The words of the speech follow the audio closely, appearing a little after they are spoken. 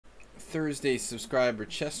Thursday subscriber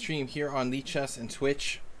chess stream here on lichess and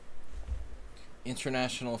Twitch.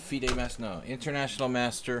 International FIDE Master. No, International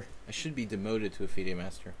Master. I should be demoted to a FIDE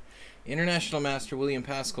Master. International Master William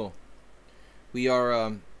Paschall. We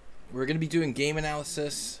are we're going to be doing game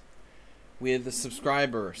analysis with the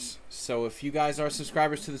subscribers. So if you guys are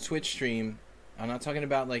subscribers to the Twitch stream, I'm not talking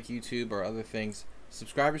about like YouTube or other things.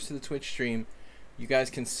 Subscribers to the Twitch stream, you guys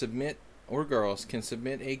can submit, or girls can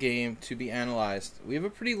submit a game to be analyzed. We have a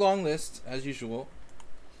pretty long list as usual.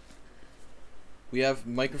 We have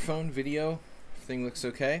microphone, video, everything looks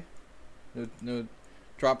okay. No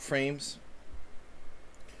drop frames.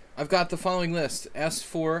 I've got the following list: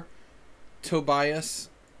 S4, Tobias,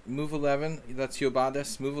 move 11. That's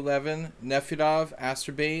Yobades, move 11. Nefedov,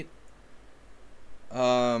 Asterbait,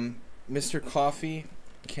 Mr. Coffee.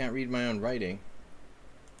 Can't read my own writing.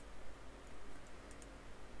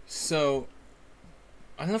 So,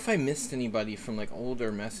 I don't know if I missed anybody from like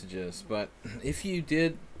older messages, but if you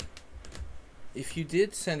did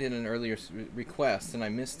send in an earlier request and I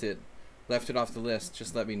missed it, left it off the list,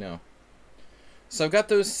 just let me know. So I've got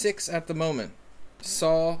those 6 at the moment: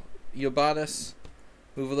 Saul, Yobades,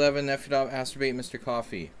 move 11, Nefedov, Asterbait, Mr.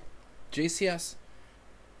 Coffee. JCS,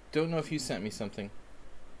 don't know if you sent me something.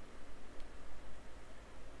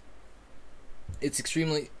 It's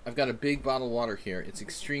extremely, I've got a big bottle of water here. It's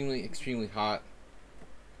extremely, extremely hot.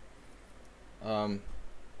 The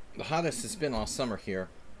hottest it's been all summer here.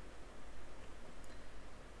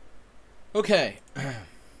 Okay.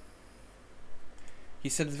 He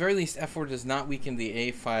said at the very least F4 does not weaken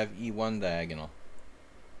the A5 E1 diagonal.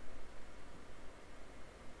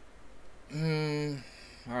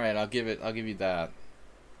 Alright, I'll give you that.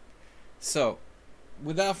 So,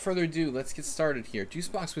 without further ado, let's get started here.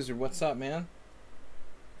 Juicebox Wizard, what's up, man?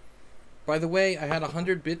 By the way, I had a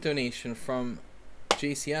 100-bit donation from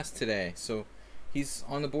JCS today, so he's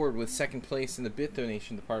on the board with 2nd place in the bit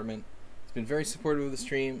donation department. He's been very supportive of the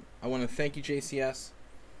stream. I want to thank you, JCS,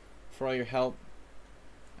 for all your help.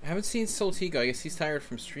 I haven't seen Soltigo. I guess he's tired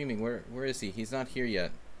from streaming. Where is he? He's not here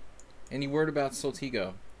yet. Any word about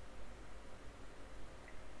Soltigo?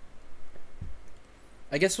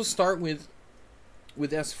 I guess we'll start with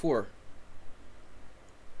S4.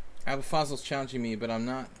 Abulfazl's challenging me, but I'm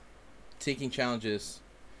not taking challenges.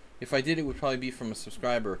 If I did, it would probably be from a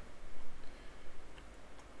subscriber.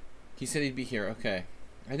 He said he'd be here. Okay.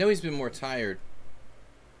 I know he's been more tired.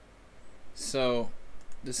 So,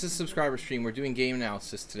 this is subscriber stream. We're doing game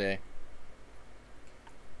analysis today.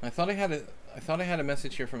 I thought I had a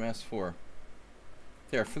message here from S4.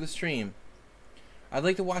 There, for the stream. I'd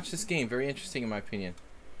like to watch this game. Very interesting in my opinion.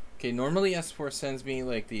 Okay, normally S4 sends me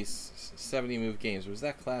like these 70 move games. Was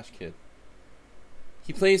that Clash Kid?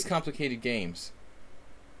 He plays complicated games.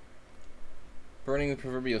 Burning the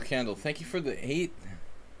proverbial candle. Thank you for the 8.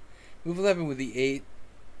 Move 11 with the 8.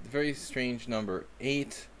 The very strange number.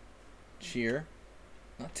 8. Cheer.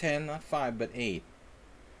 Not 10, not 5, but 8.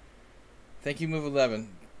 Thank you, Move 11.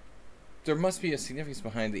 There must be a significance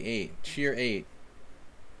behind the 8. Cheer 8.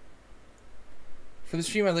 For the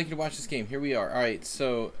stream, I'd like you to watch this game. Here we are. Alright,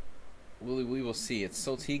 so we will see. It's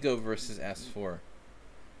Soltigo versus S4.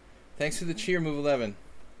 Thanks for the cheer, Move 11.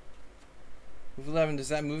 Move 11, does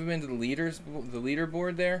that move him into the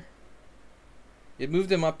leaderboard there? It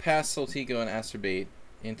moved him up past Soltigo and Asterbait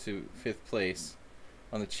into 5th place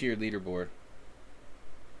on the cheer leaderboard.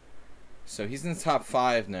 So he's in the top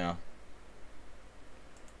 5 now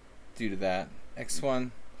due to that.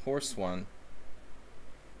 X1, Horse 1.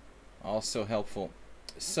 Also helpful.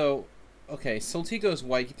 So, okay, Soltigo's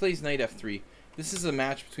white. He plays Knight F3. This is a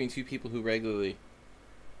match between 2 people who regularly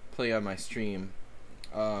play on my stream.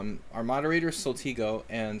 Our moderator is Soltigo,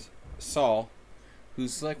 and Saul,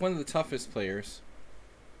 who's like one of the toughest players.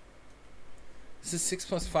 This is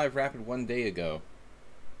 6+5 rapid 1 day ago.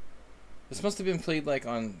 This must have been played like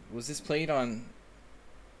on... Was this played on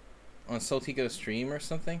Soltigo's stream or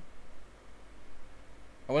something?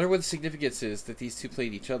 I wonder what the significance is that these two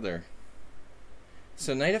played each other.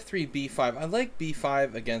 So Knight F3, B5. I like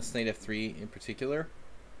B5 against Knight F3 in particular.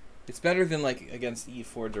 It's better than like against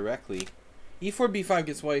E4 directly. E4, B5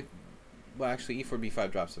 gets white. Well, actually, E4,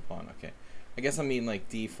 B5 drops the pawn. Okay. I guess I mean like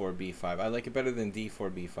D4, B5. I like it better than D4,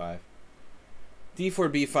 B5.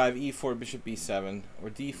 D4, B5, E4, Bishop B7, or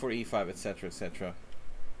D4, E5, etc., etc.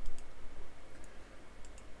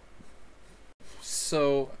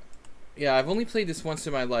 So, yeah, I've only played this once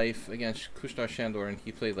in my life against Kushnar Shandor, and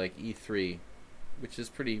he played like E3, which is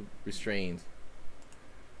pretty restrained.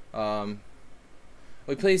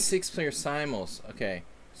 We play 6-player simuls. Okay,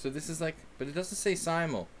 so this is like, but it doesn't say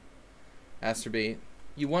simul. Asterbait,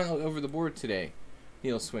 you won over the board today,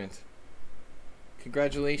 Neil Swint.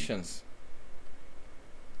 Congratulations.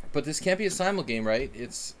 But this can't be a simul game, right?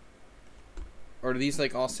 It's... Or are these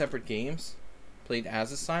like all separate games? Played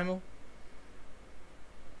as a simul?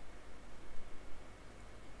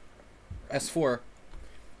 S4.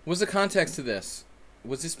 What's the context to this?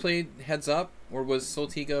 Was this played heads up? Or was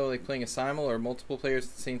Soltigo like playing a simul or multiple players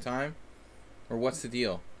at the same time? Or what's the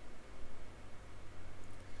deal?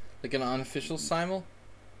 Like an unofficial simul?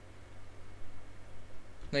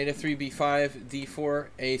 Knight f3, b5, d4,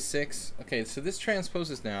 a6. Okay, so this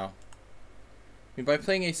transposes now. I mean, by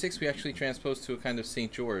playing a6, we actually transpose to a kind of St.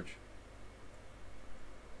 George.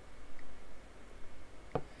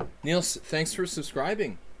 Niels, thanks for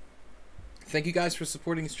subscribing. Thank you guys for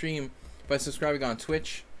supporting the stream by subscribing on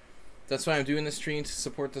Twitch. That's why I'm doing this stream, to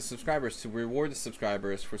support the subscribers, to reward the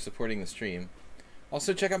subscribers for supporting the stream.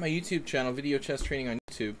 Also, check out my YouTube channel, Video Chess Training on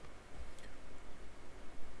YouTube.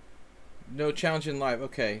 No challenge in live.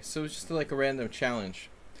 Okay, so it's just like a random challenge.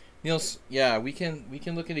 Niels, yeah, we can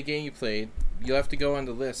look at a game you played. You'll have to go on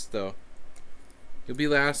the list though. You'll be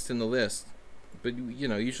last in the list, but you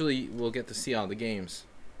know, usually we'll get to see all the games.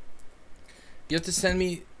 You have to send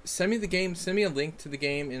me the game. Send me a link to the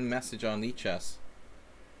game in message on lichess.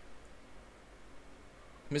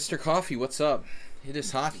 Mr. Coffee, what's up? It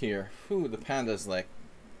is hot here. Whew, the panda's like,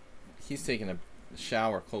 he's taking a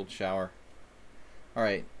shower, cold shower. All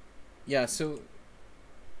right. Yeah, so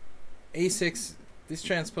a6, this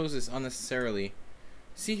transposes unnecessarily.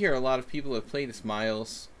 See here, a lot of people have played as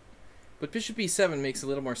Miles, but bishop b7 makes a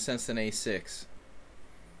little more sense than a6.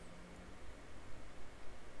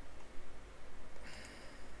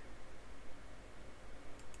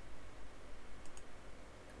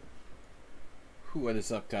 What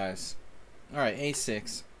is up, guys? Alright,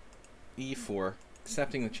 a6, e4,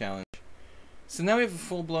 accepting the challenge. So now we have a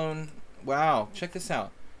full-blown... Wow, check this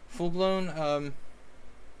out. Full-blown,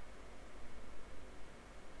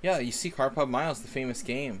 yeah, you see Karpov Miles, the famous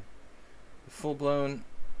game. Full-blown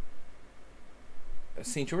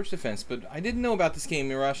St. George defense. But I didn't know about this game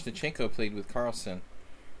Miroshnichenko played with Carlsen.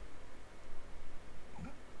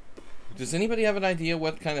 Does anybody have an idea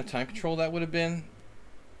what kind of time control that would have been?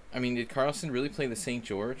 I mean, did Carlsen really play the St.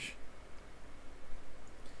 George?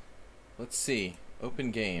 Let's see.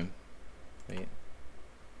 Open game. Wait.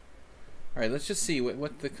 Alright, let's just see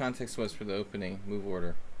what the context was for the opening move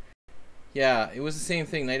order. Yeah, it was the same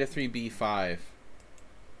thing. Knight f3, b5.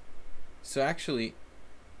 So actually,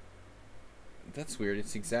 that's weird.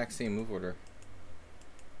 It's the exact same move order.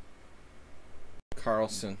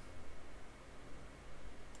 Carlsen.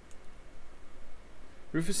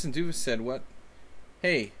 Rufus and Duvas said, what?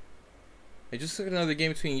 Hey, I just took another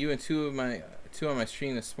game between you and two on my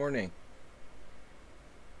stream this morning.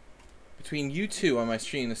 Between you two on my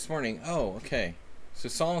stream this morning. Oh, okay. So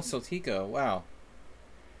Saul and Soltico. Wow.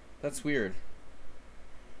 That's weird.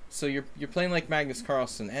 So you're playing like Magnus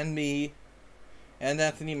Carlsen and me and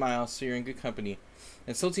Anthony Miles, so you're in good company.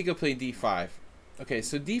 And Soltico played d5. Okay,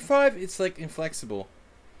 so d5, it's like inflexible.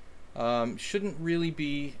 Shouldn't really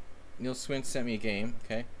be... Neil Swint sent me a game,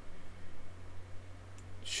 okay.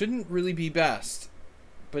 Shouldn't really be best.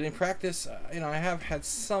 But in practice, you know, I have had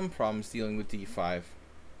some problems dealing with d5.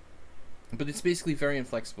 But it's basically very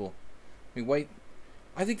inflexible. I mean, white...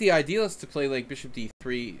 I think the ideal is to play like bishop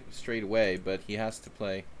d3 straight away, but he has to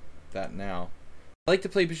play that now. I like to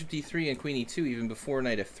play bishop d3 and queen e2 even before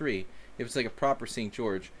knight f3. If it's like a proper St.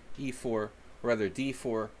 George, e4, or rather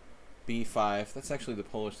d4, b5. That's actually the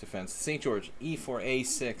Polish defense. St. George, e4,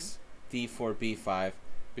 a6, d4, b5,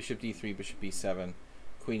 bishop d3, bishop b7,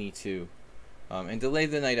 queen e2. And delay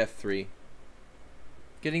the knight f3.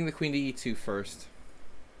 Getting the queen to e2 first.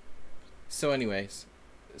 So anyways,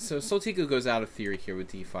 so Soltico goes out of theory here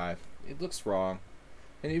with d5. It looks wrong.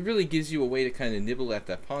 And it really gives you a way to kind of nibble at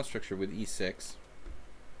that pawn structure with e6.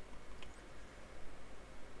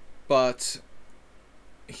 But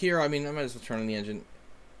here, I mean, I might as well turn on the engine.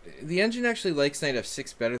 The engine actually likes knight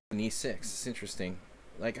f6 better than e6. It's interesting.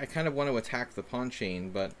 Like, I kind of want to attack the pawn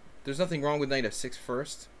chain, but there's nothing wrong with knight f6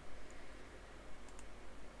 first.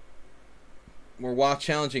 Morwa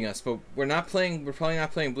challenging us, but we're probably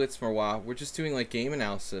not playing Blitz Morwa. We're just doing like game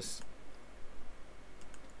analysis.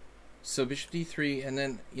 So bishop d3, and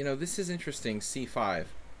then, you know, this is interesting, c5.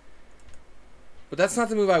 But that's not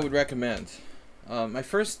the move I would recommend. My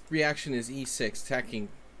first reaction is e6, attacking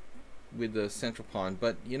with the central pawn.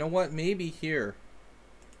 But you know what? Maybe here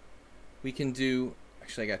we can do...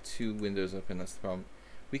 Actually, I got two windows open, that's the problem.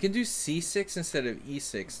 We can do c6 instead of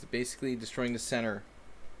e6, basically destroying the center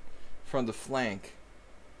from the flank.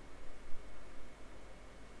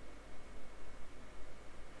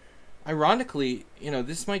 Ironically, you know,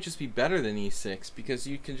 this might just be better than e6 because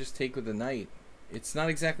you can just take with the knight It's not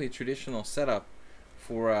exactly a traditional setup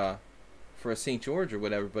for a St. George or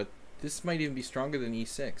whatever, but this might even be stronger than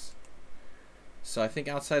e6. So I think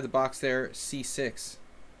outside the box there, c6.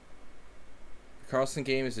 The Carlsen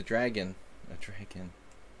game is a dragon. A dragon.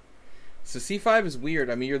 So c5 is weird.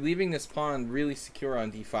 I mean, you're leaving this pawn really secure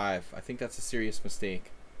on d5. I think that's a serious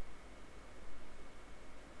mistake.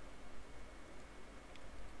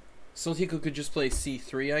 Soltiko could just play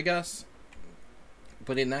c3, I guess.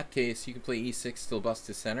 But in that case, you could play e6, still bust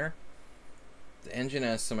to center. The engine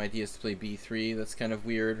has some ideas to play b3. That's kind of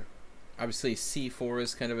weird. Obviously, c4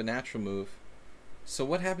 is kind of a natural move. So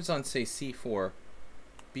what happens on, say, c4?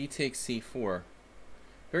 B takes c4.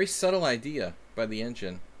 Very subtle idea by the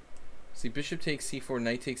engine. See, bishop takes c4,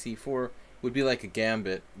 knight takes e4 would be like a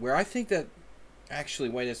gambit, where I think that actually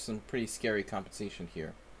white has some pretty scary compensation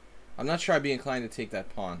here. I'm not sure I'd be inclined to take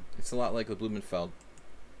that pawn. It's a lot like a Blumenfeld.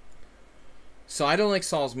 So I don't like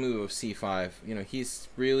Saul's move of c5. You know, he's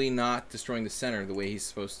really not destroying the center the way he's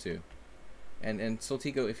supposed to. And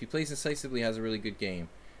Soltiko, if he plays incisively, has a really good game.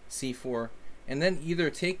 c4, and then either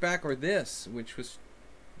take back or this, which was,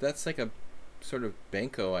 that's like a sort of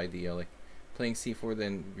Benko idea, like playing c4,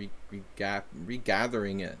 then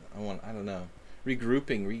regathering it. I don't know,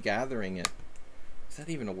 regrouping, regathering it. Is that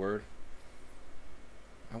even a word?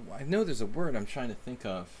 I know there's a word I'm trying to think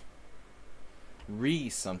of.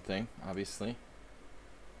 Something, obviously.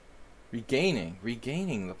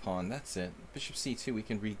 Regaining the pawn, that's it. Bishop c2, we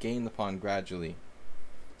can regain the pawn gradually.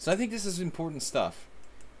 So I think this is important stuff.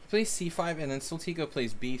 He plays c5 and then Soltiko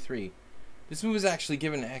plays b3. This move is actually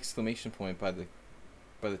given an exclamation point by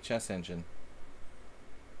the chess engine.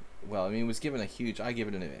 Well, I mean, it was given a huge, I give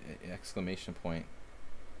it an exclamation point.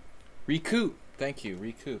 Recoup, thank you,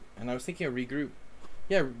 recoup. And I was thinking of regroup.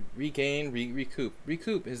 Yeah, regain, recoup.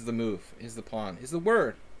 Recoup is the move, is the pawn, is the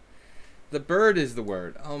word. The bird is the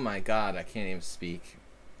word. Oh my god, I can't even speak.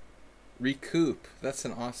 Recoup, that's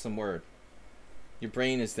an awesome word. Your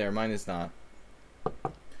brain is there, mine is not.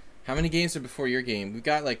 How many games are before your game? We've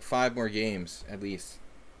got like 5 more games, at least.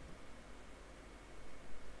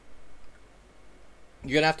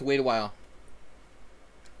 You're gonna have to wait a while.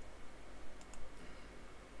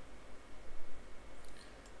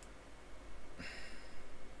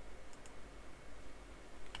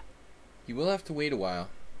 You will have to wait a while.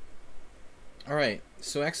 Alright,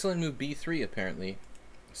 so excellent move b3 apparently.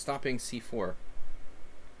 Stopping c4.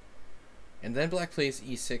 And then black plays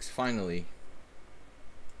e6 finally.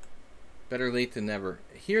 Better late than never.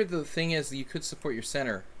 Here the thing is, you could support your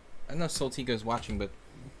center. I don't know if Soltiko's watching, but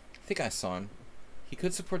I think I saw him. He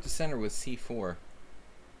could support the center with c4.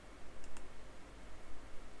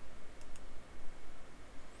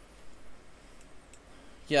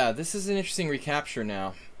 Yeah, this is an interesting recapture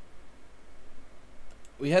now.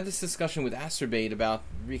 We had this discussion with Asterbait about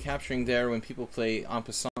recapturing there when people play en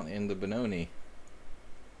passant in the Benoni.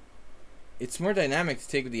 It's more dynamic to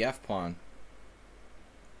take with the f-pawn.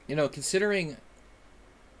 You know, considering...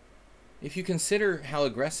 If you consider how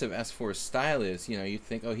aggressive s4's style is, you know, you'd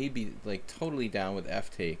think, oh, he'd be like totally down with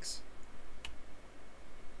f takes.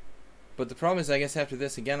 But the problem is, I guess after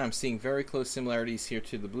this, again, I'm seeing very close similarities here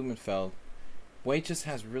to the Blumenfeld. White just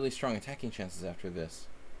has really strong attacking chances after this.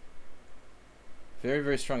 Very,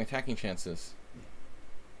 very strong attacking chances.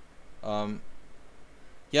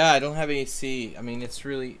 Yeah, I don't have AC. I mean, it's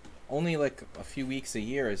really only like a few weeks a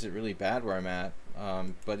year. Is it really bad where I'm at?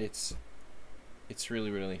 But it's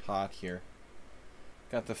really, really hot here.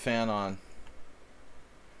 Got the fan on.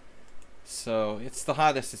 So it's the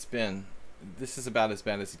hottest it's been. This is about as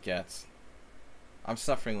bad as it gets. I'm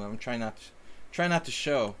suffering. I'm trying not to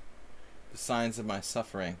show the signs of my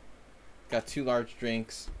suffering. Got 2 large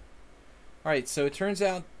drinks. Alright, so it turns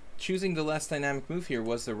out choosing the less dynamic move here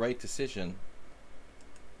was the right decision.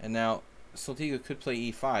 And now Soltiko could play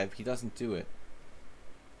e5. He doesn't do it.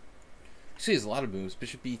 Actually, there's a lot of moves.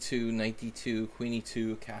 Bishop b2, knight d2, queen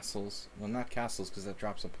e2, castles. Well, not castles because that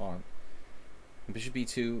drops a pawn. And bishop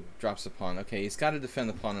b2 drops a pawn. Okay, he's got to defend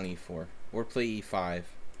the pawn on e4. Or play e5. I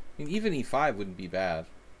mean, even e5 wouldn't be bad,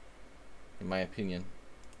 in my opinion.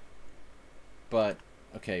 But,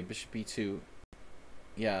 okay, bishop b2.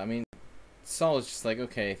 Yeah, I mean, Saul is just like,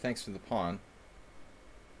 okay, thanks for the pawn.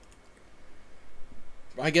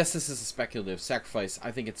 I guess this is a speculative sacrifice.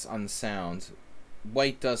 I think it's unsound.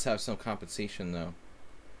 White does have some compensation, though.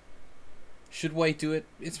 Should white do it?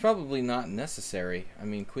 It's probably not necessary. I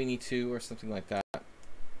mean, queen e2 or something like that.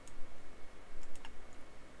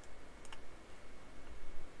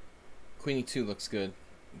 Queen e2 looks good.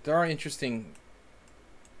 There are interesting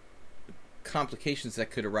complications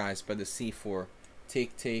that could arise by the c4.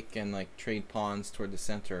 Take, and like trade pawns toward the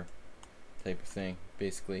center type of thing,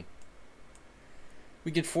 basically.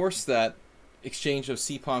 We could force that exchange of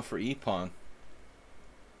c-pawn for e-pawn,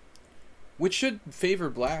 which should favor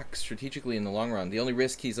black strategically in the long run. The only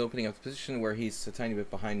risk, he's opening up the position where he's a tiny bit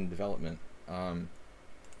behind in development.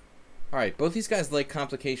 Alright, both these guys like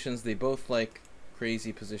complications. They both like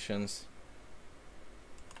crazy positions.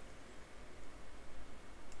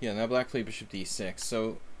 Yeah, now black played bishop d6.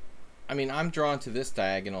 So, I mean, I'm drawn to this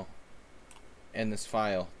diagonal and this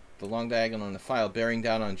file. The long diagonal and the file bearing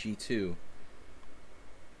down on g2.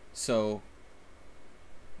 So,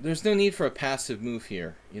 there's no need for a passive move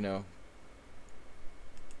here, you know.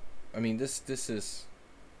 I mean, this is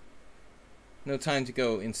no time to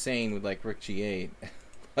go insane with like rook g8.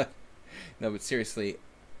 But no, but seriously,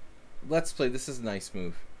 let's play. This is a nice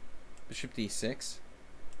move. Bishop d6.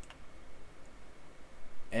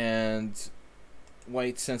 And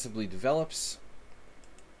white sensibly develops.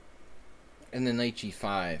 And then knight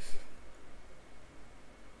g5.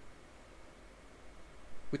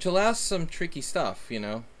 Which allows some tricky stuff, you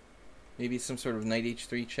know. Maybe some sort of knight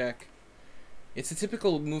h3 check. It's a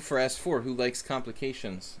typical move for s4 who likes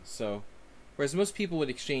complications. So, whereas most people would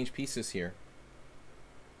exchange pieces here.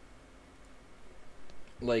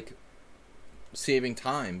 Like, saving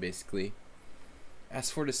time, basically.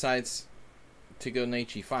 s4 decides to go knight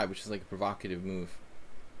g5, which is like a provocative move.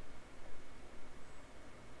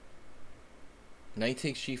 Knight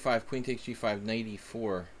takes g5, queen takes g5, knight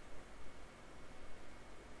e4.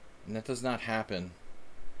 And that does not happen.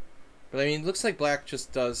 But I mean, it looks like black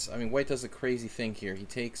just does, I mean, white does a crazy thing here. He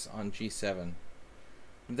takes on g7.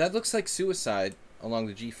 That looks like suicide along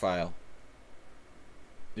the g file.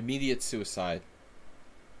 Immediate suicide.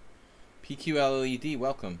 PQLED,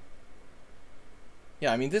 welcome.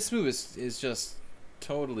 Yeah, I mean, this move is just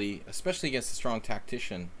totally, especially against a strong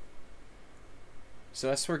tactician.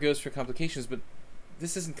 So s4 goes for complications, but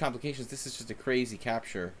this isn't complications. This is just a crazy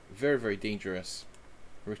capture. Very, very dangerous.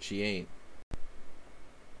 Rook g8.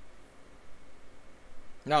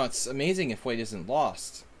 Now, it's amazing if white isn't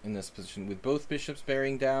lost in this position, with both bishops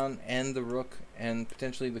bearing down and the rook and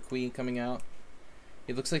potentially the queen coming out.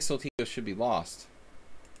 It looks like Soltigo should be lost.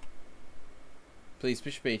 Plays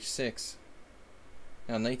bishop h6.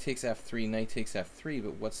 Now, knight takes f3, knight takes f3,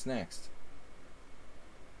 but what's next?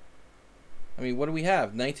 I mean, what do we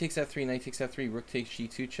have? Knight takes f3, knight takes f3, rook takes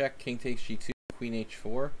g2 check, king takes g2, queen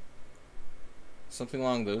h4. Something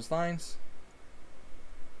along those lines?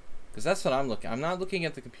 Because that's what I'm looking. I'm not looking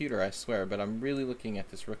at the computer, I swear, but I'm really looking at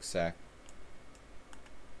this rook sack.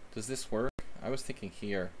 Does this work? I was thinking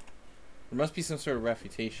here. There must be some sort of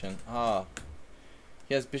refutation. Ah.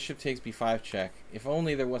 He has bishop takes b5 check. If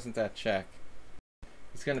only there wasn't that check.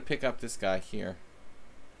 He's going to pick up this guy here.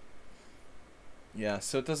 Yeah,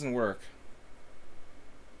 so it doesn't work.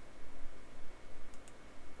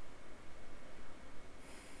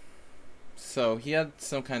 So he had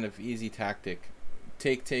some kind of easy tactic.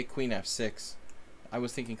 Take, queen f6. I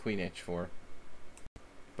was thinking queen h4.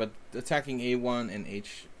 But attacking a1 and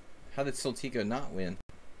h... How did Soltigo not win?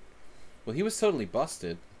 Well, he was totally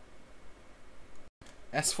busted.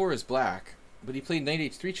 s4 is black, but he played knight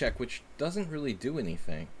h3 check, which doesn't really do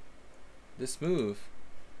anything. This move,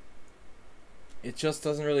 it just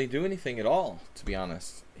doesn't really do anything at all, to be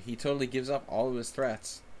honest. He totally gives up all of his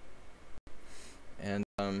threats. And,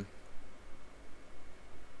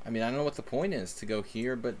 I mean, I don't know what the point is to go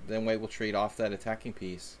here, but then white will trade off that attacking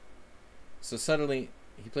piece. So suddenly,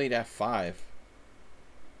 he played f5.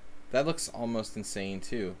 That looks almost insane,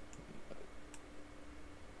 too.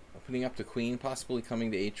 Opening up the queen, possibly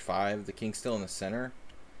coming to h5, the king still in the center.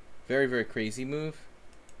 Very, very crazy move.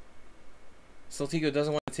 Soltigo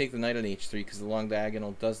doesn't want to take the knight on h3 because the long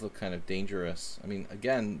diagonal does look kind of dangerous. I mean,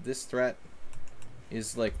 again, this threat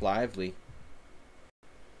is, like, lively.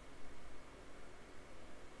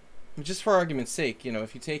 Just for argument's sake, you know,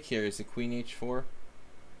 if you take here, is it queen h4?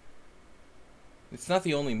 It's not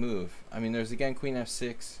the only move. I mean, there's again queen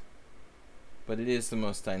f6, but it is the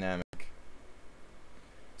most dynamic.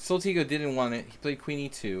 Soltigo didn't want it. He played queen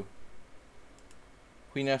e2.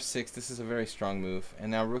 Queen f6, this is a very strong move. And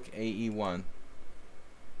now rook a e1.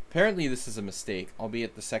 Apparently this is a mistake,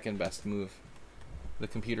 albeit the second best move the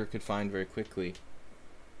computer could find very quickly.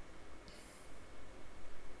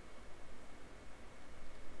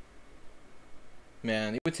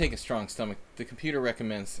 Man, it would take a strong stomach. The computer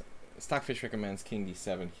recommends, Stockfish recommends king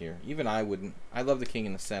d7 here. Even I wouldn't. I love the king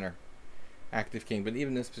in the center. Active king, but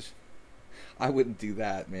even this position, I wouldn't do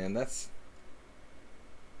that, man. That's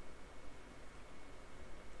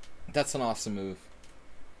an awesome move.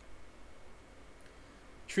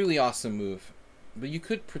 Truly awesome move. But you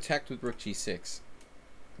could protect with rook g6.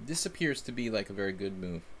 This appears to be like a very good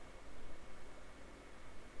move.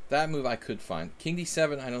 That move I could find. King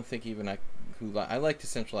d7, I don't think even I like to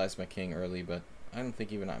centralize my king early, but I don't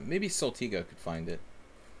think even maybe Soltigo could find it.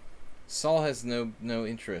 Saul has no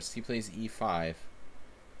interest. He plays e5.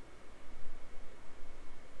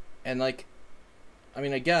 And like, I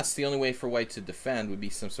mean, I guess the only way for white to defend would be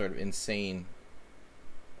some sort of insane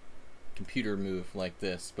computer move like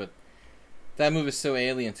this, but that move is so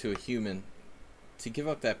alien to a human. To give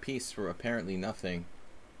up that piece for apparently nothing.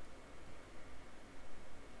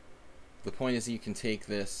 The point is you can take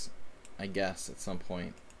this, I guess, at some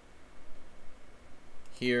point.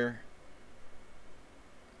 Here.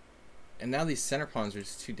 And now these center pawns are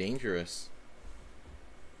just too dangerous.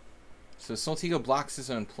 So Soltigo blocks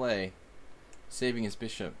his own play, saving his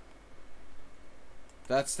bishop.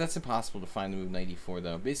 That's impossible to find the move knight e4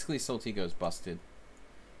 though. Basically Soltigo's busted.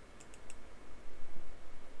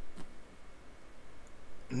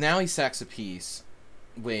 Now he sacks a piece.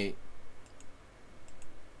 Wait.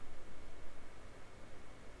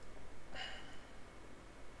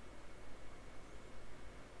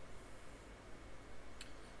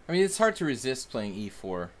 I mean, it's hard to resist playing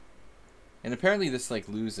e4. And apparently this like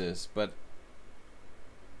loses, but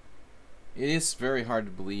it is very hard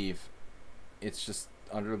to believe it's just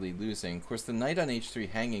utterly losing. Of course, the knight on h3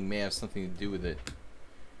 hanging may have something to do with it.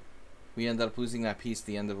 We end up losing that piece at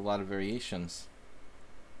the end of a lot of variations.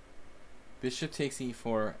 Bishop takes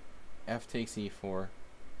e4, f takes e4,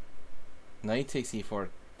 knight takes e4.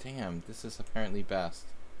 Damn, this is apparently best.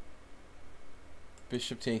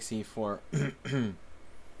 Bishop takes e4.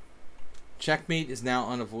 Checkmate is now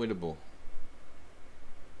unavoidable.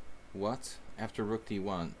 What? After rook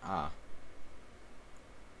d1. Ah.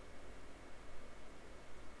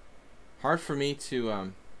 Hard for me to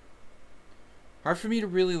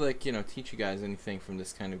really, like, you know, teach you guys anything from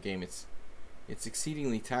this kind of game. It's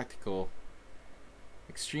exceedingly tactical,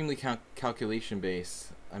 extremely calculation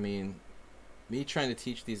based. I mean, me trying to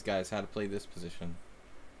teach these guys how to play this position,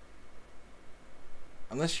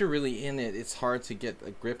 unless you're really in it, it's hard to get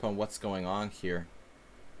a grip on what's going on here.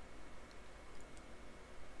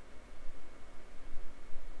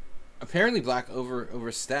 Apparently Black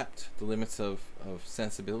overstepped the limits of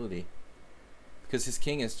sensibility, because his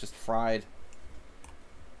king is just fried.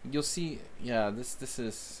 You'll see, yeah, this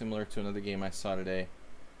is similar to another game I saw today.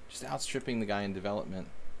 Just outstripping the guy in development.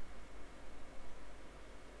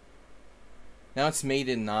 Now it's mate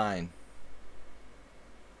in 9.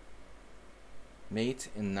 Mate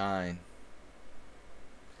in 9.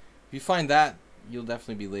 If you find that, you'll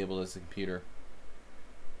definitely be labeled as a computer.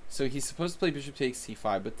 So he's supposed to play bishop takes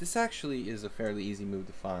c5, but this actually is a fairly easy move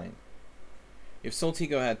to find. If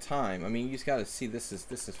Soltigo had time, I mean, you just got to see this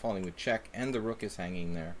is falling with check, and the rook is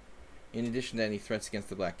hanging there, in addition to any threats against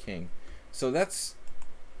the black king. So that's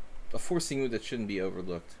a forcing move that shouldn't be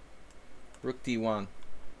overlooked. Rook d1.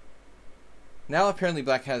 Now apparently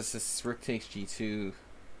Black has this rook takes g2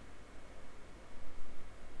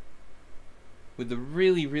 with the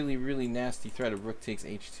really nasty threat of rook takes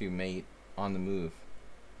h2 mate on the move,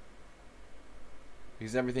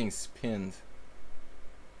 because everything's pinned.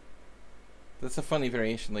 That's a funny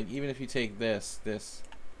variation. Like, even if you take this,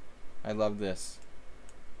 I love this.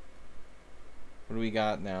 What do we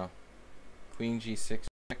got now? Queen g6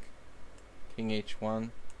 check, king h1,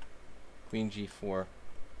 queen g4.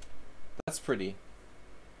 That's pretty.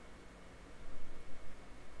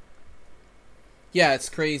 Yeah, it's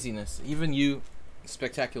craziness. Even you,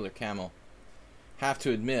 Spectacular Camel, have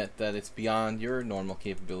to admit that it's beyond your normal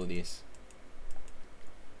capabilities.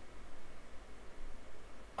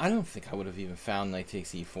 I don't think I would have even found knight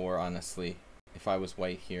takes e4, honestly, if I was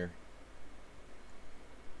white here.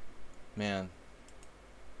 Man.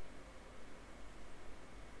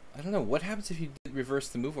 I don't know. What happens if you did reverse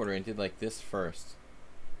the move order and did like this first?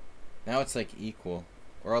 Now it's like equal.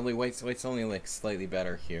 Or only white's only like slightly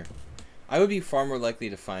better here. I would be far more likely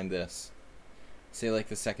to find this. Say like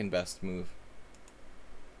the second best move.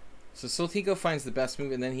 So Soltigo finds the best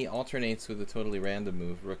move, and then he alternates with a totally random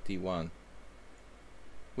move, rook d1.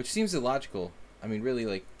 Which seems illogical. I mean, really,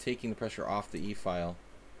 like, taking the pressure off the e-file.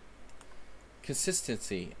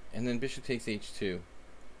 Consistency. And then bishop takes h2.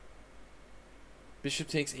 Bishop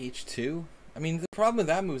takes h2? I mean, the problem with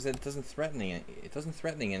that move is that it doesn't threaten anything.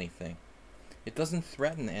 It doesn't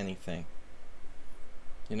threaten anything.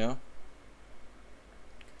 You know?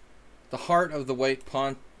 The heart of the white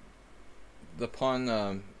pawn, the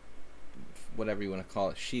pawn, whatever you want to call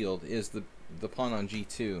it, shield, is the pawn on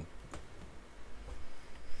g2.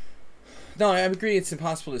 No, I agree it's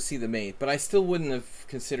impossible to see the mate, but I still wouldn't have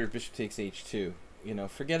considered bishop takes h2. You know,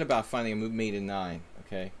 forget about finding a move mate in 9,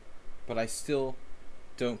 okay? But I still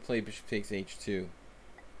don't play bishop takes h2.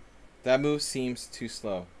 That move seems too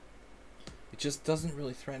slow. It just doesn't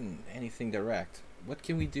really threaten anything direct. What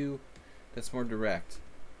can we do that's more direct?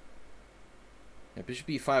 Yeah, bishop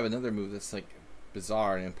e5, another move that's like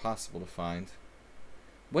bizarre and impossible to find.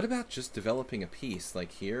 What about just developing a piece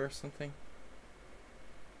like here or something?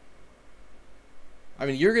 I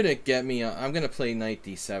mean, you're gonna get me. I'm gonna play knight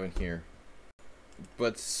d7 here,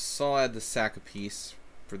 but Saul had to sack a piece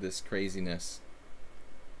for this craziness.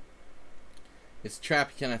 It's a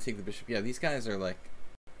trap. You cannot take the bishop. Yeah, these guys are like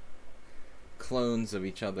clones of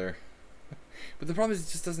each other. But the problem is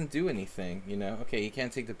it just doesn't do anything, you know? Okay, he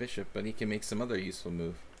can't take the bishop, but he can make some other useful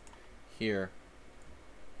move. Here.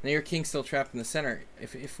 Now your king's still trapped in the center.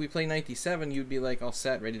 If we play knight d7, you'd be like all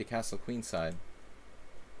set, ready to castle queenside.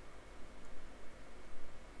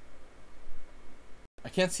 I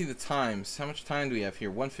can't see the times. How much time do we have here?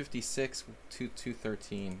 156 to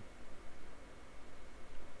 213.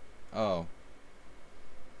 Oh.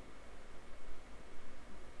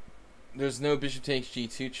 There's no bishop takes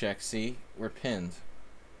g2 check, see? We're pinned.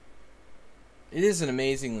 It is an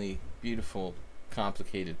amazingly beautiful,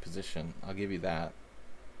 complicated position. I'll give you that.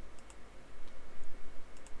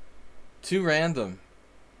 Too random.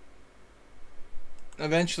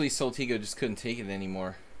 Eventually, Soltigo just couldn't take it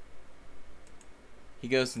anymore. He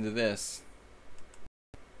goes into this.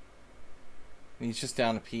 And he's just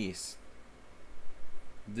down a piece.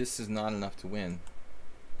 This is not enough to win.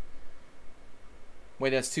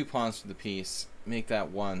 White has 2 pawns for the piece. Make that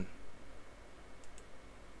 1.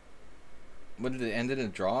 What did it end in a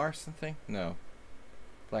draw or something? No.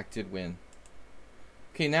 Black did win.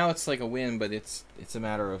 Okay, now it's like a win, but it's a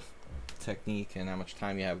matter of technique and how much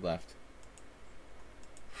time you have left.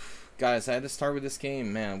 Guys, I had to start with this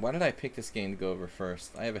game. Man, why did I pick this game to go over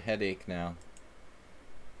first? I have a headache now.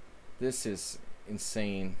 This is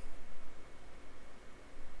insane.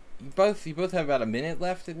 You both have about a minute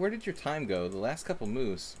left. Where did your time go? The last couple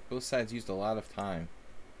moves, both sides used a lot of time.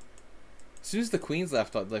 As soon as the queens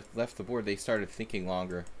left the board, they started thinking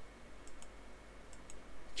longer.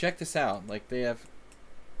 Check this out. Like, they have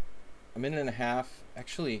a minute and a half.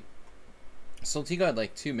 Actually, Soltigo had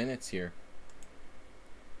like 2 minutes here.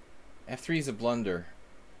 F3 is a blunder.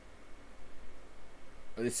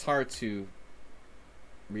 But it's hard to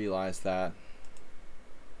realize that.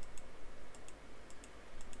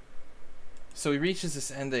 So he reaches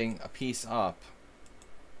this ending a piece up,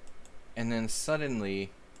 and then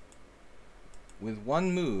suddenly, with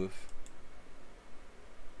one move,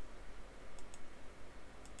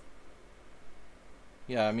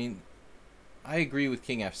 yeah, I mean, I agree with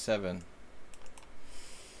King F7.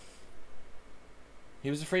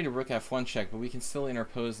 He was afraid of Rook F1 check, but we can still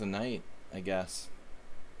interpose the knight, I guess.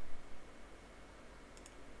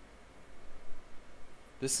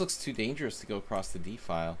 This looks too dangerous to go across the D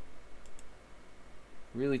file.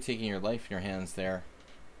 Really taking your life in your hands there.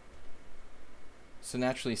 So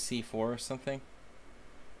naturally C4 or something?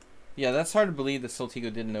 Yeah, that's hard to believe that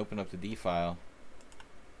Soltigo didn't open up the D file.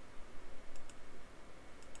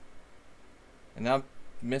 And now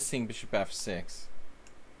missing Bishop F6.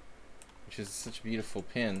 Which is such a beautiful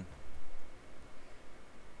pin.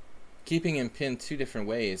 Keeping him pinned 2 different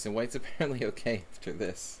ways, and White's apparently okay after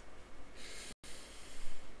this.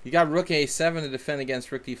 You got Rook A7 to defend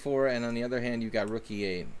against Rook D4, and on the other hand, you got Rook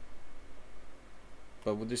E8.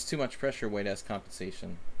 But there's too much pressure, White has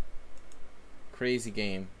compensation. Crazy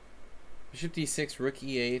game. Bishop D6, Rook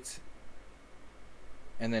E8,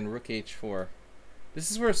 and then Rook H4. This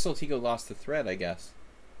is where Soltigo lost the thread, I guess.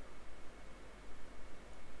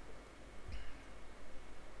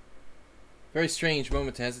 Very strange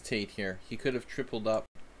moment to hesitate here. He could have tripled up,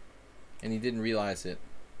 and he didn't realize it.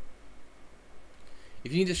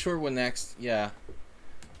 If you need a short one next, yeah.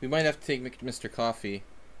 We might have to take Mr. Coffee.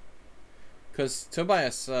 Because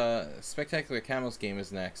Tobias, Spectacular Camel's game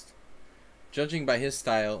is next. Judging by his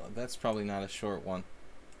style, that's probably not a short one.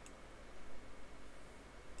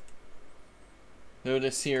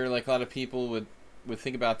 Notice here, like a lot of people would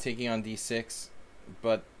think about taking on D6,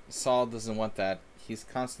 but Saul doesn't want that. He's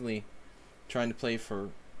constantly trying to play for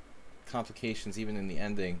complications even in the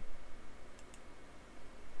ending.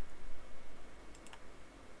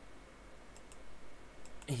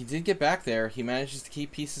 He did get back there. He manages to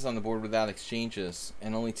keep pieces on the board without exchanges,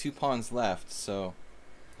 and only 2 pawns left, so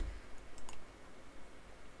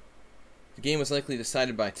the game was likely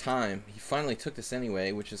decided by time. He finally took this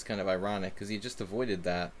anyway, which is kind of ironic because he just avoided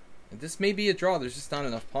that. And this may be a draw. There's just not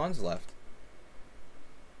enough pawns left.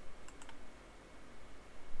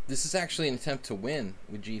 This is actually an attempt to win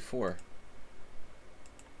with G4.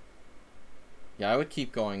 Yeah, I would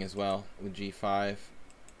keep going as well with G5.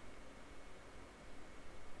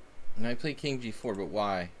 And I play King G4, but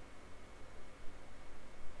why?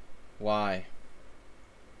 Why?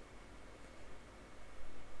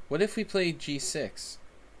 What if we played g6?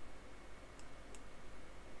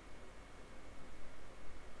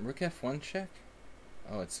 Rook f1 check?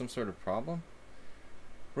 Oh, it's some sort of problem?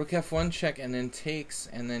 Rook f1 check and then takes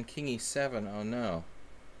and then king e7. Oh no.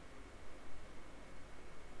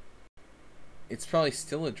 It's probably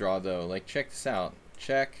still a draw though. Like, check this out.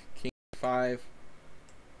 Check, king e5.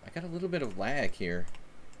 I got a little bit of lag here.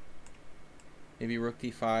 Maybe rook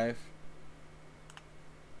d5.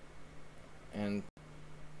 And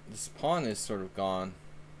this pawn is sort of gone.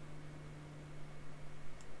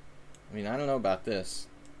 I mean, I don't know about this.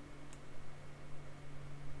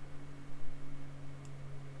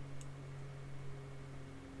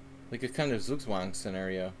 Like a kind of Zugzwang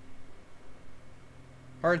scenario.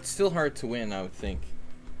 Still hard to win, I would think.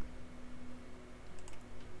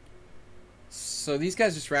 So these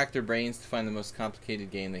guys just rack their brains to find the most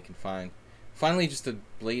complicated game they can find. Finally, just a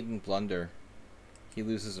blatant blunder. He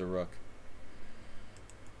loses a rook.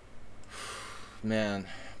 Man,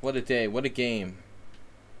 what a day, what a game.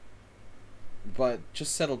 But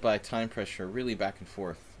just settled by time pressure, really back and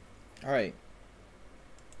forth. Alright.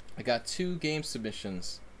 I got 2 game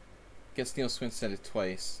submissions. Guess Neil Swin said it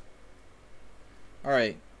twice.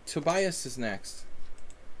 Alright, Tobias is next.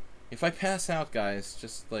 If I pass out, guys,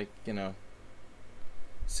 just like, you know,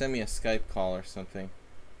 send me a Skype call or something.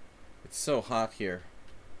 It's so hot here.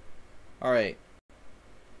 Alright.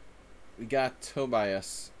 We got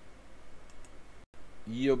Tobias.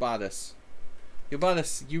 Yobatis.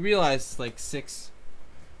 Yobatis, you realize like six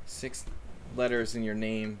letters in your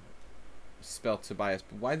name spell Tobias,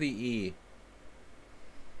 but why the E?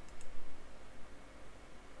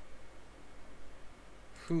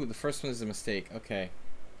 Ooh, the first one is a mistake. Okay.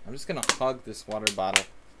 I'm just gonna hug this water bottle.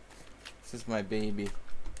 This is my baby.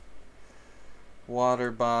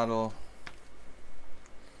 Water bottle.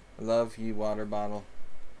 I love you, water bottle.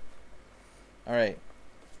 Alright.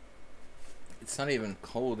 It's not even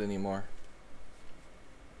cold anymore.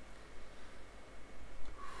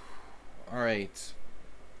 Alright.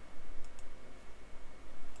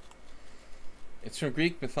 It's from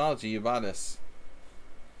Greek mythology, Eubotis.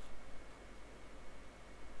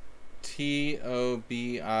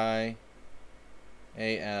 Tobias.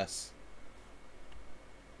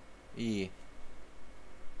 E.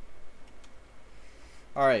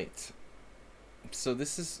 Alright. So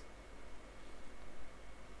this is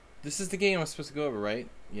the game I'm supposed to go over, right?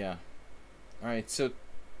 Yeah. Alright, so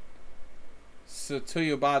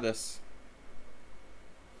Toyobatis.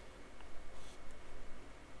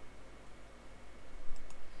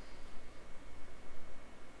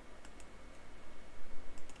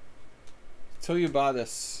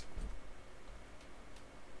 Toyobatis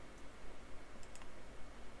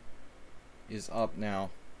is up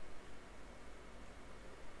now.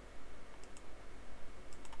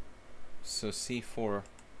 So c4,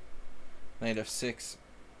 knight f6,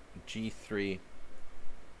 g3.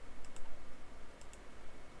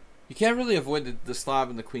 You can't really avoid the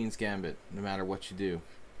Slav and the Queen's Gambit, no matter what you do.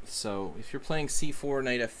 So if you're playing c4,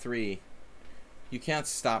 knight f3, you can't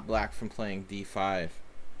stop black from playing d5.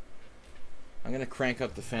 I'm gonna crank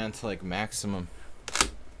up the fan to like maximum.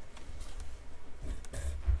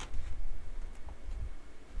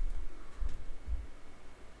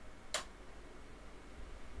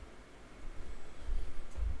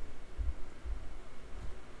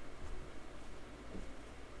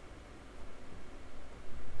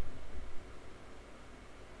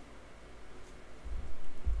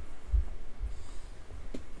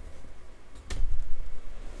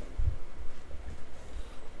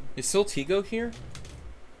 Is Soltigo here?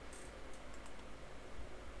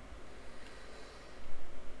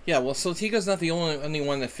 Yeah, well, Soltigo's not the only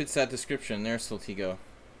one that fits that description. There's Soltigo.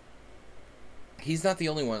 He's not the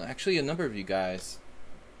only one. Actually, a number of you guys.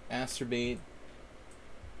 Asterbate.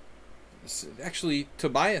 Actually,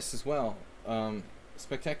 Tobias as well.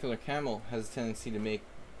 Spectacular Camel has a tendency to make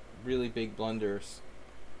really big blunders.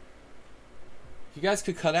 You guys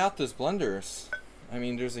could cut out those blunders. I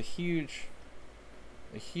mean, there's a huge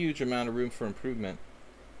amount of room for improvement.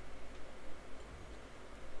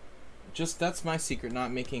 Just, that's my secret,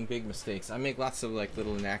 not making big mistakes. I make lots of like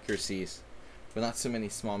little inaccuracies, but not so many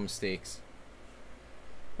small mistakes.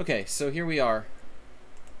 Okay, so here we are.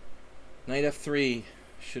 Knight f3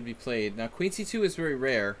 should be played. Now queen c2 is very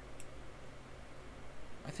rare.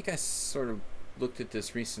 I think I sort of looked at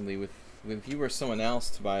this recently with you or someone else,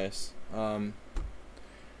 Tobias. I'm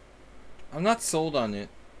not sold on it.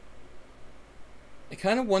 I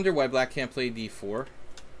kind of wonder why black can't play d4.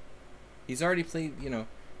 He's already played, you know,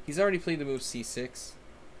 he's already played the move c6. So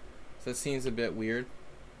that seems a bit weird.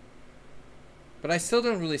 But I still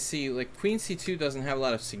don't really see, like, queen c2 doesn't have a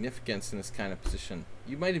lot of significance in this kind of position.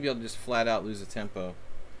 You might be able to just flat out lose a tempo.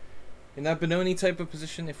 In that Benoni type of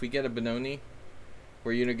position, if we get a Benoni,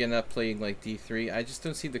 where you're going to end up playing like d3, I just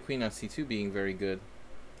don't see the queen on c2 being very good.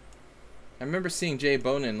 I remember seeing Jay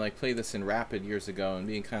Bonin like play this in Rapid years ago and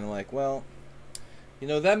being kind of like, well, you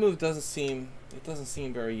know, that move doesn't seem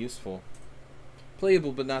very useful.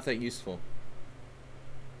 Playable, but not that useful.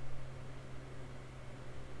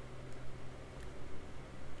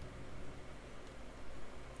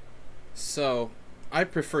 So, I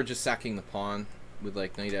prefer just sacking the pawn with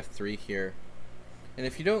like knight f3 here. And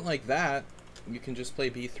if you don't like that, you can just play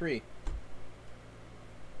b3.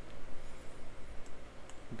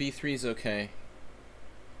 b3 is okay.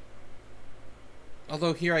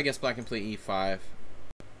 Although here I guess black can play e5.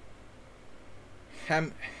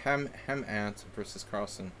 Hemant versus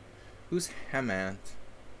Carlsen. Who's Hemant?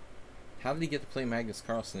 How did he get to play Magnus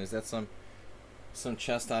Carlsen? Is that some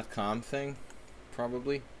chess.com thing?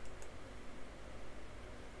 Probably.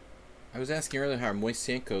 I was asking earlier how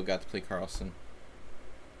Moisenko got to play Carlsen.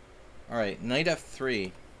 Alright, knight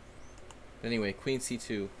f3. Anyway, queen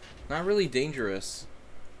c2. Not really dangerous.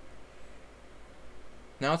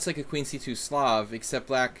 Now it's like a queen c2 Slav, except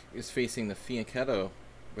black is facing the fianchetto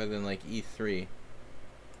rather than like e3.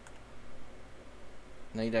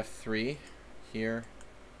 Knight f3. Here,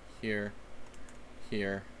 here,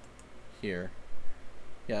 here, here.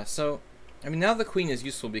 Yeah, so I mean, now the queen is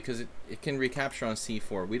useful because it can recapture on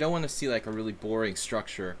c4. We don't want to see like a really boring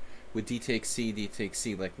structure with d takes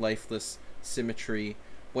c, like lifeless symmetry.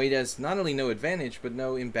 White has not only no advantage, but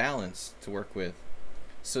no imbalance to work with.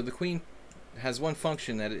 So the queen has one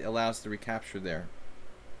function that it allows the recapture there.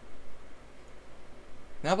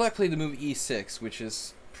 Now black played the move e6, which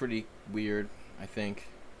is pretty weird, I think.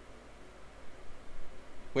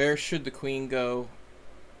 Where should the queen go?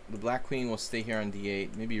 The black queen will stay here on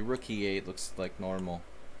d8. Maybe rook e8 looks like normal.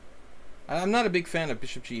 I'm not a big fan of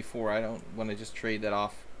bishop g4. I don't want to just trade that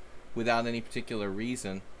off without any particular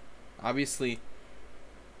reason. Obviously,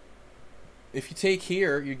 if you take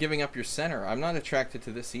here, you're giving up your center. I'm not attracted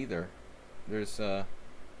to this either. There's this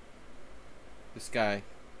guy,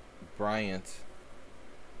 Bryant.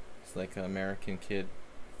 He's like an American kid.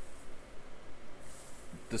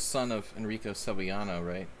 The son of Enrico Saviano,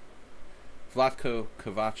 right? Vlatko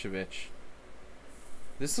Kovacevic.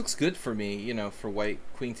 This looks good for me, you know, for white.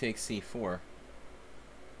 Queen takes c4.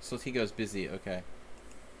 Slotigo's busy, okay.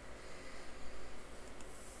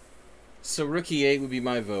 So rook e8 would be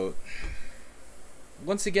my vote.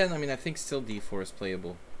 Once again, I mean, I think still d4 is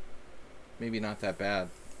playable. Maybe not that bad.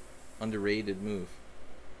 Underrated move.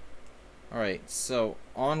 Alright, so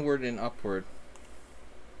onward and upward.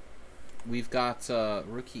 We've got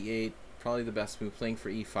rook e8, probably the best move, playing for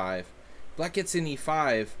e5. Black gets in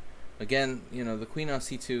e5. Again, you know, the queen on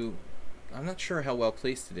c2, I'm not sure how well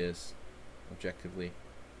placed it is, objectively.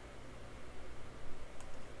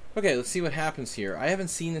 Okay, let's see what happens here. I haven't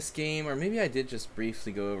seen this game, or maybe I did just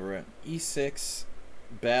briefly go over it. e6,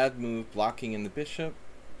 bad move, blocking in the bishop.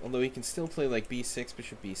 Although he can still play like b6,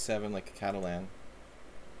 bishop b7, like a Catalan.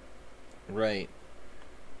 Right.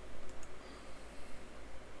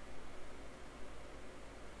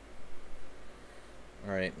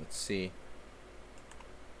 Alright, let's see.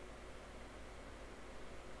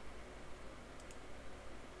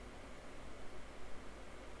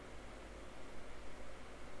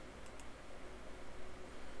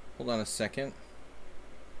 Hold on a second.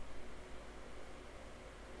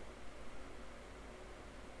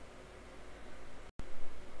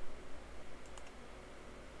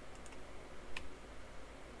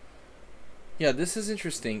 Yeah, this is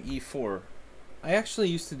interesting, e4. I actually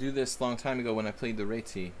used to do this a long time ago when I played the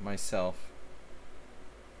Reti myself.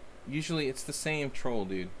 Usually it's the same troll,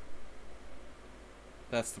 dude.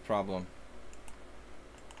 That's the problem.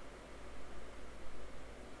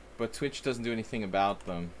 But Twitch doesn't do anything about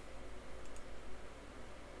them.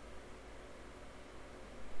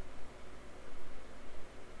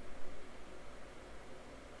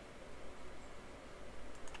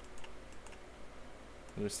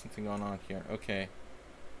 There's something going on here. Okay.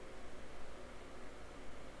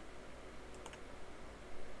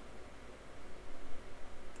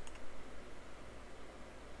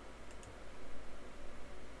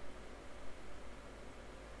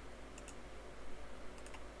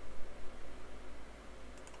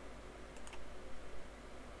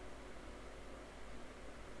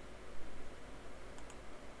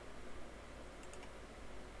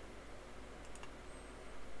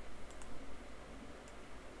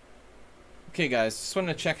 Okay guys, just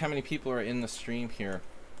wanted to check how many people are in the stream here.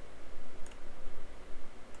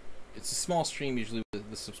 It's a small stream usually with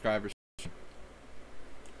the subscribers.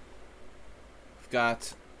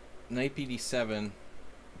 got knight bd7,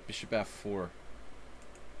 bishop f4.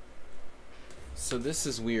 So this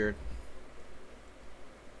is weird.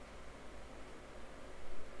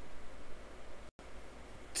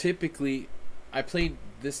 Typically, I played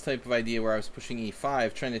this type of idea where I was pushing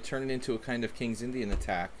e5, trying to turn it into a kind of King's Indian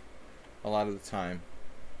attack a lot of the time.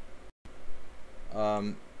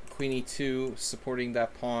 Queen e2, supporting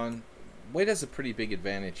that pawn. White has a pretty big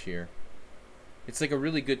advantage here. It's like a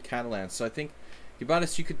really good Catalan. So I think,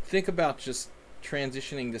 Gibatis, you could think about just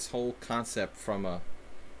transitioning this whole concept from a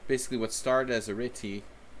basically what started as a reti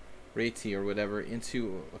or whatever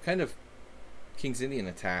into a kind of King's Indian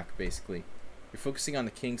attack, basically. You're focusing on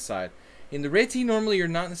the king side. In the reti, normally you're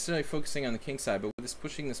not necessarily focusing on the king side, but with this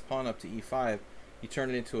pushing this pawn up to e5, you turn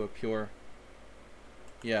it into a pure...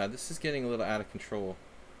 Yeah, this is getting a little out of control.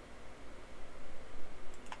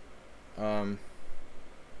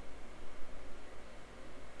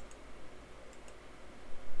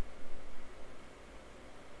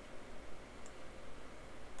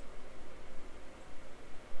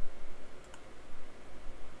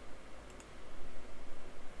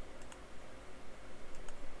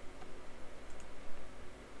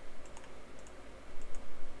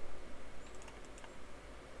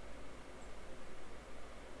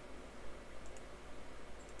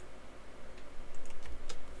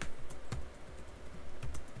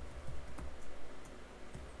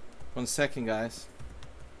 One second, guys.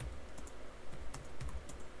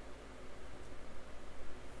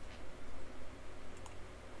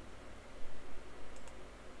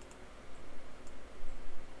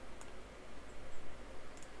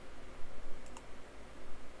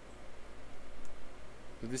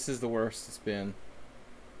 But this is the worst it's been.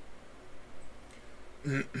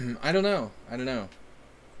 I don't know.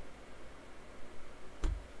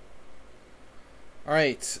 All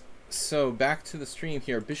right. So back to the stream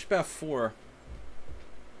here. Bishop f4.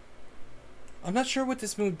 I'm not sure what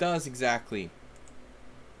this move does exactly.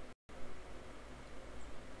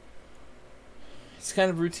 It's kind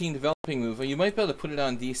of a routine developing move. You might be able to put it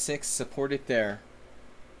on d6, support it there.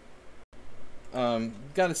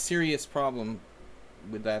 Got a serious problem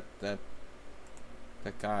with that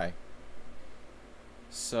guy.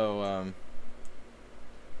 So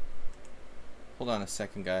hold on a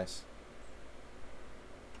second, guys.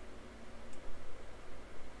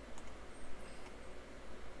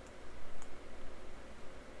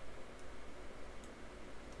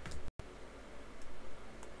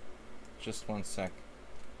 Just one sec.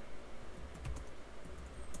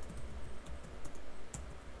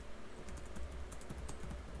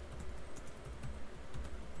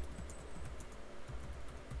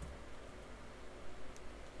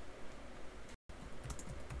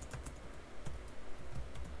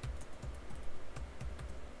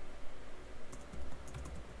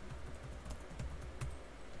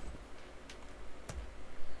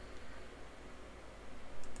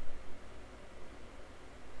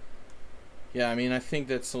 Yeah, I mean, I think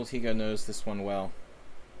that Soltiga knows this one well.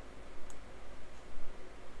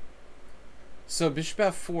 So bishop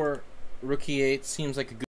f4, rook e8 seems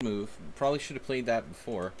like a good move. Probably should have played that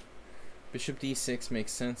before. Bishop d6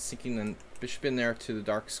 makes sense, sinking the bishop in there to the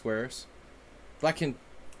dark squares. Black can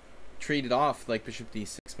trade it off like bishop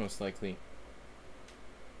d6 most likely.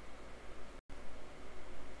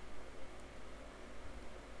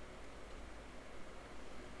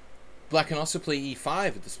 Black can also play e5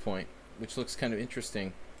 at this point, which looks kind of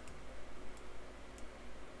interesting.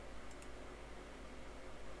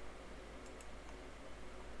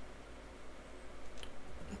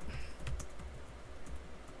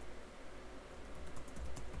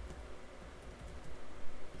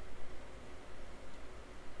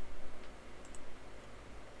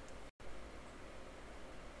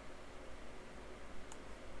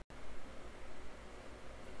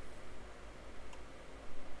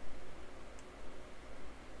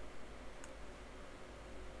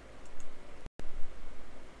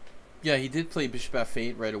 Yeah, he did play bishop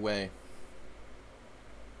f8 right away.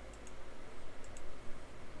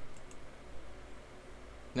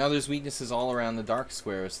 Now there's weaknesses all around the dark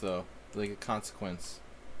squares, though, like a consequence.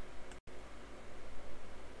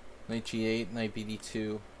 Knight g8, knight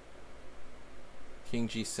bd2, king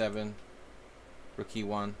g7, rook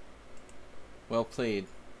e1. Well played.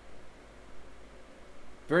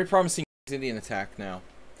 Very promising King's Indian attack now.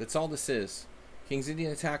 That's all this is. King's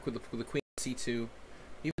Indian attack with the queen c2.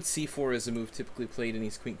 Even c4 is a move typically played in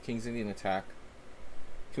these King's Indian attack.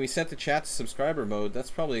 Can we set the chat to subscriber mode?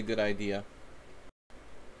 That's probably a good idea.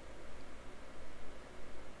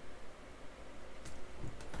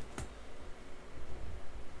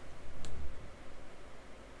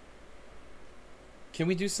 Can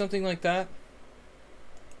we do something like that?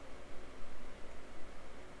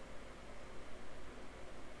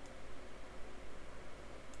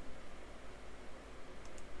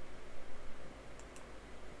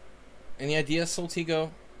 Any idea,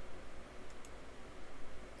 Soltigo?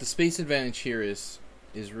 The space advantage here is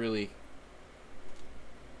really...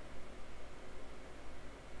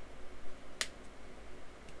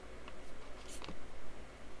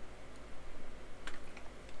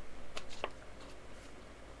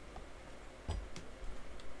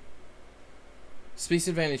 Space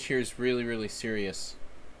advantage here is really, really serious.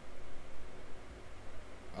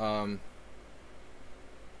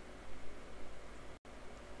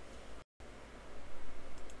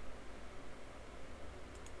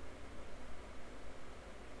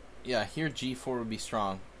 Yeah, here G4 would be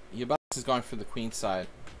strong. Yabas has gone for the queen side.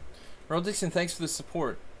 Earl Dixon, thanks for the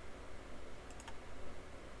support.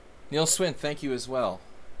 Neil Swint, thank you as well.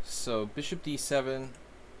 So bishop D7.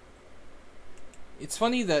 It's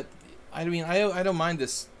funny that I mean I don't mind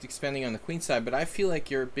this expanding on the queen side, but I feel like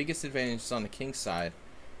your biggest advantage is on the king side,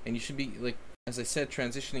 and you should be, like as I said,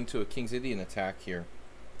 transitioning to a King's Indian attack here.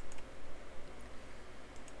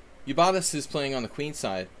 Ubadas is playing on the queen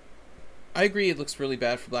side. I agree it looks really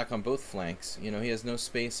bad for black on both flanks. You know, he has no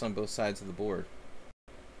space on both sides of the board.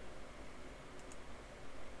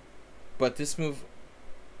 But this move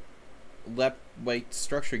let white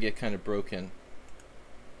structure get kind of broken.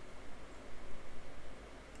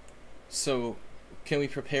 So, can we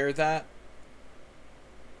prepare that?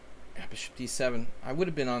 Yeah, bishop d7. I would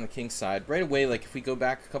have been on the king side. Right away, like if we go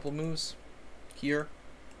back a couple moves here.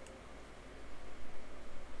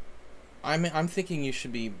 I'm thinking you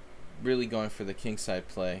should be really going for the king side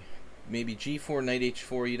play. Maybe g4, knight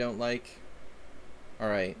h4 you don't like.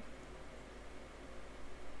 Alright.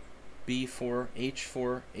 b4,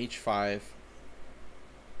 h4, h5.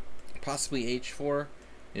 Possibly h4.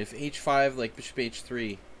 If h5, like bishop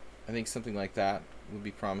h3, I think something like that would be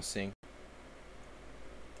promising.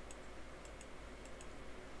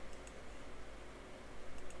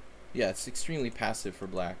 Yeah, it's extremely passive for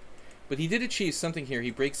black. But he did achieve something here. He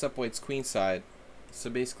breaks up white's queen side. So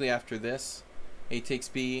basically after this, a takes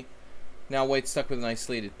b. Now white's stuck with an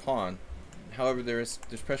isolated pawn. However, there's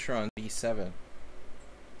pressure on b7.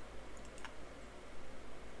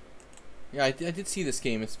 Yeah, I did see this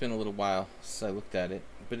game. It's been a little while since I looked at it.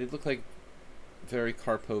 But it looked like very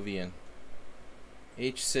Karpovian.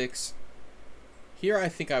 h6. Here I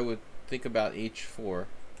think I would think about h4.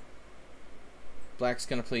 Black's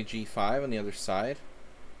going to play g5 on the other side.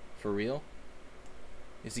 For real.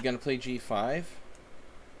 Is he going to play g5?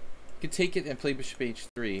 He could take it and play bishop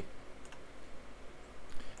h3.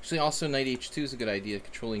 Actually, also knight h2 is a good idea,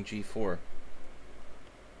 controlling g4.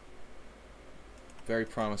 Very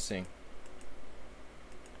promising.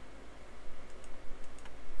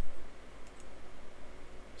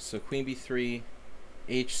 So queen b3,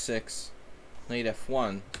 h6, knight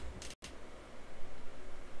f1.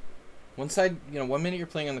 One side, you know, 1 minute you're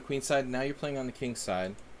playing on the queen side, now you're playing on the king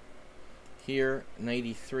side. Here, knight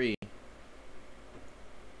e3.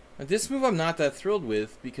 Now, this move I'm not that thrilled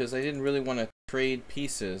with because I didn't really want to trade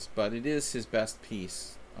pieces, but it is his best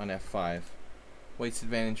piece on f5. White's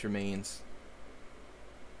advantage remains.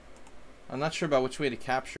 I'm not sure about which way to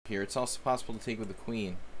capture here. It's also possible to take with the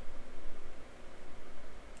queen.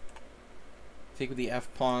 Take with the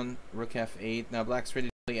f-pawn, rook f8. Now black's ready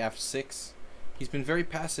to play f6. He's been very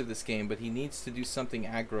passive this game, but he needs to do something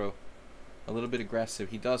aggro, a little bit aggressive.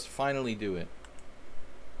 He does finally do it.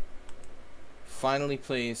 Finally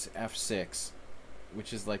plays f6,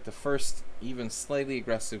 which is like the first even slightly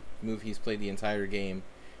aggressive move he's played the entire game.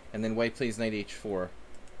 And then white plays knight h4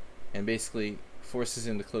 and basically forces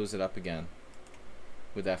him to close it up again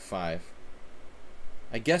with f5.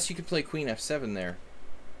 I guess you could play queen f7 there.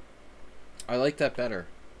 I like that better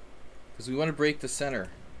because we want to break the center.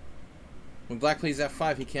 When black plays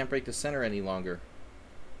f5, he can't break the center any longer.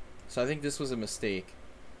 So I think this was a mistake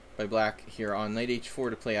by black here on knight h4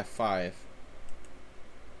 to play f5.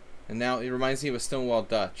 And now it reminds me of a Stonewall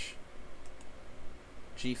Dutch.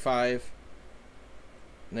 g5,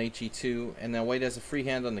 knight g2, and now white has a free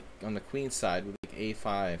hand on the queen side with like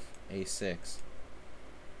a5, a6.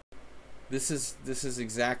 This is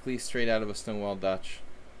exactly straight out of a Stonewall Dutch.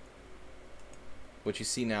 What you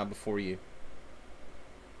see now before you.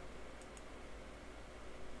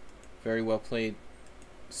 Very well played.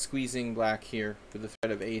 Squeezing black here with the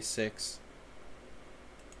threat of a6.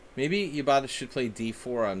 Maybe Yabata should play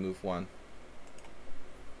d4 on move 1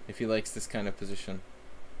 if he likes this kind of position.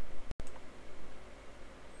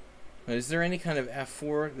 Now, is there any kind of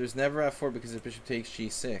f4? There's never f4 because the bishop takes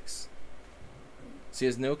g6. So he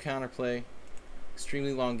has no counterplay.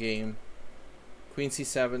 Extremely long game. Queen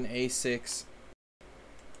c7, a6.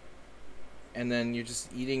 And then you're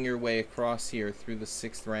just eating your way across here through the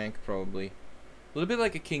 6th rank, probably. A little bit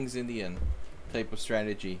like a King's Indian type of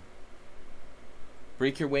strategy.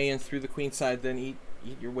 break your way in through the queen side, then eat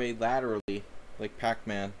your way laterally, like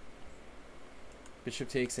Pac-Man. Bishop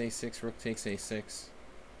takes a6, rook takes a6,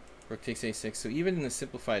 rook takes a6. So even in the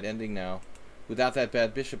simplified ending now, without that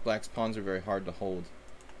bad bishop, black's pawns are very hard to hold.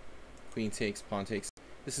 Queen takes, pawn takes.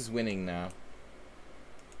 This is winning now.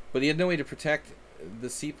 But he had no way to protect the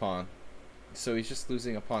c-pawn, so he's just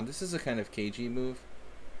losing a pawn. This is a kind of KG move.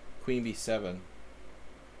 Queen b7.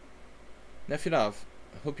 Nefedov,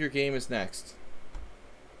 I hope your game is next.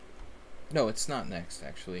 No, it's not next,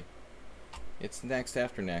 actually. It's next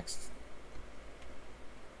after next.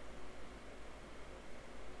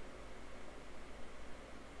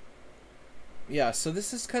 Yeah, so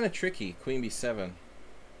this is kind of tricky, Queen b7.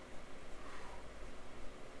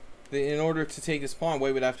 In order to take this pawn,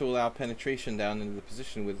 White would have to allow penetration down into the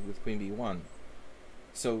position with Queen b1.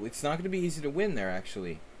 So it's not going to be easy to win there,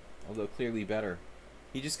 actually. Although clearly better.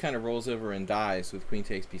 He just kind of rolls over and dies with Queen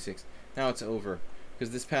takes b6. Now it's over,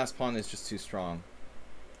 because this passed pawn is just too strong.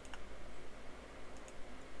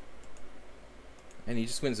 And he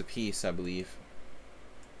just wins a piece, I believe.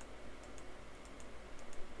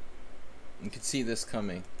 You can see this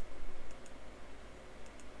coming.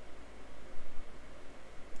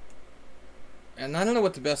 And I don't know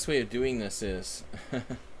what the best way of doing this is.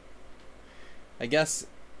 I guess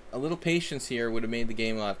a little patience here would have made the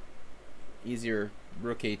game a lot easier.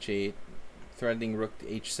 Rook h8, threatening rook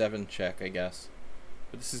h7 check, I guess.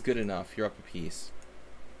 But this is good enough. You're up a piece.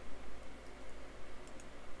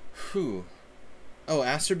 Whew. Oh,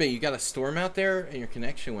 Asterbay, you got a storm out there and your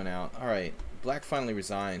connection went out. Alright. Black finally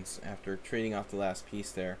resigns after trading off the last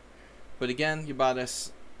piece there. But again,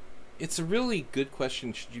 Ubadas, it's a really good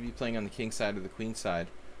question. Should you be playing on the king side or the queen side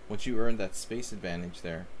once you earned that space advantage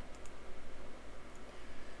there?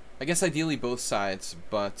 I guess ideally both sides,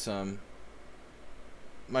 but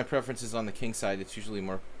my preference is on the king side. It's usually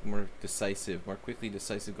more decisive, more quickly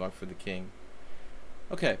decisive going for the king.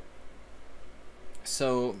 Okay.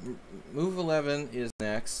 So move 11 is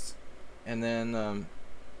next, and then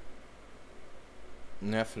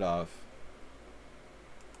Nefedov.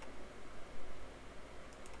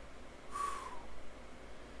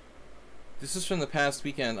 This is from the past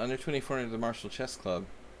weekend, under 2400 at the Marshall Chess Club.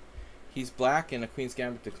 He's black and a Queen's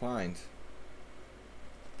Gambit declined.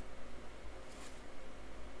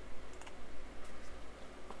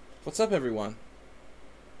 What's up, everyone?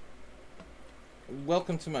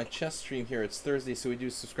 Welcome to my chess stream here. It's Thursday, so we do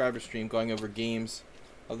a subscriber stream going over games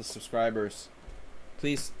of the subscribers.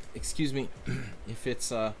 Please excuse me if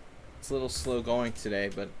it's a little slow going today,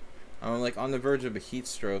 but I'm like on the verge of a heat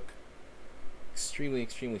stroke. Extremely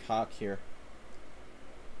hot here.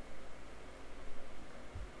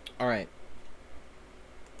 Alright.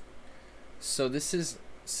 So this is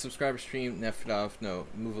subscriber stream Nefedov. No,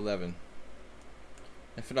 move 11.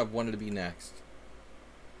 Nefedov wanted to be next.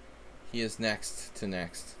 He is next to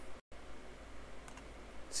next.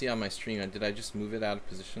 See on my stream, did I just move it out of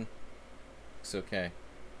position? Looks okay.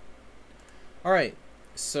 Alright,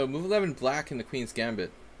 so move 11 black in the Queen's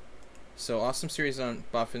Gambit. So awesome series on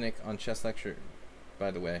Botvinnik on Chess Lecture,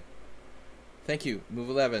 by the way. Thank you, move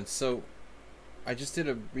 11. So I just did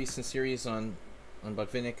a recent series on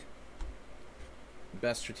Botvinnik.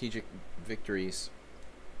 Best strategic victories.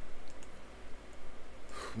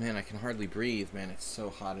 Man, I can hardly breathe. Man, it's so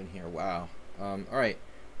hot in here. Wow. Alright.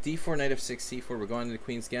 d4, knight f6, c4. We're going to the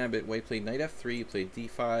Queen's Gambit. White played knight f3. You played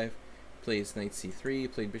d5. Plays knight c3. You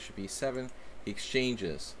played bishop e7. He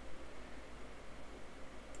exchanges.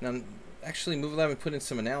 Now, actually, move 11 put in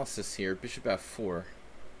some analysis here. Bishop f4.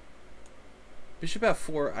 Bishop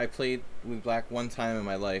f4, I played with black one time in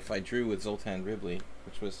my life. I drew with Zoltan Ribley,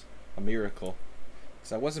 which was a miracle.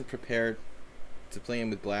 Because I wasn't prepared to play him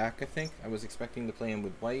with black, I think. I was expecting to play him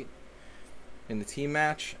with white in the team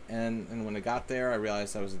match, and when I got there I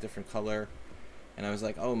realized I was a different color, and I was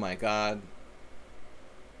like, oh my god,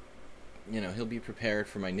 you know, he'll be prepared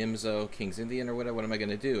for my Nimzo, King's Indian, or whatever. What am I going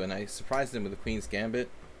to do? And I surprised him with the Queen's Gambit.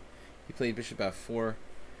 He played bishop f4,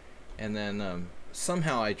 and then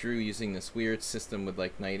somehow I drew using this weird system with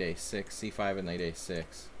like knight a6, c5, and knight a6.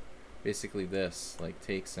 Basically this, like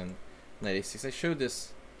takes and knight a6. I showed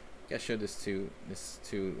this to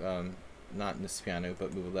not in this piano,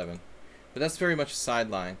 but move 11. But that's very much a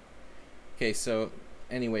sideline. Okay, so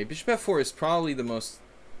anyway, bishop f4 is probably the most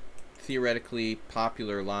theoretically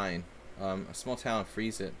popular line. A small talent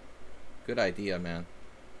frees it. Good idea, man.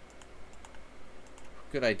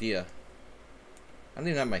 Good idea. I don't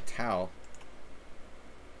even have my towel.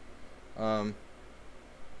 Don't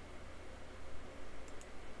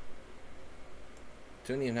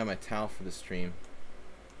even have my towel for the stream.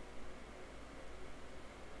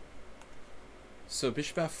 So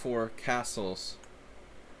bishop f4, castles.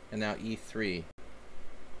 And now e3.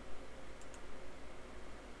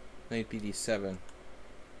 Knight bd7.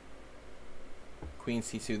 Queen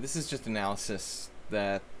c2. This is just analysis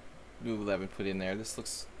that move 11 put in there. This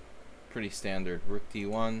looks pretty standard. Rook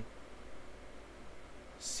d1.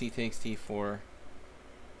 C takes d4.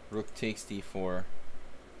 Rook takes d4.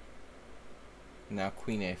 Now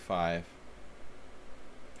queen a5.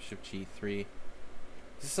 Bishop g3. Is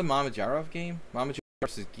this a Mamajarov game? Mamajarov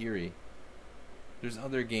versus Giri. There's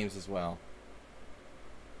other games as well.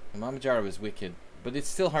 And Mamajarov is wicked, but it's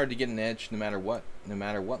still hard to get an edge no matter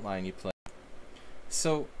what line you play.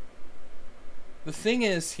 So the thing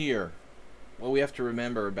is here, what we have to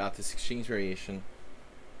remember about this exchange variation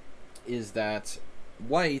is that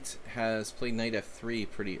White has played knight f3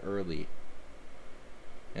 pretty early.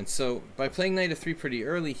 And so by playing knight f3 pretty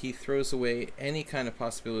early, he throws away any kind of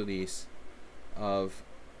possibilities of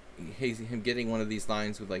him getting one of these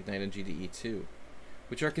lines with like knight on g to e2,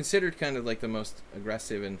 which are considered kind of like the most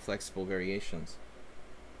aggressive and flexible variations.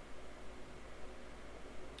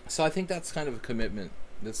 So I think that's kind of a commitment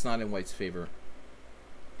that's not in White's favor.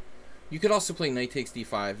 You could also play knight takes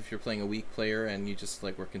d5 if you're playing a weak player and you just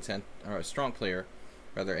like were content, or a strong player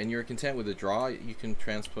rather, and you're content with a draw. You can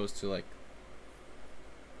transpose to like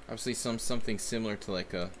obviously something similar to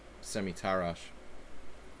like a semi-Tarrasch.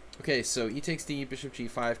 Okay, so e takes d, bishop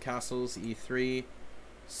g5, castles, e3,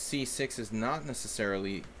 c6 is not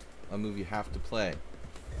necessarily a move you have to play.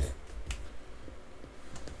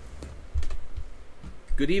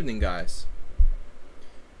 Good evening, guys.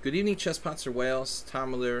 Good evening, Chesspotzer Wales,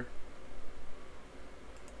 Tomuller.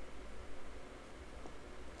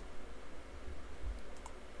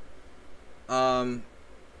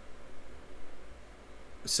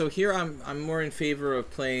 So here I'm more in favor of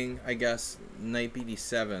playing, I guess, knight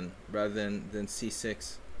bd7 rather than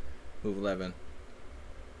c6, move 11.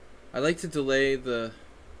 I like to delay the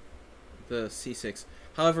c6.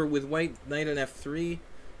 However, with White knight on f3,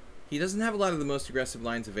 he doesn't have a lot of the most aggressive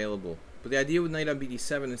lines available. But the idea with knight on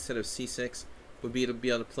bd7 instead of c6 would be to be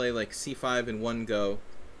able to play like c5 in one go.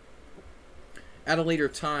 At a later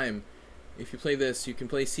time, if you play this, you can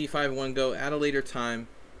play c5 in one go at a later time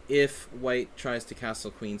if White tries to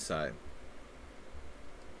castle queenside.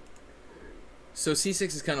 So c6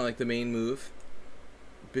 is kind of like the main move.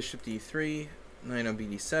 Bishop d3, knight on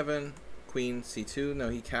bd7, queen c2. No,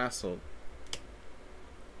 he castled.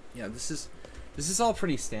 Yeah, this is all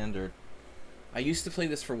pretty standard. I used to play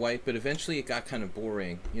this for White, but eventually it got kind of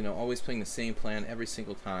boring. You know, always playing the same plan every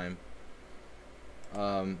single time.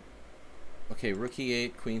 Okay, rook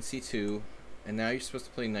e8, queen c2, and now you're supposed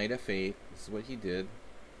to play knight f8. This is what he did.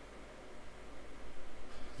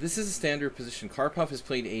 This is a standard position. Karpov has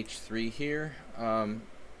played h3 here.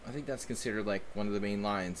 I think that's considered like one of the main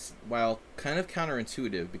lines, while kind of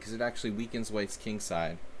counterintuitive because it actually weakens White's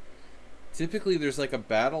kingside. Typically there's like a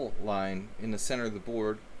battle line in the center of the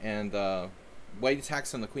board, and White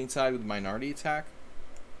attacks on the queen side with a minority attack.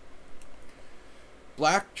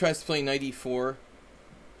 Black tries to play knight e4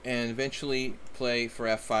 and eventually play for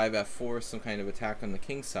f5, f4, some kind of attack on the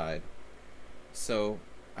king side. So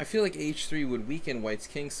I feel like h3 would weaken White's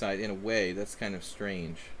king side in a way that's kind of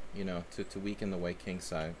strange, you know, to weaken the White king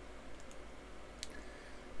side.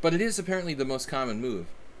 But it is apparently the most common move.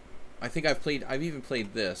 I think I've even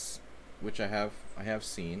played this, which I have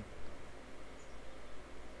seen,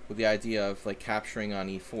 with the idea of like capturing on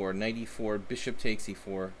e4, knight e4, bishop takes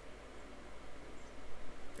e4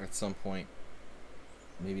 at some point.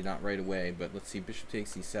 Maybe not right away, but let's see, bishop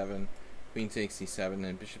takes e7, queen takes e7,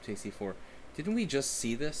 and bishop takes e4. Didn't we just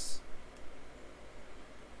see this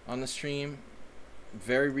on the stream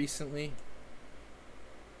very recently?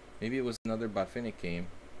 Maybe it was another Botvinnik game.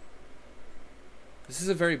 This is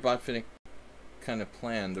a very Botvinnik kind of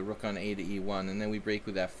plan, the rook on a to e1, and then we break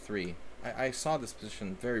with f3. I saw this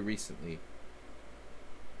position very recently.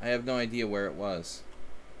 I have no idea where it was.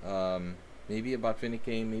 Maybe a Botvinnik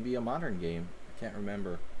game, maybe a modern game. I can't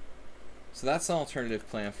remember. So that's an alternative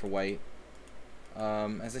plan for White.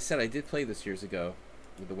 As I said, I did play this years ago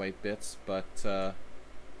with the White bits, but the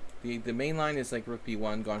main line is like rook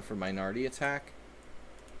b1, gone for minority attack.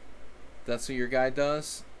 That's what your guy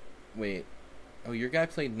does? Wait. Oh, your guy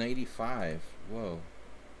played knight e5. Whoa.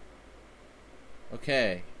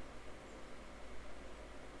 Okay.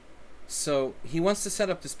 So he wants to set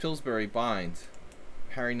up this Pillsbury bind.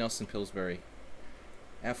 Harry Nelson Pillsbury.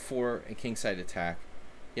 f4 and kingside attack.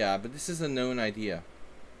 Yeah, but this is a known idea.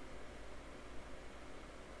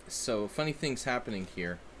 So funny things happening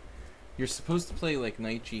here. You're supposed to play like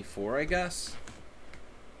knight g4, I guess.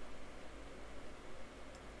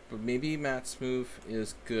 But maybe Matt's move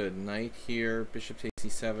is good. Knight here, bishop takes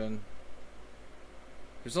e7.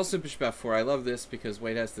 There's also bishop f4. I love this because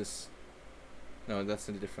white has this... No, that's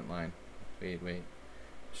in a different line. Wait.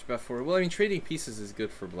 Bishop f4. Well, I mean, trading pieces is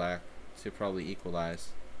good for black to probably equalize.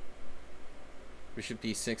 Bishop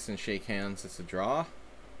d6 and shake hands. It's a draw.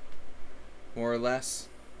 More or less.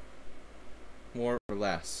 More or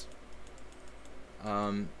less.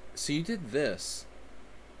 So you did this.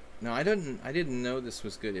 Now I didn't know this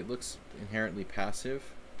was good. It looks inherently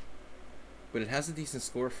passive, but it has a decent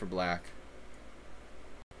score for black.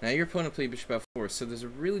 Now your opponent played bishop f4, so there's a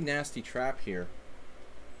really nasty trap here.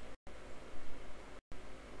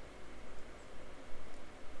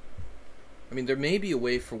 I mean, there may be a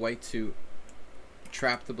way for white to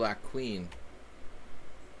trap the black queen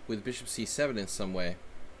with bishop c7 in some way.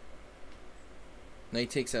 Knight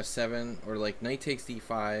takes f7, or like knight takes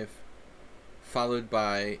d5, followed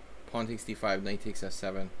by pawn takes d5, knight takes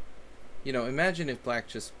f7. You know, imagine if black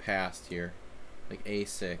just passed here, like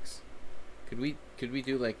a6. Could we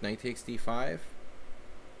do like knight takes d5,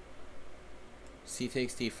 c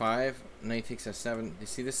takes d5, knight takes f7? You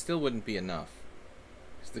see, this still wouldn't be enough,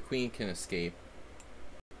 because the queen can escape.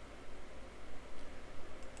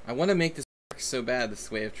 I want to make this work so bad, this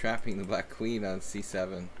way of trapping the black queen on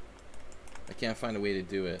c7. I can't find a way to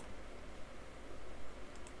do it.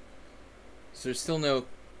 So there's still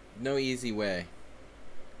no easy way.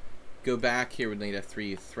 Go back here with knight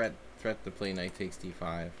f3, threat to play knight takes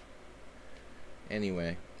d5.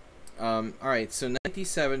 Anyway, alright, so knight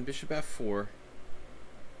d7, bishop f4,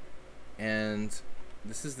 and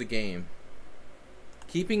this is the game.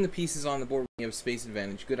 Keeping the pieces on the board when you have space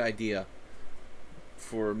advantage, good idea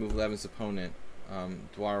for move 11's opponent.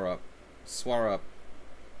 Dwar up, swar up,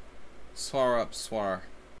 swar up, swar.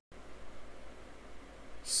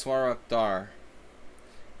 Swar up dar.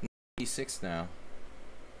 d6 now.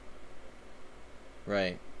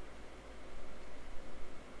 Right.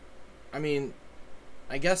 I mean,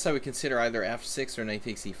 I guess I would consider either f6 or knight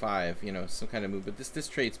takes e5, you know, some kind of move, but this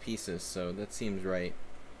trades pieces, so that seems right.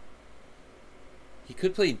 He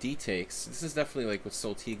could play d takes. This is definitely like what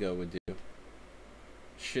Soltigo would do.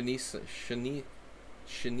 Shanisha.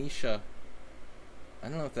 I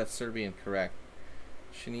don't know if that's Serbian correct.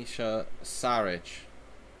 Shanisha Saric.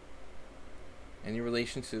 Any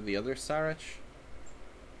relation to the other Saric?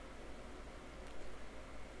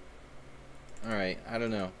 Alright, I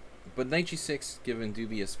don't know. But knight g6 given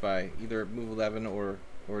dubious by either move 11 or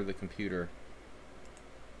the computer.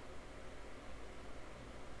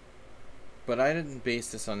 But I didn't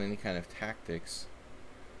base this on any kind of tactics.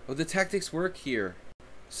 Oh, the tactics work here.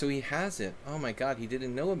 So he has it. Oh my god, he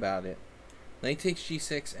didn't know about it. Knight takes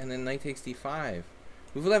g6 and then knight takes d5.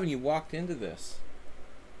 Move 11, you walked into this.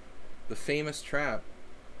 The famous trap.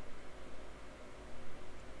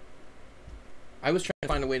 I was trying to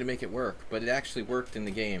find a way to make it work, but it actually worked in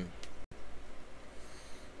the game.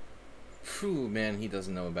 Phew, man, he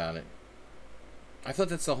doesn't know about it. I thought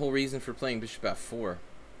that's the whole reason for playing bishop f4.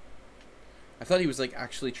 I thought he was like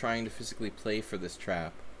actually trying to physically play for this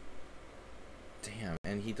trap. Damn,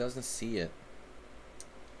 and he doesn't see it.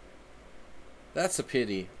 That's a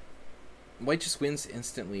pity. White just wins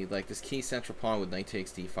instantly, like this key central pawn with knight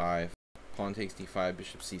takes d5, pawn takes d5,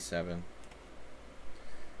 bishop c7.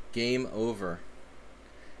 Game over.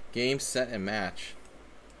 Game, set, and match.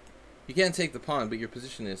 You can't take the pawn, but your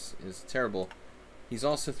position is terrible. He's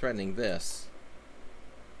also threatening this.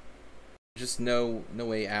 Just no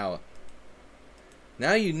way out.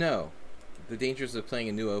 Now you know the dangers of playing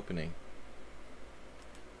a new opening.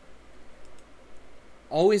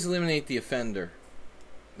 Always eliminate the offender.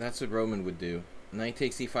 That's what Roman would do. Knight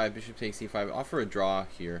takes e5, bishop takes e5. Offer a draw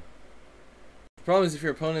here. The problem is if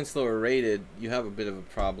your opponent's lower rated, you have a bit of a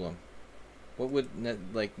problem. What would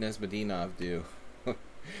like Nesmedinov do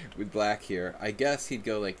with black here? I guess he'd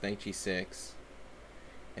go like knight g6,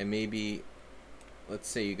 and maybe, let's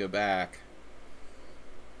say you go back.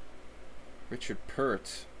 Richard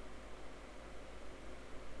Pert.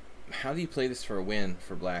 How do you play this for a win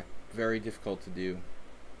for black? Very difficult to do.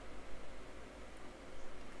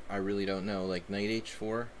 I really don't know. Like knight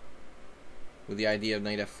h4 with the idea of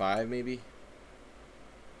knight f5 maybe?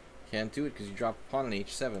 Can't do it because you drop a pawn on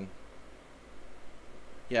h7.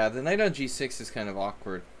 Yeah, the knight on g6 is kind of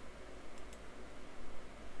awkward.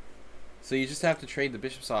 So you just have to trade the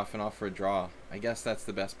bishops off and offer a draw. I guess that's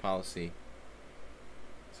the best policy.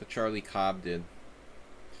 So Charlie Cobb did.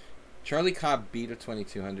 Charlie Cobb beat a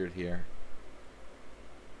 2200 here.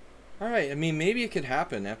 Alright, I mean, maybe it could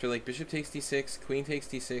happen after like bishop takes d6, queen takes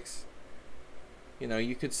d6. You know,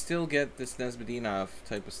 you could still get this Nesmedinov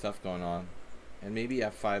type of stuff going on. And maybe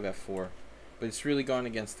f5, f4. But it's really gone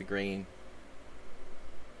against the grain.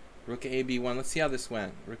 Rook a b1. Let's see how this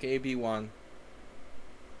went. Rook a b1.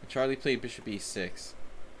 Charlie played bishop e6.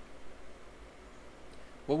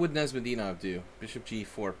 What would Nesmedinov do? Bishop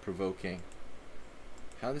g4, provoking.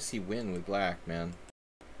 How does he win with black, man?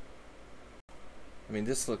 I mean,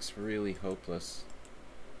 this looks really hopeless.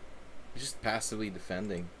 He's just passively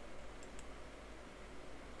defending.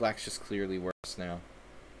 Black's just clearly worse now.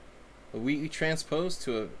 But we transposed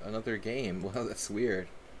to another game. Well, that's weird.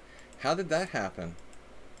 How did that happen?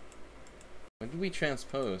 When did we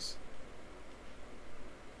transpose?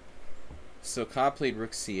 So Cobb played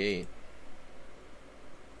rook c8.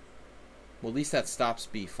 Well, at least that stops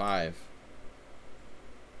b5.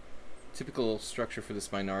 Typical structure for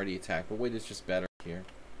this minority attack, but white is just better here.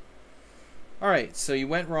 Alright, so you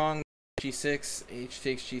went wrong. g6, h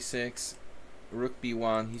takes g6, rook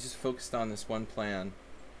b1. He's just focused on this one plan.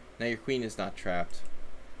 Now your queen is not trapped.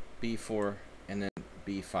 b4 and then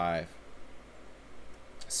b5.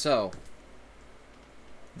 So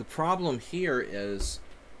the problem here is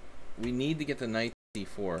we need to get the knight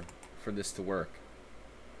c4 for this to work.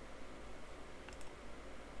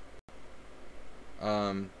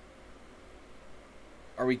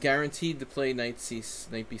 Are we guaranteed to play knight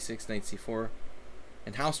b6, knight c4?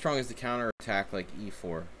 And how strong is the counter attack like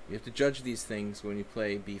e4? You have to judge these things when you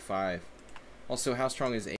play b5. Also, how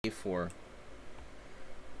strong is a4?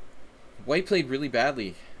 White played really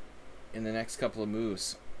badly in the next couple of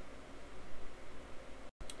moves.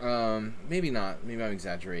 Maybe not. Maybe I'm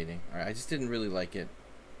exaggerating. Alright, I just didn't really like it.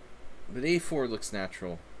 But a4 looks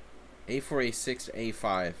natural. a4, a6,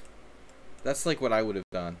 a5. That's like what I would have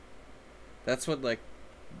done. That's what like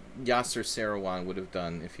Yasser Seirawan would have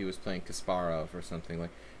done if he was playing Kasparov or something. Like,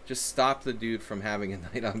 just stop the dude from having a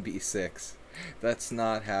knight on b6. That's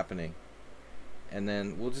not happening. And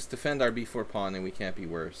then we'll just defend our b4 pawn and we can't be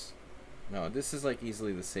worse. No, this is like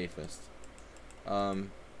easily the safest. But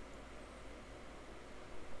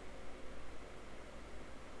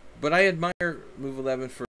I admire move 11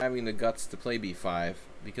 for having the guts to play b5,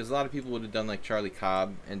 because a lot of people would have done like Charlie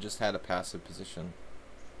Cobb and just had a passive position.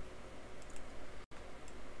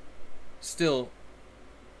 Still,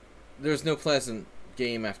 there's no pleasant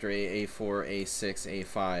game after a4, a6,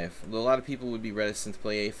 a5. A lot of people would be reticent to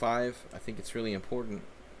play a5. I think it's really important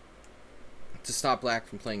to stop black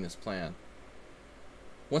from playing this plan.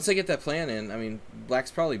 Once I get that plan in, I mean,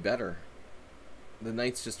 black's probably better. The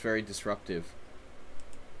knight's just very disruptive.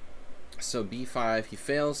 So b5, he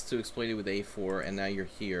fails to exploit it with a4, and now you're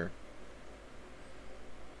here.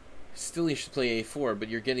 Still, you should play a4, but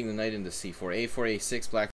you're getting the knight into c4. a4,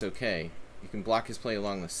 a6, black's okay. You can block his play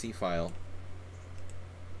along the c file.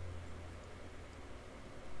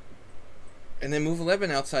 And then move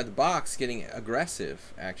 11 outside the box, getting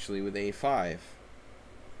aggressive, actually, with a5.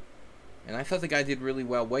 And I thought the guy did really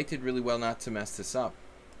well. White did really well not to mess this up.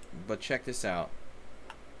 But check this out.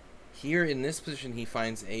 Here in this position, he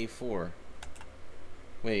finds a4.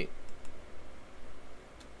 Wait.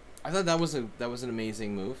 I thought that was an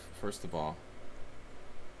amazing move, first of all.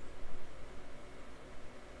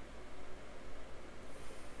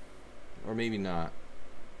 Or maybe not.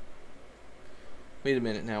 Wait a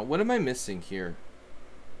minute now. What am I missing here?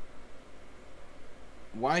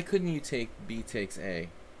 Why couldn't you take B takes A?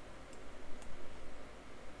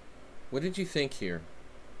 What did you think here?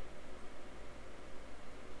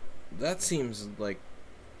 That seems like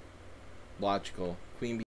logical.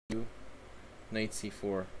 Queen B2, knight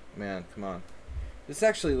C4. Man, come on. This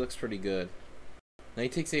actually looks pretty good.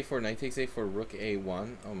 Knight takes A4, knight takes A4, rook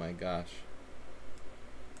A1. Oh my gosh.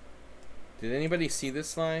 Did anybody see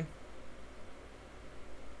this line?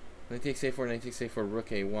 Knight takes A4, knight takes A4, rook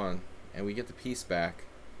A1. And we get the piece back.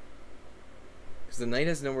 Because the knight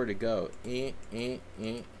has nowhere to go. No.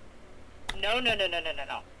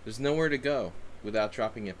 There's nowhere to go without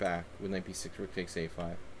dropping it back with knight b6, rook takes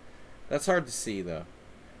a5. That's hard to see, though.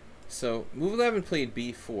 So, move 11 played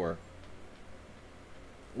b4,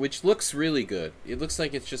 which looks really good. It looks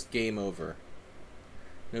like it's just game over.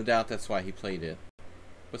 No doubt that's why he played it.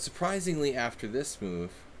 But surprisingly, after this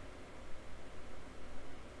move,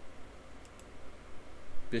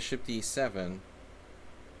 bishop d7,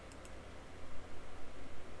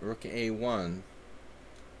 rook a1.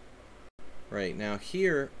 Right, now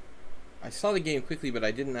here, I saw the game quickly, but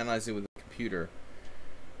I didn't analyze it with the computer.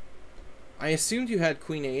 I assumed you had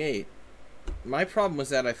queen a8. My problem was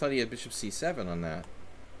that I thought he had bishop c7 on that.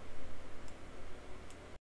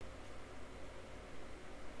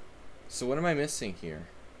 So what am I missing here?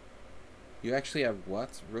 You actually have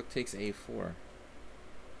what? Rook takes a4.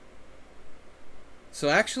 So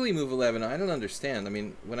actually, move 11, I don't understand. I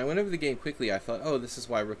mean, when I went over the game quickly, I thought, oh, this is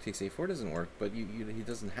why rook takes a4 doesn't work. But he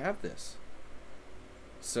doesn't have this.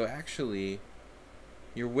 So actually,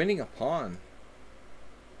 you're winning a pawn.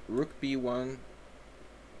 rook b1,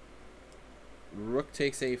 rook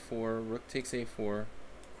takes a4, rook takes a4,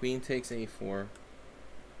 queen takes a4,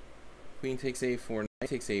 queen takes a4, knight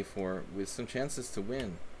takes a4, with some chances to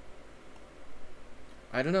win.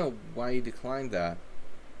 I don't know why he declined that.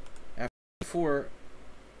 After e4,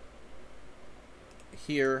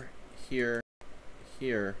 here, here,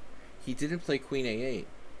 here, he didn't play queen a8.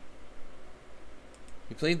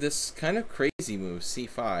 He played this kind of crazy move,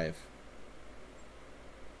 c5.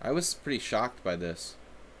 I was pretty shocked by this.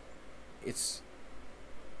 It's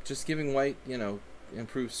just giving white, you know,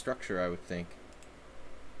 improved structure, I would think.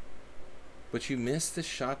 But you missed the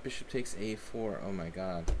shot, bishop takes a4. Oh my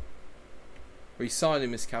god. Or you saw it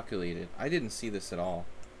and miscalculated. I didn't see this at all.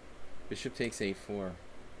 Bishop takes a4.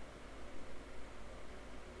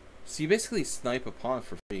 So you basically snipe a pawn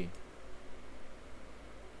for free.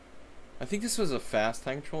 I think this was a fast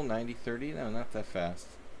time control, 90-30. No, not that fast.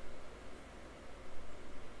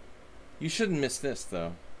 You shouldn't miss this,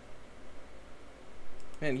 though.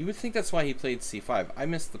 Man, you would think that's why he played c5. I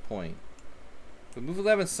missed the point. But move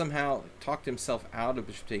 11 somehow talked himself out of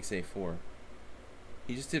bishop takes a4.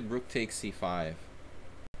 He just did rook takes c5.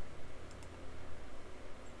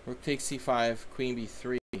 Rook takes c5, queen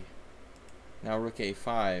b3. Now rook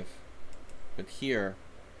a5. But here,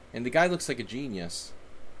 and the guy looks like a genius.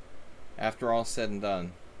 After all said and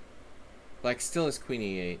done. Black still has queen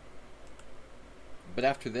e8. But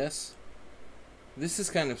after this is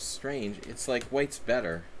kind of strange. It's like white's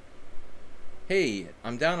better. Hey,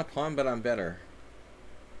 I'm down a pawn, but I'm better.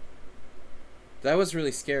 That was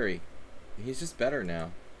really scary. He's just better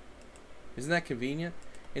now. Isn't that convenient?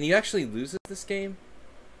 And he actually loses this game.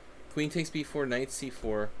 Queen takes b4, knight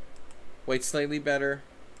c4. White's slightly better.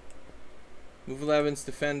 Move 11's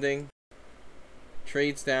defending.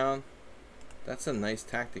 Trades down. That's a nice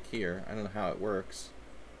tactic here. I don't know how it works.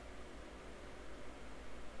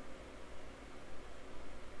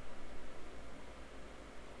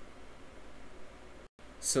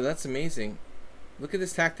 So that's amazing. Look at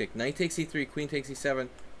this tactic. Knight takes e3, queen takes e7,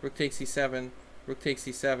 rook takes e7, rook takes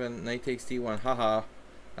e7, knight takes d1. Haha.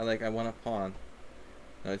 I want a pawn.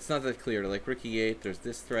 No, it's not that clear. Like rook e8, there's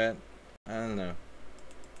this threat. I don't know.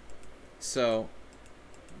 So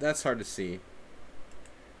that's hard to see.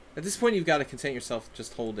 At this point, you've got to content yourself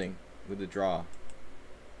just holding with the draw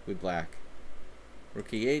with black.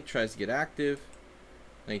 Rook e8 tries to get active.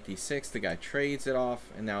 Knight d6, the guy trades it off,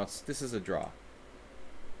 and now this is a draw.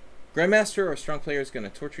 Grandmaster or strong player is going to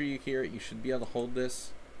torture you here. You should be able to hold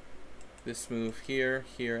this move here,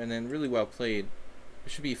 here, and then really well played.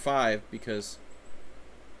 It should be 5 because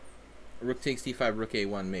rook takes d5, rook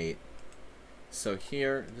a1 mate. So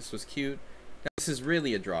here, this was cute. Now this is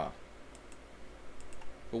really a draw.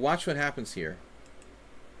 But watch what happens here.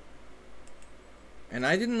 And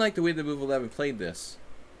I didn't like the way the move 11 played this.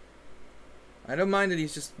 I don't mind that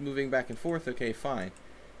he's just moving back and forth. Okay, fine.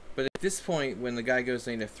 But at this point, when the guy goes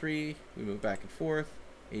knight f3, we move back and forth.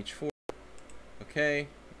 h4. Okay.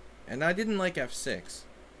 And I didn't like f6.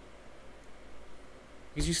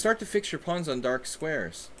 Because you start to fix your pawns on dark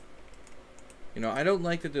squares. You know, I don't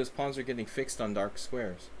like that those pawns are getting fixed on dark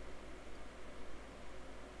squares.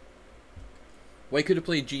 White could have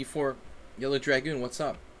played g4. Yellow Dragoon, what's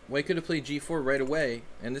up? White could have played g4 right away.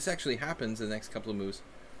 And this actually happens in the next couple of moves.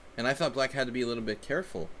 And I thought black had to be a little bit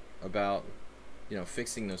careful about, you know,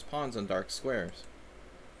 fixing those pawns on dark squares.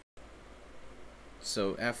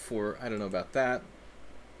 So f4, I don't know about that.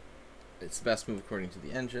 It's the best move according to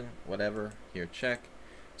the engine. Whatever. Here, check.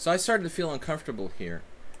 So I started to feel uncomfortable here.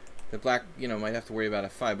 That black, you know, might have to worry about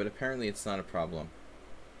f5, but apparently it's not a problem.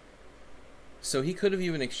 So he could have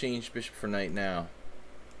even exchanged bishop for knight now.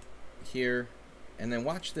 Here. And then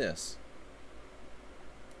watch this.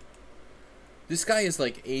 This guy is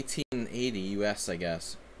like 1880 US, I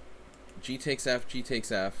guess. G takes F, G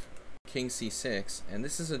takes F, King C6, and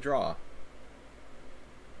this is a draw.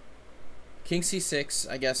 King C6,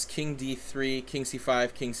 I guess, King D3, King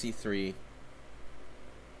C5, King C3.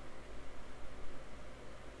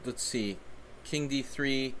 Let's see. King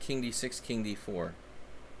D3, King D6, King D4.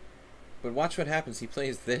 But watch what happens. He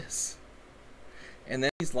plays this. And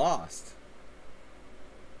then he's lost.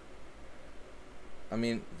 I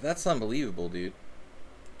mean, that's unbelievable, dude.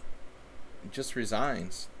 He just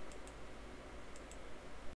resigns.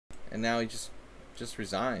 And now he just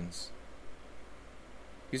resigns.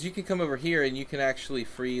 Because you can come over here and you can actually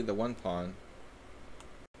free the one pawn.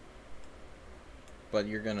 But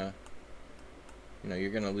you're gonna, you know,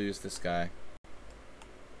 you're gonna lose this guy.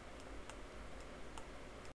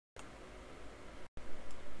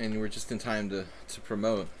 And we're just in time to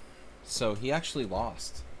promote. So he actually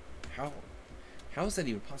lost. How is that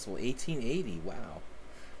even possible? 1880, wow.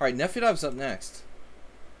 Alright, Nefedov's up next.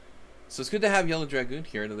 So it's good to have Yellow Dragoon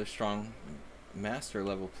here, another strong master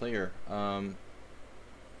level player, to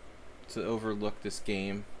overlook this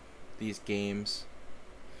game, these games.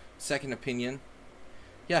 Second opinion.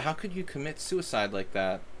 Yeah, how could you commit suicide like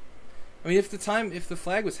that? I mean, if the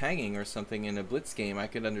flag was hanging or something in a blitz game, I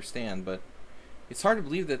could understand, but it's hard to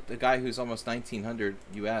believe that the guy who's almost 1900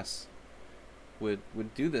 US would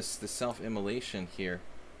do this self-immolation here.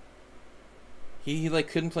 He like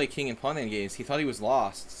couldn't play king and pawn endgames. He thought he was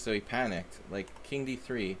lost, so he panicked. Like king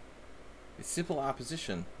d3. It's simple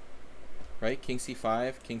opposition, right? King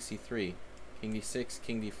c5, king c3, king d6,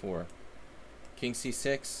 king d4, king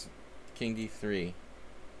c6, king d3.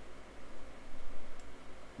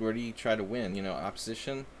 Where do you try to win? You know,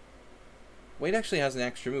 opposition. White actually has an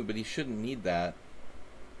extra move, but he shouldn't need that.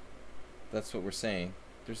 That's what we're saying.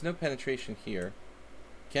 There's no penetration here.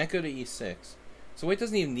 Can't go to e6. So white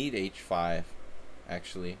doesn't even need h5,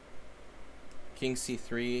 actually. King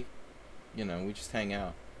c3, you know, we just hang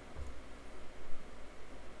out.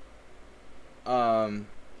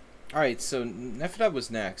 Alright, so Nefedov was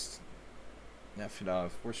next.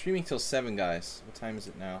 Nefedov. We're streaming till 7, guys. What time is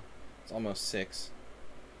it now? It's almost 6.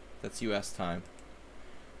 That's US time.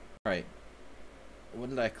 Alright. What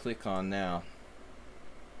did I click on now?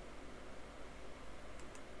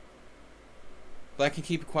 Black can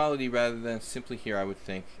keep equality rather than simply here, I would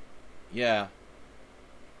think. Yeah.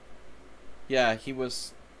 Yeah, he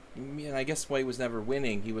was... And I guess white was never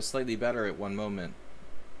winning. He was slightly better at one moment.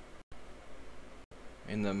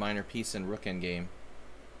 In the minor piece and rook endgame.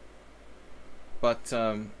 But,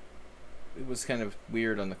 it was kind of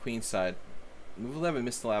weird on the queen side. Move 11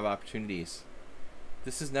 missed a lot of opportunities.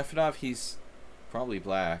 This is Nefedov. He's probably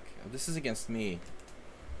black. Oh, this is against me.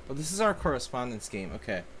 Oh, this is our correspondence game.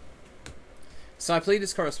 Okay. So I played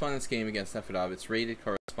this correspondence game against Nefedov. It's rated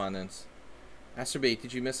correspondence. Asterbate,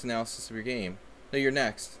 did you miss analysis of your game? No, you're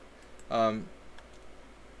next. Unless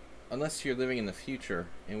you're living in the future,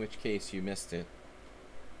 in which case you missed it.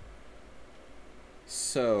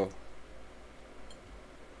 So,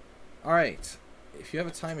 alright. If you have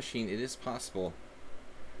a time machine, it is possible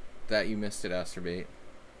that you missed it, Asterbate.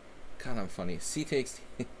 God, I'm funny. C takes...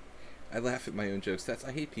 I laugh at my own jokes.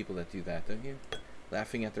 I hate people that do that, don't you?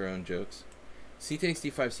 Laughing at their own jokes. C takes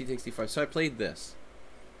d5, C takes d5. So I played this.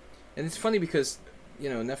 And it's funny because, you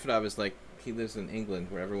know, Nefedov is like, he lives in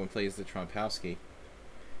England where everyone plays the Trompowsky.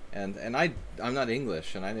 And I'm not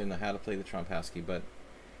English, and I didn't know how to play the Trompowsky, but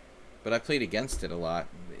I played against it a lot.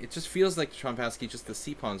 It just feels like the Trompowsky, just the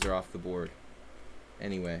c-pawns are off the board.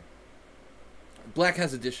 Anyway. Black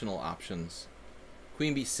has additional options.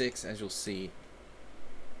 Queen b6, as you'll see.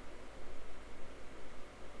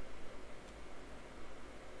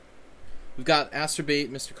 We've got Asterbate,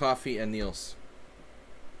 Mr. Coffee, and Niels.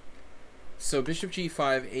 So bishop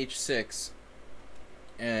g5, h6,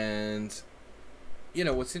 and you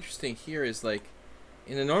know what's interesting here is like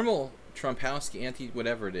in a normal Trompowsky,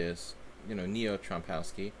 whatever it is, you know, neo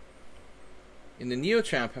Trompowsky. In the neo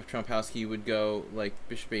Trompowsky, you would go like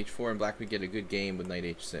bishop h4, and black would get a good game with knight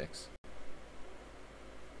h6.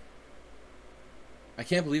 I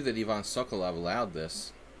can't believe that Ivan Sokolov allowed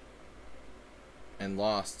this and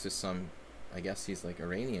lost to some, I guess he's like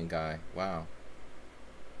Iranian guy. Wow.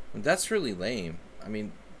 That's really lame. I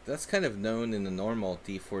mean, that's kind of known in the normal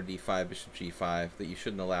d4, d5, bishop g5 that you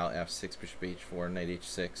shouldn't allow f6, bishop h4, knight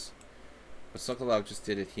h6. But Sokolov just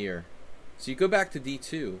did it here. So you go back to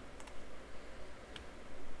d2.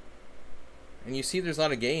 And you see there's a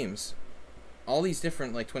lot of games. All these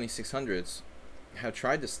different, like, 2600s have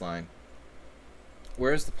tried this line.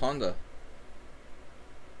 Where's the Ponda?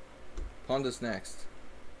 Ponda's next.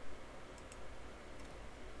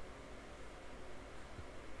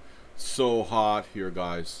 So hot here,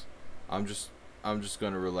 guys. I'm just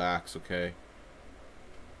gonna relax, okay?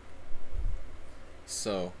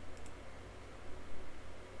 So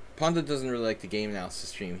Ponda doesn't really like the game analysis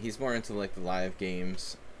stream. He's more into like the live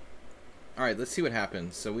games. Alright, let's see what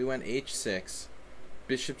happens. So we went h6,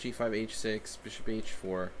 bishop g5, h6, bishop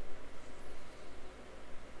h4.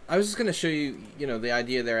 I was just gonna show you, you know, the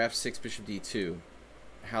idea there, f6, bishop d2.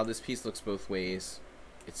 How this piece looks both ways.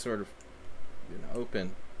 It's sort of, you know,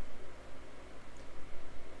 open.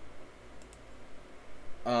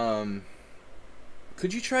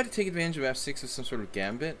 Could you try to take advantage of f6 with some sort of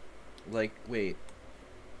gambit? Like, wait.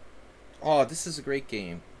 Oh, this is a great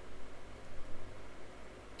game.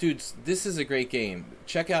 Dudes, this is a great game.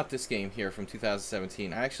 Check out this game here from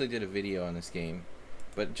 2017. I actually did a video on this game.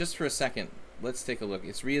 But just for a second, let's take a look.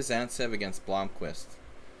 It's Ryazantsev against Blomqvist.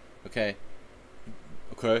 Okay.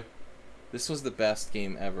 Okay. This was the best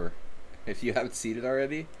game ever. If you haven't seen it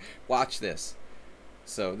already, watch this.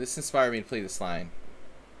 So this inspired me to play this line.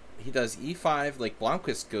 He does e5, like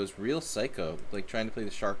Blomqvist goes real psycho, like trying to play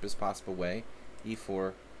the sharpest possible way.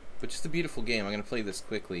 e4, but just a beautiful game. I'm going to play this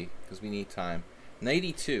quickly because we need time. Knight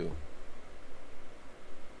e2.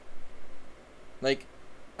 Like,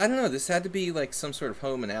 I don't know, this had to be like some sort of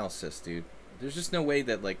home analysis, dude. There's just no way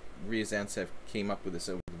that like Ryazantsev came up with this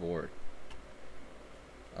over the board.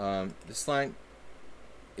 This line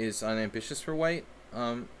is unambitious for white.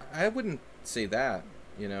 I wouldn't say that,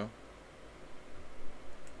 you know.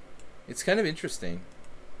 It's kind of interesting,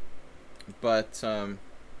 but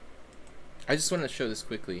I just wanted to show this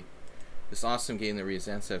quickly. This awesome game that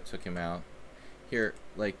Ryazantsev took him out. Here,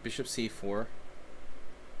 like bishop c4.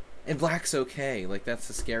 And black's okay. Like, that's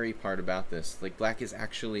the scary part about this. Like, black is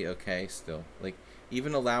actually okay still. Like,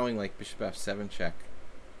 even allowing, like, bishop f7 check.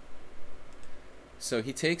 So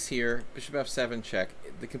he takes here, bishop f7 check.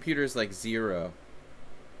 The computer is like 0.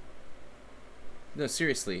 No,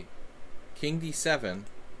 seriously. King d7.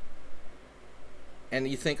 And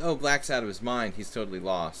you think, oh, black's out of his mind. He's totally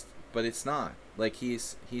lost. But it's not. Like,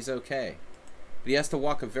 he's okay. But he has to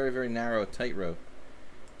walk a very, very narrow tightrope.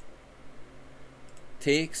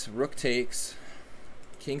 Takes, rook takes,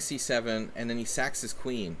 king c7, and then he sacks his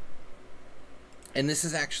queen. And this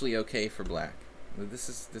is actually okay for black. This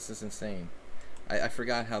is insane. I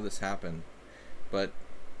forgot how this happened. But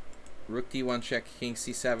rook d1 check, king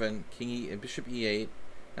c7, king e, and bishop e8.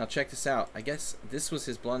 Now check this out. I guess this was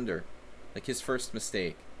his blunder. Like his first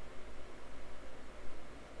mistake.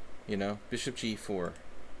 You know, bishop g4.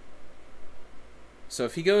 So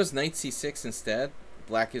if he goes knight c6 instead,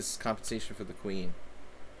 black is compensation for the queen.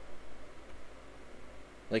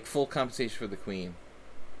 Like full compensation for the queen.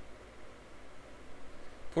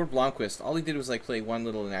 Poor Blomqvist. All he did was like play one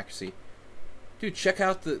little inaccuracy. Dude, check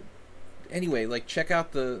out the... Anyway, like check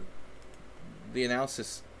out the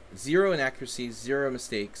analysis. 0 inaccuracies, 0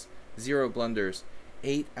 mistakes, 0 blunders,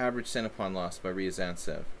 8 average center-pawn loss by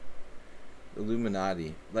Ryazantsev.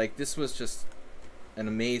 Illuminati. Like, this was just an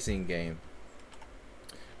amazing game.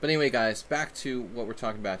 But anyway, guys, back to what we're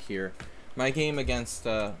talking about here. My game against...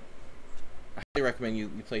 I highly recommend you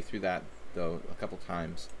play through that, though, a couple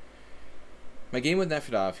times. My game with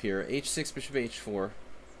Nefedov here, h6, bishop h4,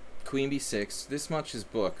 queen b6. This much is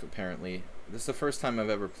book, apparently. This is the first time I've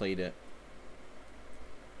ever played it.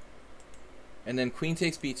 And then queen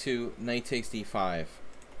takes b2, knight takes d5.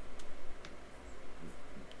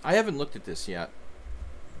 I haven't looked at this yet.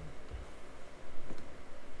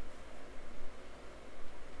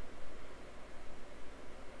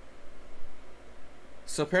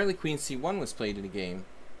 So apparently queen c1 was played in a game.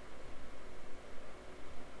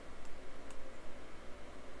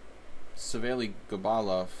 Savely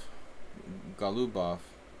Golubov.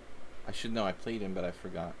 I should know, I played him, but I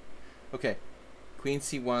forgot. Okay, queen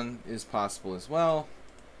c1 is possible as well.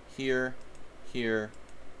 Here, here,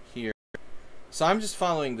 here. So I'm just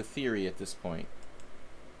following the theory at this point.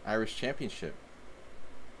 Irish Championship.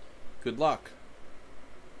 Good luck.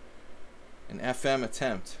 An FM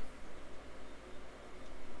attempt.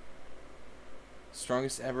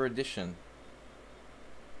 Strongest ever edition.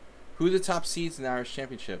 Who are the top seeds in the Irish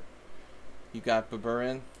Championship? You got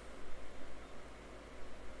Baburin,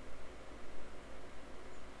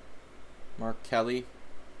 Mark Kelly,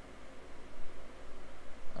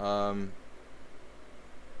 Sam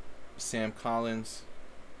Collins,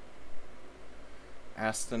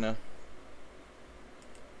 Astana.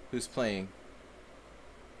 Who's playing?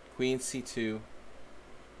 Queen c2.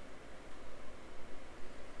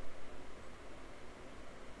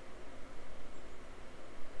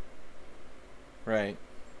 Right.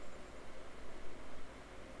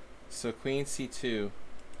 So queen c2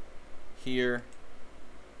 here,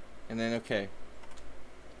 and then okay.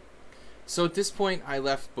 So at this point I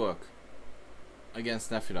left book against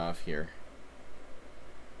Nefedov here.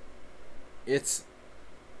 It's,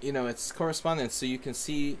 you know, it's correspondence, so you can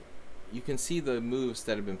see the moves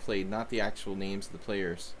that have been played, not the actual names of the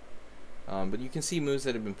players, but you can see moves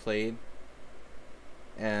that have been played.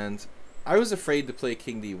 And I was afraid to play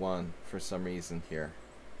king d1 for some reason here.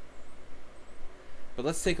 But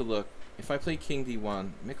let's take a look. If I play king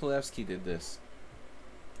d1, Michalewski did this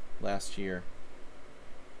last year.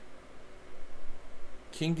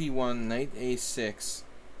 King d1, knight a6,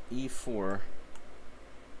 e4,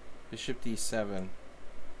 bishop d7,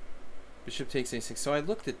 bishop takes a6. So I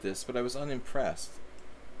looked at this, but I was unimpressed.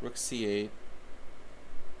 Rook c8,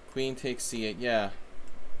 queen takes c8. Yeah,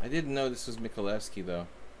 I didn't know this was Michalewski though.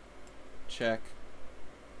 Check.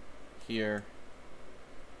 Here.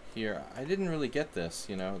 Here. I didn't really get this,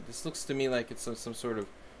 you know. This looks to me like it's some sort of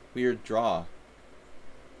weird draw.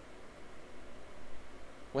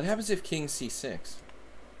 What happens if king c6?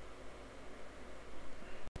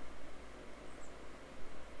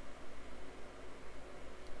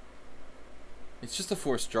 It's just a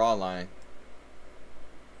forced draw line.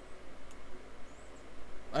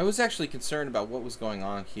 I was actually concerned about what was going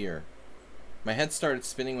on here. My head started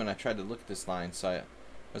spinning when I tried to look at this line, so I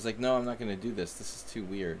was like, no, I'm not going to do this. This is too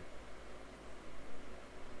weird.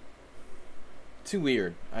 Too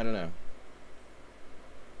weird. I don't know.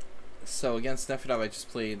 So against Nefedov, I just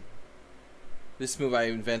played this move I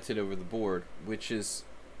invented over the board, which is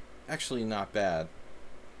actually not bad.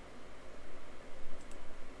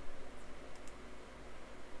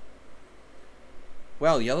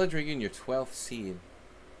 Well, Yellow Dragoon, your 12th seed.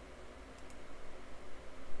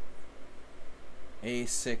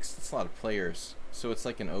 A6, that's a lot of players. So it's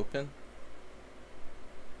like an open.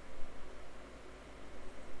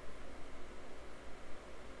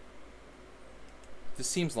 This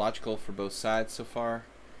seems logical for both sides so far.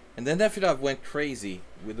 And then Nefedov went crazy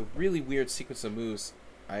with a really weird sequence of moves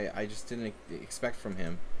I just didn't expect from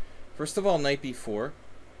him. First of all, knight b4.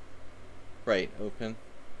 Right, open.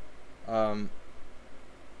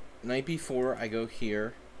 Knight b4, I go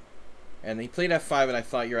here. And he played f5 and I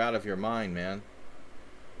thought, you're out of your mind, man.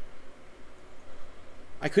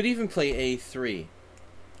 I could even play a3.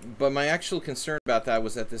 But my actual concern about that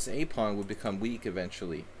was that this a pawn would become weak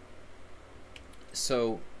eventually.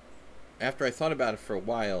 So, after I thought about it for a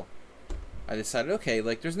while, I decided, okay,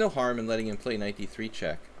 like, there's no harm in letting him play knight d3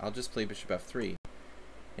 check. I'll just play bishop f3.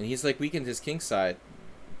 And he's, like, weakened his king side.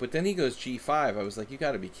 But then he goes g5. I was like, you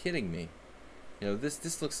gotta be kidding me. You know,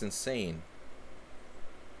 this looks insane.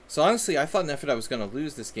 So, honestly, I thought Nefedov was going to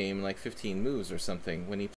lose this game in, like, 15 moves or something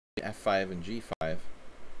when he played f5 and g5.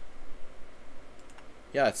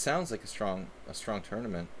 Yeah, it sounds like a strong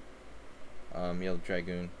tournament. Yellow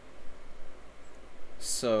Dragoon.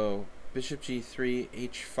 So, bishop g3,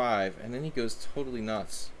 h5, and then he goes totally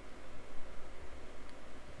nuts.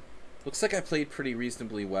 Looks like I played pretty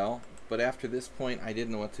reasonably well, but after this point, I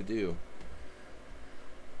didn't know what to do.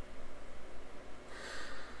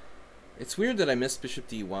 It's weird that I missed bishop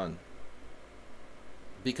d1,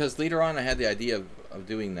 because later on I had the idea of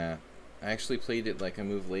doing that. I actually played it like a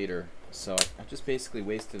move later, so I just basically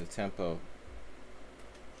wasted a tempo.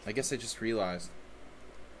 I guess I just realized.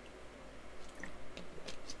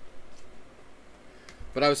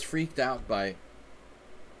 But I was freaked out by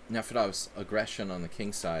Nefedov's aggression on the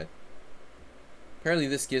king side. Apparently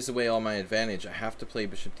this gives away all my advantage. I have to play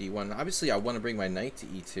bishop d1. Obviously I want to bring my knight to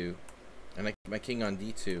e2, and I keep my king on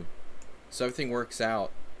d2. So everything works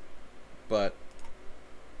out. But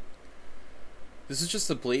this is just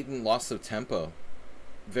a blatant loss of tempo.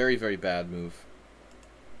 Very, very bad move.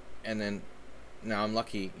 And then now I'm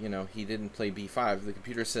lucky, you know, he didn't play b5. The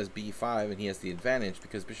computer says b5 and he has the advantage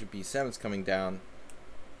because bishop b7 is coming down.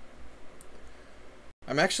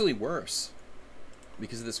 I'm actually worse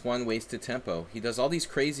because of this one wasted tempo. He does all these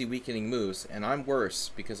crazy weakening moves, and I'm worse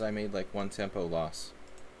because I made like one tempo loss.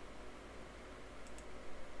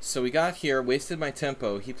 So we got here, wasted my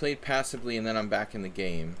tempo. He played passively, and then I'm back in the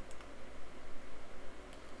game.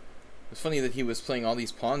 It's funny that he was playing all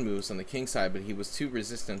these pawn moves on the king side, but he was too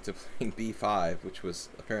resistant to playing b5, which was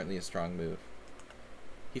apparently a strong move.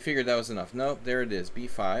 He figured that was enough. Nope, there it is,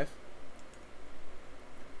 b5.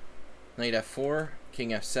 Knight f4, king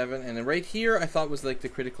f7, and then right here I thought was like the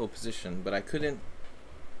critical position, but I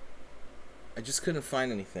just couldn't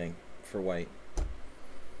find anything for white.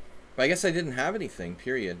 But I guess I didn't have anything,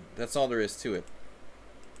 period. That's all there is to it.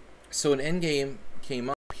 So an endgame came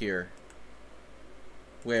up here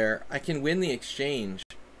where I can win the exchange.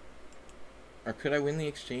 Or could I win the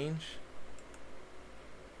exchange?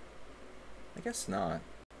 I guess not.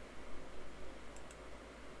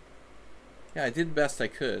 Yeah, I did the best I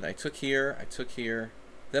could. I took here, I took here.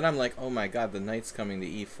 Then I'm like, oh my god, the knight's coming to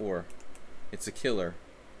e4. It's a killer.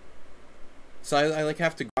 So I like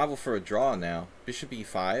have to grovel for a draw now. Bishop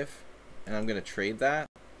e5, and I'm gonna trade that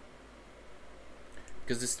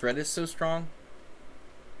because this threat is so strong.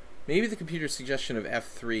 Maybe the computer's suggestion of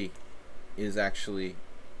f3 is actually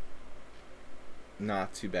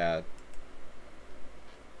not too bad.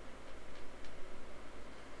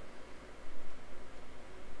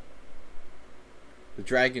 The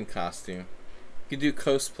dragon costume. You can do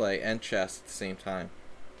cosplay and chess at the same time.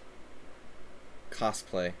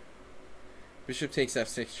 Cosplay. Bishop takes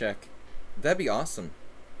f6 check. That'd be awesome.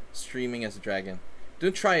 Streaming as a dragon.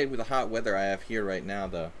 Don't try it with the hot weather I have here right now,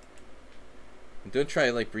 though. And don't try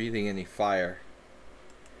like breathing any fire.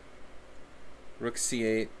 Rook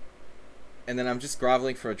c8. And then I'm just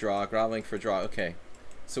groveling for a draw, groveling for a draw. Okay.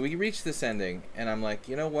 So we reach this ending, and I'm like,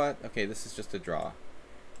 you know what? Okay, this is just a draw.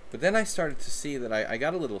 But then I started to see that I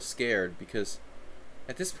got a little scared because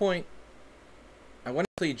at this point I want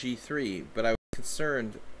to play g3, but I was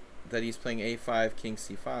concerned that he's playing a5, king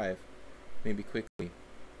c5, maybe quickly.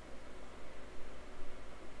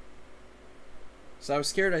 So I was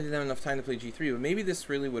scared I didn't have enough time to play g3, but maybe this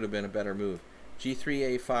really would have been a better move.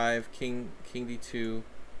 g3, a5, king d2,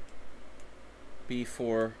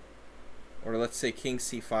 b4, or let's say king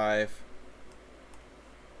c5.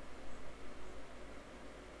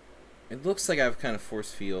 It looks like I have kind of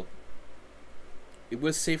force field. It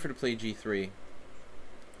was safer to play g3.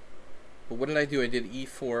 But what did I do? I did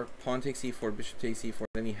e4, pawn takes e4, bishop takes e4,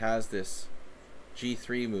 then he has this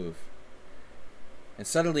g3 move. And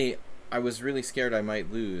suddenly I was really scared I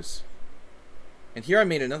might lose. And here I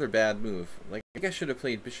made another bad move. Like, I think I should have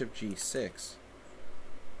played bishop g6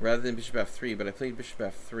 rather than bishop f3, but I played bishop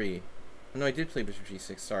f3. Oh, no, I did play bishop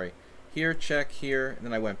g6, sorry. Here, check, here, and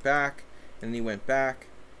then I went back, and then he went back.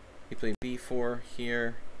 He played b4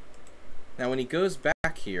 here. Now when he goes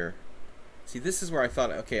back here, see, this is where I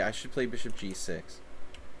thought, okay, I should play bishop g6.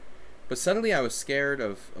 But suddenly I was scared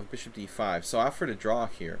of bishop d5, so I offered a draw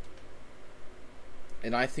here.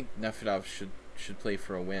 And I think Nefedov should play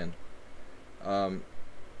for a win.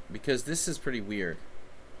 Because this is pretty weird.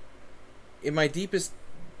 In my deepest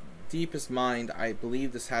mind, I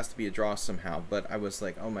believe this has to be a draw somehow, but I was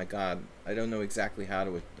like, oh my god, I don't know exactly how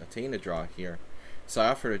to attain a draw here. So I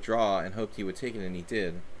offered a draw and hoped he would take it, and he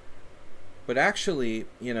did. But actually,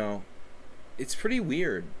 you know, it's pretty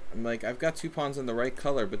weird. I'm like, I've got two pawns on the right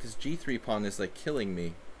color, but this g3 pawn is like killing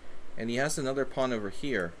me. And he has another pawn over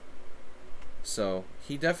here. So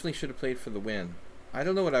he definitely should have played for the win. I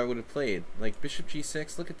don't know what I would have played. Like bishop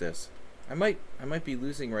g6, look at this. I might be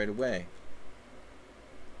losing right away.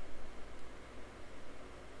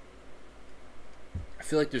 I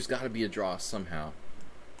feel like there's got to be a draw somehow.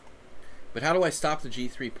 But how do I stop the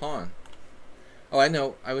g3 pawn? Oh, I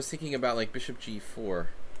know. I was thinking about like bishop g4.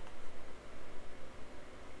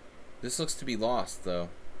 This looks to be lost, though.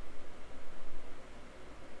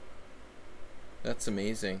 That's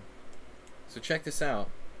amazing. So check this out.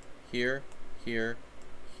 Here, here,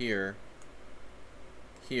 here,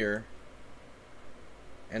 here.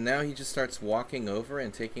 And now he just starts walking over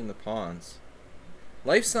and taking the pawns.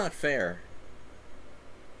 Life's not fair.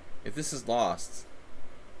 If this is lost,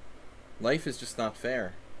 life is just not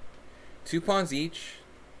fair. Two pawns each.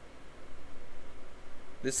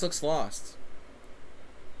 This looks lost.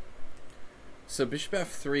 So bishop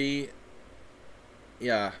f3.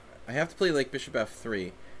 Yeah, I have to play like bishop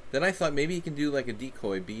f3. Then I thought maybe he can do like a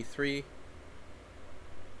decoy. b3.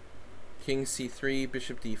 King c3.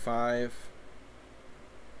 Bishop d5.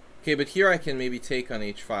 Okay, but here I can maybe take on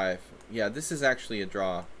h5. Yeah, this is actually a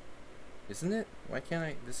draw. Isn't it? Why can't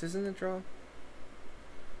I? This isn't a draw?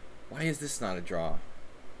 Why is this not a draw?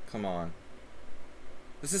 Come on.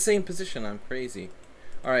 It's the same position. I'm crazy.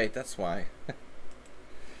 Alright, that's why.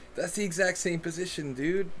 That's the exact same position,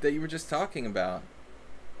 dude, that you were just talking about.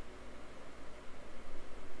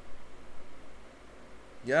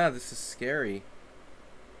 Yeah, this is scary.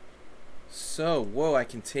 So, whoa, I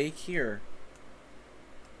can take here.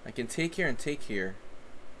 I can take here and take here.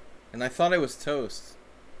 And I thought I was toast.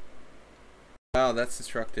 Wow, that's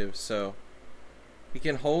destructive. So, we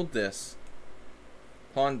can hold this.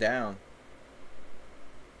 Pawn down.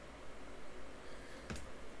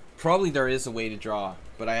 Probably there is a way to draw,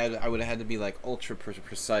 but I would have had to be like ultra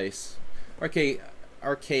precise. Okay,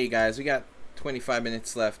 guys, we got 25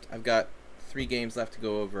 minutes left. I've got 3 games left to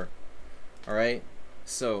go over. All right,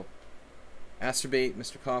 so Asterbait,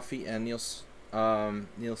 Mr. Coffee, and Niels.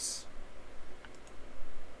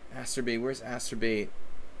 Asterbait, where's Asterbait?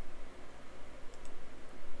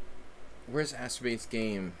 Where's Asterbait's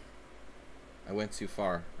game? I went too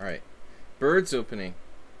far. All right, Birds opening.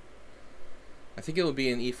 I think it will be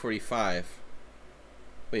in e45.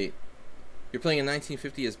 Wait, you're playing in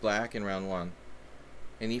 1950 as black in round 1.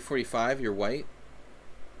 In e45, you're white?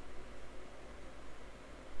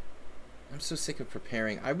 I'm so sick of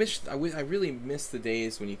preparing. I really miss the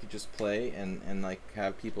days when you could just play and like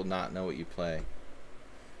have people not know what you play.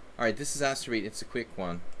 Alright, this is Asterbait. It's a quick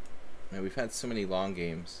one. Man, we've had so many long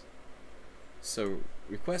games. So,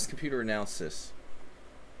 request computer analysis.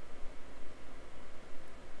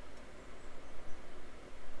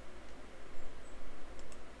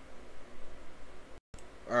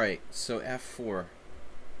 Alright, so f4.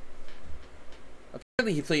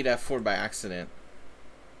 Apparently he played f4 by accident.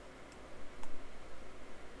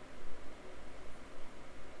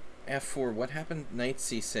 f4, what happened? Knight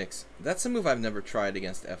c6. That's a move I've never tried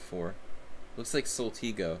against f4. Looks like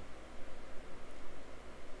Soltigo.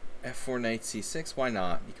 f4, knight c6, why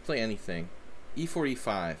not? You can play anything. e4,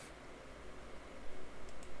 e5.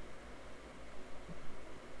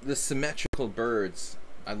 The symmetrical birds.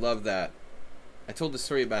 I love that. I told the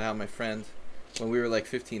story about how my friend, when we were like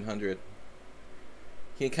 1500,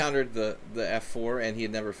 He encountered the f4 and he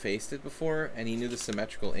had never faced it before, and he knew the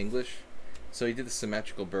symmetrical English, so he did the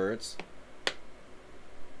symmetrical birds.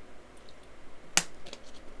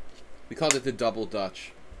 We called it the double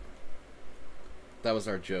Dutch. That was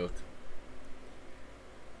our joke.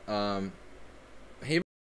 Haber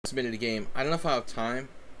submitted a game. I don't know if I have time.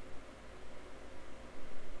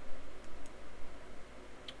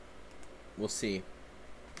 We'll see.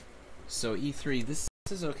 So e3, this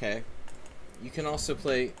is okay. You can also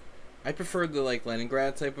play. I prefer the like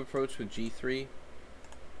Leningrad type approach with g3,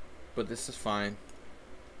 but this is fine.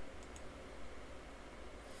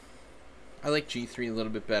 I like g3 a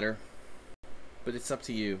little bit better, but it's up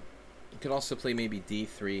to you. You could also play maybe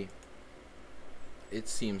d3. It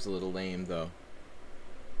seems a little lame though.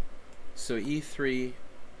 So e3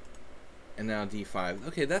 and now d5.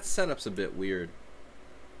 Okay, that setup's a bit weird.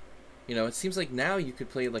 You know, it seems like now you could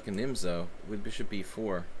play like a Nimzo with bishop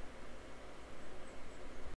b4.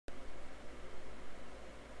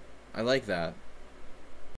 I like that.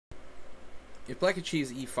 If black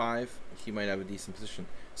achieves e5, he might have a decent position.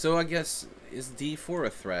 So I guess, is d4 a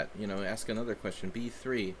threat? You know, ask another question.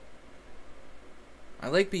 b3. I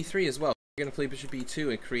like b3 as well. You're going to play bishop e2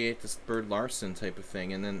 and create this Bird Larson type of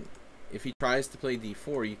thing. And then if he tries to play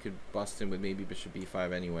d4, you could bust him with maybe bishop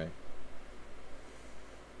b5 anyway.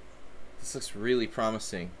 This looks really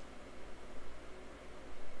promising.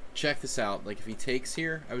 Check this out. Like if he takes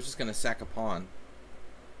here, I was just going to sack a pawn.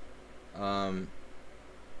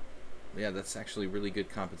 Yeah, that's actually really good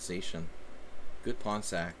compensation. Good pawn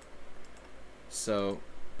sack. So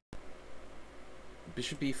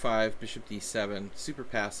bishop b5, bishop d7, super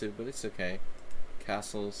passive, but it's okay.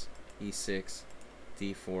 Castles, e6,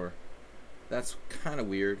 d4. That's kind of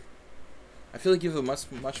weird. I feel like you have a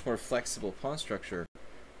much more flexible pawn structure.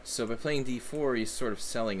 So by playing d4, he's sort of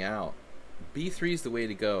selling out. b3 is the way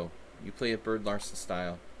to go. You play it Bird Larson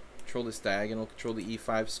style. Control this diagonal, control the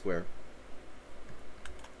e5 square.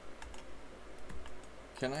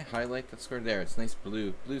 Can I highlight that square? There, it's nice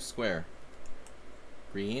blue. Blue square.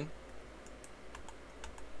 Green.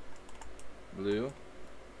 Blue.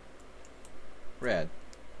 Red.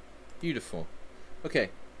 Beautiful.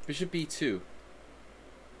 Okay, bishop b2.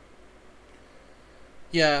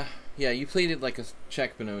 Yeah, you played it like a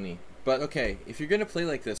check Benoni. But okay, if you're going to play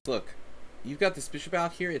like this, look. You've got this bishop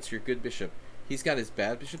out here, it's your good bishop. He's got his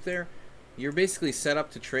bad bishop there. You're basically set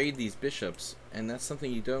up to trade these bishops, and that's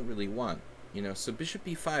something you don't really want. You know, so bishop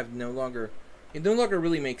b5 no longer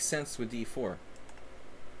really makes sense with d4.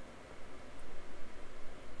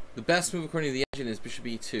 The best move according to the engine is bishop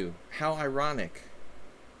e2. How ironic.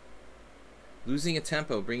 Losing a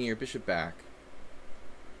tempo, bringing your bishop back.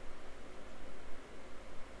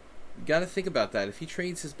 You gotta think about that. If he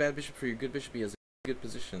trades his bad bishop for your good bishop, he has a good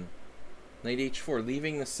position. Knight h4,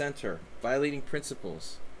 leaving the center, violating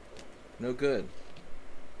principles. No good.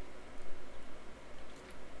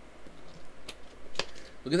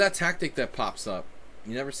 Look at that tactic that pops up.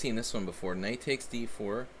 You never seen this one before. Knight takes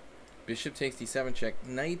d4, bishop takes d7 check,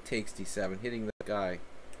 knight takes d7, hitting the guy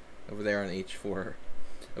over there on h4.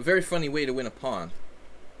 A very funny way to win a pawn.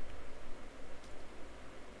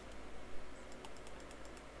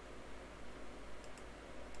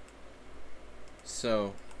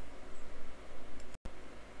 So,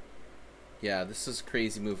 yeah, this is a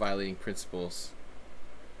crazy move violating principles.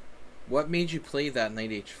 What made you play that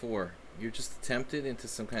knight h4? You're just tempted into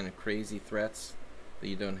some kind of crazy threats that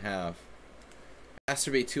you don't have.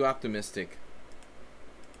 Masturbate too optimistic.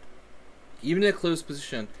 Even in a closed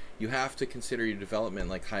position, you have to consider your development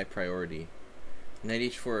like high priority. Knight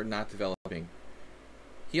h4 not developing.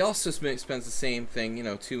 He also spends the same thing, you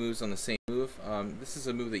know, two moves on the same move. This is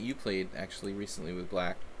a move that you played actually recently with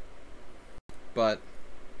black. But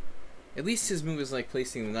at least his move is like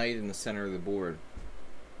placing the knight in the center of the board.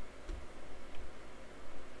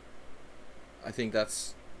 I think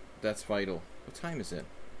that's vital. What time is it?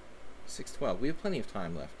 6:12. We have plenty of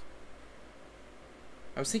time left.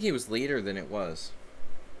 I was thinking it was later than it was.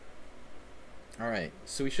 Alright,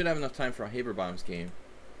 so we should have enough time for a Haberbohm's game.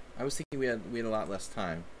 I was thinking we had a lot less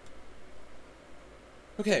time.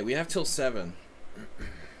 Okay, we have till 7.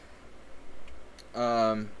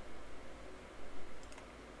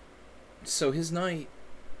 So his knight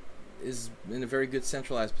is in a very good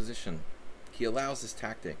centralized position. He allows this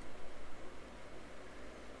tactic.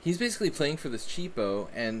 He's basically playing for this cheapo,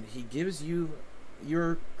 and he gives you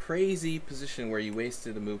your crazy position where you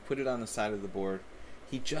wasted a move, put it on the side of the board.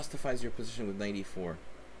 He justifies your position with knight e4.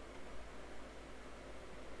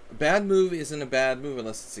 A bad move isn't a bad move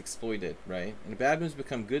unless it's exploited, right? And bad moves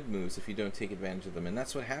become good moves if you don't take advantage of them, and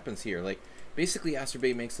that's what happens here. Like, basically,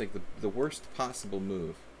 Asterbay makes like the worst possible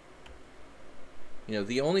move. You know,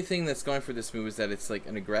 the only thing that's going for this move is that it's like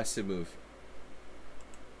an aggressive move.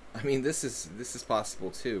 I mean, this is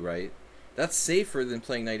possible too, right? That's safer than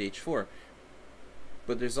playing knight h4.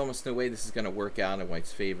 But there's almost no way this is going to work out in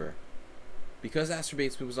white's favor. Because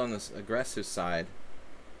Astrobate's move was on this aggressive side,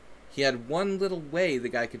 he had one little way the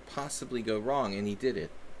guy could possibly go wrong, and he did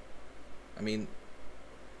it. I mean,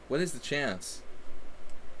 what is the chance?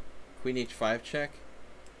 Queen h5 check.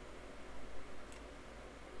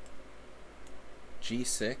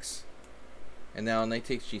 g6. And now knight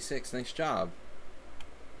takes g6. Nice job.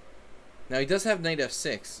 Now he does have knight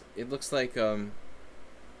f6. It looks like,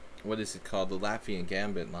 what is it called? The Latvian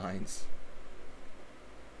gambit lines.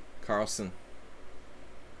 Carlsen.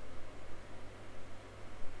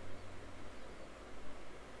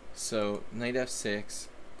 So, knight f6,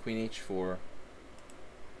 queen h4,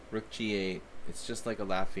 rook g8. It's just like a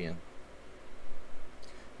Latvian.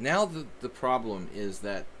 Now the problem is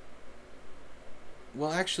that,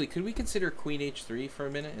 well, actually, could we consider queen h3 for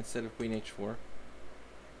a minute instead of queen h4?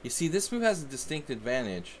 You see, this move has a distinct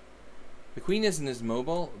advantage. The queen isn't as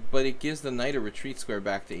mobile, but it gives the knight a retreat square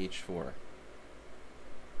back to h4.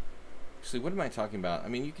 Actually, what am I talking about? I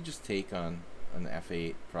mean, you could just take on an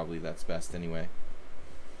f8. Probably that's best anyway.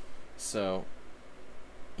 So,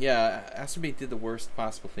 yeah, Astrobate did the worst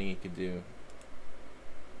possible thing he could do.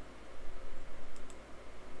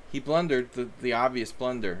 He blundered the obvious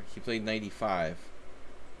blunder. He played knight e5.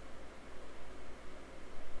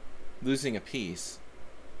 Losing a piece.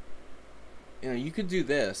 You know, you could do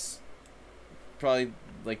this. Probably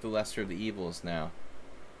like the lesser of the evils now.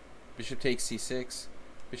 Bishop takes c6.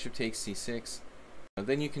 Bishop takes c6.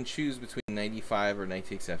 Then you can choose between knight e5 or knight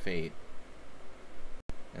takes f8.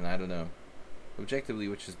 And I don't know. Objectively,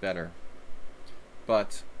 which is better.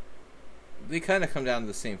 But they kind of come down to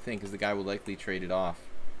the same thing, because the guy will likely trade it off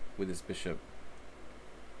with his bishop.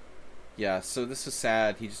 Yeah, so this is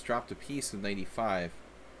sad. He just dropped a piece with knight e5.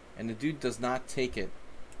 And the dude does not take it.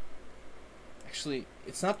 Actually,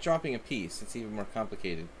 it's not dropping a piece. It's even more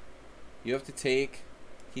complicated. You have to take.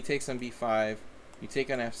 He takes on b5. You take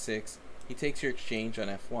on f6. He takes your exchange on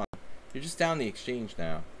f1. You're just down the exchange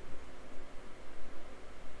now.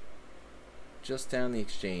 Just down the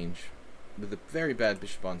exchange. With a very bad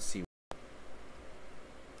bishop on c1.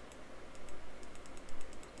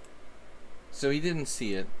 So he didn't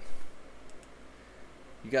see it.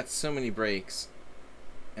 You got so many breaks.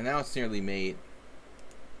 And now it's nearly mate.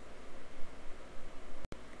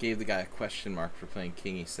 Gave the guy a question mark for playing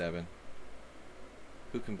king e7.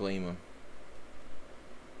 Who can blame him?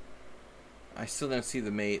 I still don't see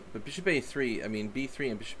the mate, but bishop a3, I mean b3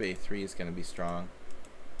 and bishop a3 is going to be strong.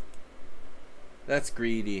 That's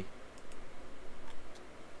greedy.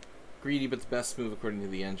 Greedy, but the best move according to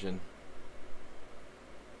the engine.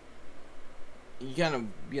 You gotta,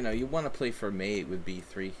 you know, you want to play for a mate with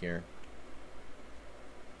b3 here.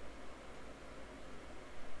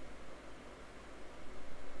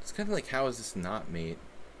 It's kind of like, how is this not mate?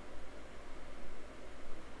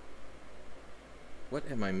 What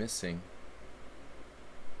am I missing?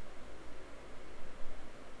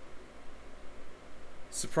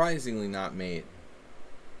 Surprisingly not mate.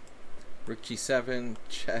 Rook g7,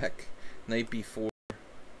 check, knight b4.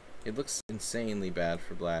 It looks insanely bad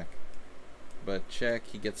for black. But check,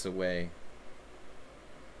 he gets away.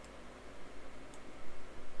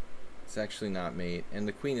 It's actually not mate, and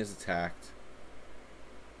the queen is attacked.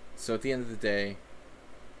 So at the end of the day,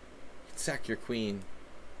 you can sack your queen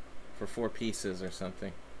for 4 pieces or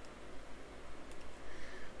something.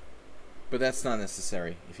 But that's not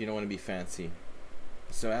necessary if you don't want to be fancy.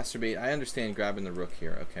 So Astrobate, I understand grabbing the rook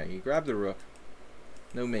here. Okay, you grab the rook.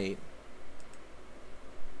 No mate.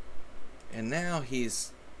 And now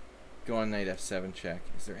he's going knight f7 check.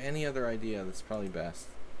 Is there any other idea that's probably best?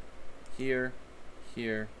 Here,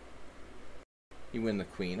 here. You win the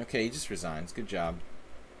queen. Okay, he just resigns. Good job.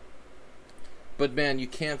 But man, you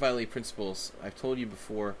can't violate principles. I've told you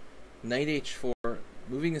before. Knight h4,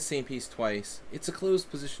 moving the same piece twice. It's a closed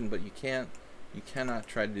position, but you cannot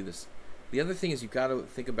try to do this. The other thing is you've got to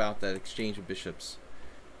think about that exchange of bishops.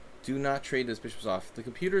 Do not trade those bishops off. The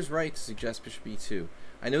computer's right to suggest bishop e2.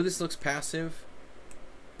 I know this looks passive,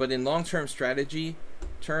 but in long-term strategy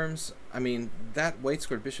terms, I mean, that white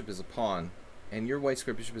squared bishop is a pawn, and your white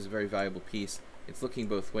squared bishop is a very valuable piece. It's looking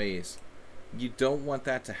both ways. You don't want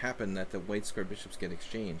that to happen, that the white squared bishops get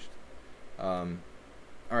exchanged.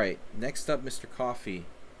 Alright, next up, Mr. Coffee.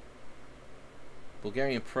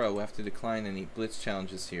 Bulgarian pro will have to decline any blitz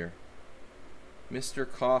challenges here. Mr.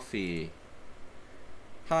 Coffee.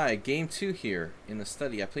 Hi, game 2 here in the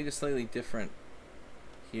study. I played a slightly different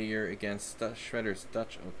here against Shredder's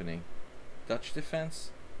Dutch opening. Dutch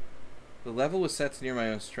defense? The level was set to near my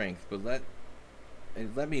own strength, but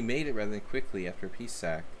it let me mate it rather than quickly after a piece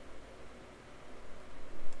sack.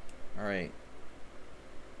 Alright.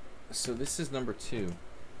 So this is number 2.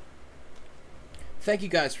 Thank you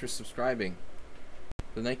guys for subscribing.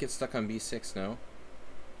 The knight gets stuck on b6, no?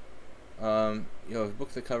 Yo,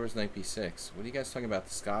 book the covers knight b6. What are you guys talking about?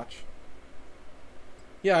 The Scotch?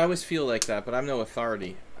 Yeah, I always feel like that, but I'm no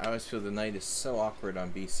authority. I always feel the knight is so awkward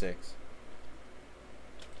on b6.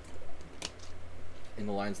 In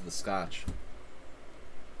the lines of the Scotch.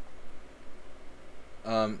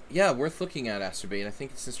 Yeah, worth looking at, Asterbait. I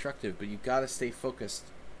think it's instructive, but you've got to stay focused.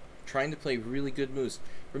 Trying to play really good moves.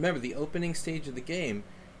 Remember, the opening stage of the game,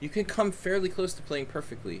 you can come fairly close to playing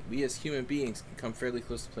perfectly. We as human beings can come fairly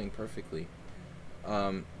close to playing perfectly.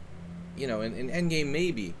 You know, in endgame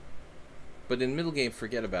maybe, but in middle game,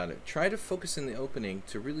 forget about it. Try to focus in the opening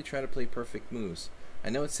to really try to play perfect moves. I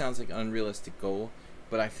know it sounds like an unrealistic goal,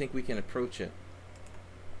 but I think we can approach it.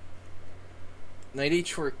 Knight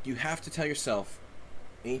h4, you have to tell yourself,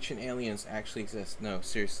 ancient aliens actually exist. No,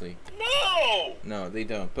 seriously. No! No, they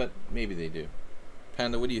don't, but maybe they do.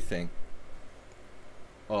 Panda, what do you think?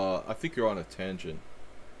 I think you're on a tangent.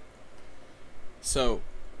 So,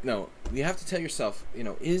 no, you have to tell yourself, you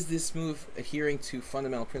know, is this move adhering to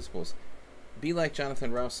fundamental principles? Be like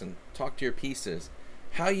Jonathan Rowson. Talk to your pieces.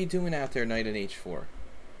 How you doing out there, knight in h4?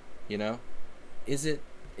 You know? Is it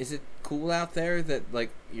cool out there that,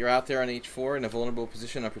 like, you're out there on h4 in a vulnerable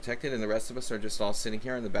position, unprotected, and the rest of us are just all sitting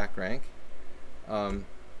here in the back rank?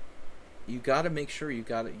 You got to make sure you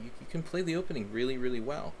can play the opening really, really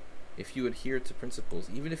well if you adhere to principles,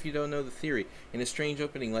 even if you don't know the theory. In a strange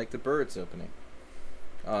opening like the Birds opening.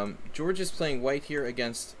 George is playing white here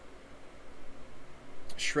against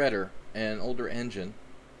Shredder, an older engine.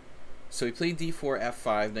 So he played d4,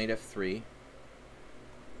 f5, knight f3.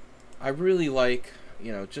 I really like,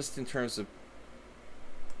 you know, just in terms of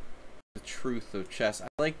the truth of chess, I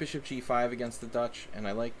like bishop g5 against the Dutch, and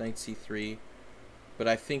I like knight c3, but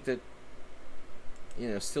I think that, you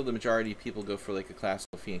know, still the majority of people go for like a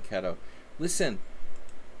classical fianchetto. Listen,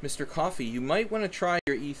 Mr. Coffee, you might want to try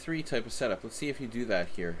your e3 type of setup. Let's see if you do that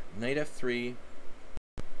here. Knight f3.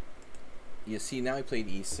 You see, now he played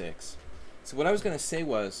e6. So what I was going to say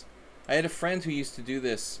was, I had a friend who used to do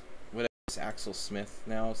this, what is Axel Smith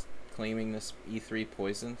now is claiming this e3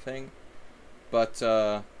 poison thing. But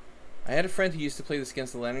I had a friend who used to play this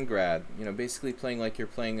against the Leningrad. You know, basically playing like you're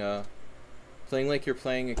playing a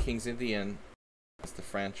King's Indian against the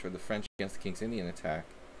French, or the French against the King's Indian attack.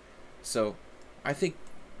 So I think,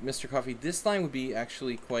 Mr. Coffee, this line would be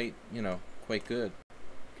actually quite, you know, quite good.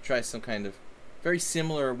 Try some kind of very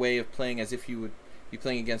similar way of playing as if you would be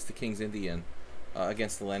playing against the King's Indian,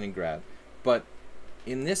 against the Leningrad. But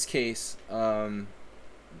in this case, I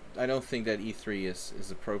don't think that e3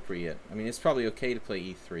 is appropriate. I mean, it's probably okay to play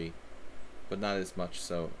e3, but not as much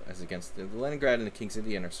so as against the Leningrad and the King's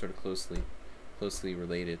Indian are sort of closely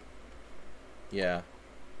related. Yeah.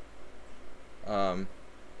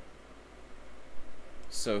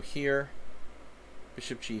 So here,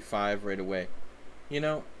 bishop g5 right away. You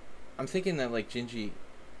know, I'm thinking that like Gingy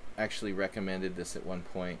actually recommended this at one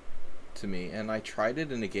point to me, and I tried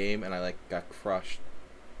it in a game and I like got crushed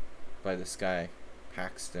by this guy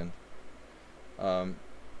Paxton. The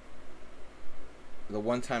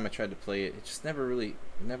one time I tried to play it, it just never really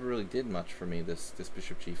did much for me, this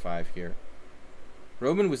bishop g5 here.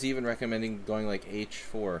 Roman was even recommending going like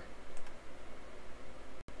h4.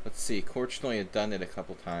 Let's see, Korchnoi had done it a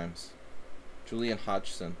couple times. Julian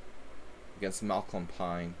Hodgson against Malcolm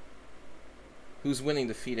Pine. Who's winning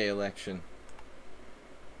the FIDE election?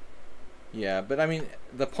 Yeah, but I mean,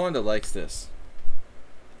 the Ponda likes this.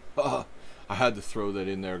 I had to throw that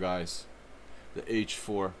in there, guys. The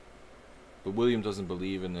h4. But William doesn't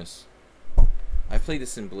believe in this. I played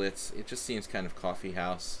this in Blitz. It just seems kind of coffee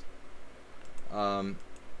house.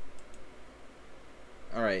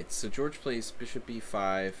 Alright, so George plays bishop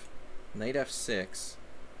b5, knight f6,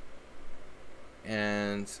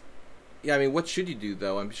 and yeah, I mean, what should you do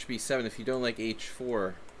though on bishop b7 if you don't like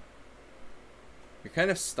h4? You're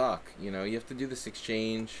kind of stuck, you know, you have to do this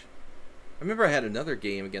exchange. I remember I had another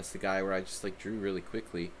game against the guy where I just like drew really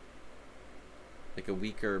quickly, like a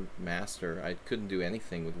weaker master. I couldn't do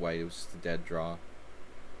anything with white, it was just a dead draw.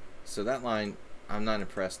 So that line, I'm not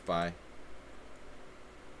impressed by.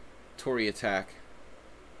 Tory attack.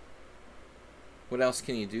 What else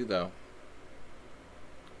can you do though?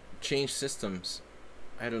 Change systems.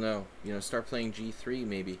 I don't know. You know, start playing g3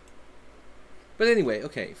 maybe. But anyway,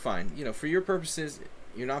 okay, fine. You know, for your purposes,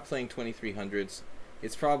 you're not playing 2300s.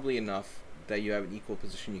 It's probably enough that you have an equal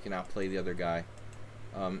position. You can outplay the other guy.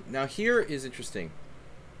 Now here is interesting.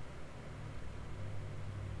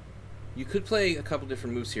 You could play a couple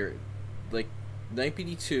different moves here. Like, knight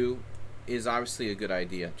bd2 is obviously a good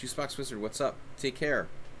idea. Juicebox Wizard, what's up? Take care.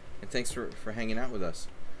 And thanks for hanging out with us.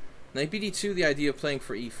 Knight bd2, the idea of playing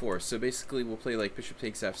for e4. So basically we'll play like bishop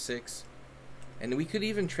takes f6. And we could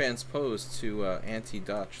even transpose to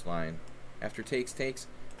anti-Dutch line. After takes.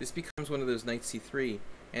 This becomes one of those knight c3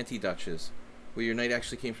 anti-Dutches, where your knight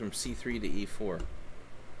actually came from c3 to e4.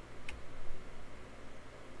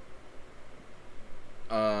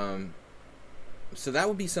 So that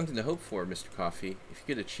would be something to hope for, Mr. Coffee, if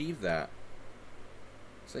you could achieve that.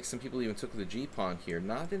 It's like some people even took the g-pawn here.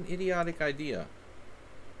 Not an idiotic idea.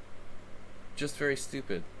 Just very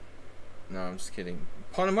stupid. No, I'm just kidding.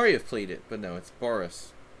 Ponomaryev played it, but no, it's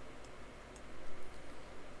Boris.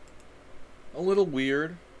 A little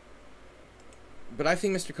weird. But I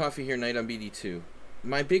think Mr. Coffee here, knight on bd2.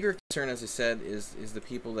 My bigger concern, as I said, is the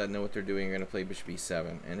people that know what they're doing are going to play bishop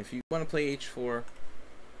e7. And if you want to play h4,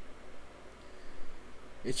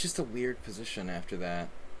 it's just a weird position after that.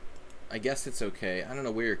 I guess it's okay. I don't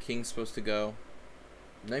know where your king's supposed to go.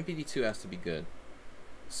 Knight bd2 has to be good.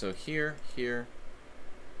 So here. You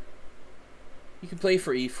can play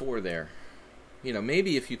for e4 there. You know,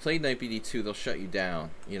 maybe if you played knight bd2, they'll shut you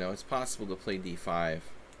down. You know, it's possible to play d5,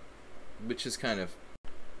 which is kind of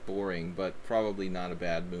boring, but probably not a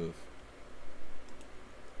bad move.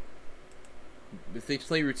 If they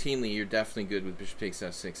play routinely, you're definitely good with bishop takes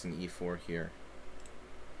f6 and e4 here.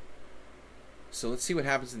 So let's see what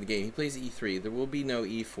happens in the game. He plays e3. There will be no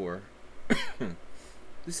e4.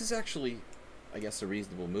 This is actually, I guess, a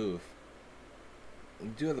reasonable move. We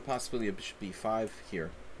do have the possibility of bishop b5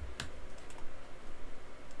 here.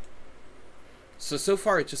 So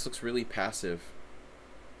far it just looks really passive.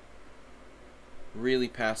 Really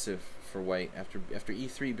passive for white. After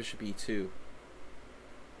e3, bishop e2.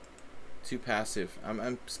 Too passive.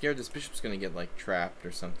 I'm scared this bishop's going to get, like, trapped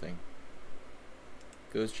or something.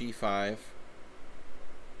 Goes g5.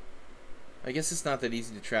 I guess it's not that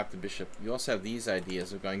easy to trap the bishop. You also have these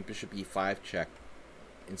ideas of going bishop e5 check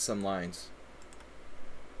in some lines.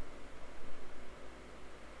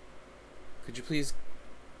 Could you please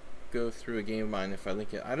go through a game of mine if I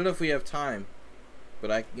link it? I don't know if we have time,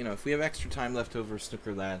 but if we have extra time left over,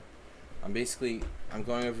 Snooker Lad, I'm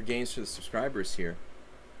going over games for the subscribers here.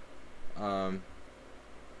 Who are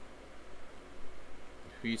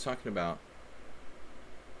you talking about?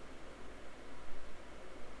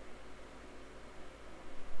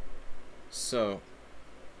 So,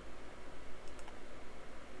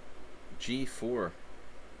 g4.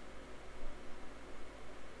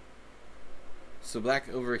 So black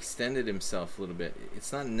overextended himself a little bit.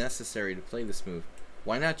 It's not necessary to play this move.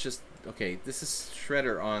 Why not just... Okay, this is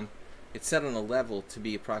Shredder on... It's set on a level to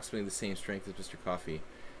be approximately the same strength as Mr. Coffee.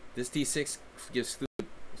 This d6 gives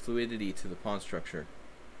fluidity to the pawn structure.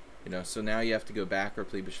 You know, so now you have to go back or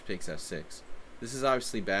play bishop takes f6. This is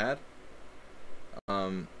obviously bad.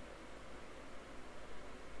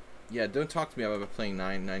 Yeah, don't talk to me about playing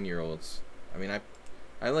nine-year-olds. I mean,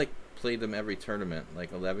 I like played them every tournament,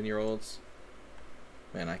 like 11-year-olds.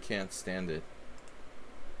 Man, I can't stand it.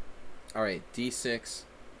 All right, d6,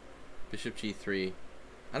 bishop g3.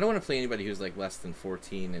 I don't want to play anybody who's like less than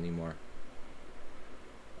 14 anymore.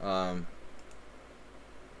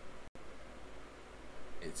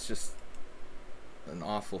 It's just an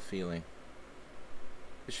awful feeling.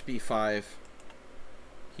 Bishop e5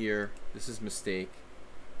 here. This is a mistake.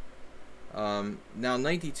 Now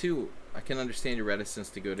knight d2, I can understand your reticence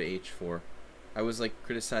to go to h4. I was like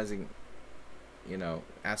criticizing, you know,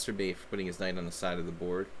 Acerbate for putting his knight on the side of the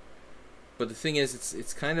board. But the thing is,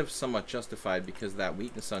 it's kind of somewhat justified because of that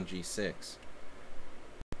weakness on g6.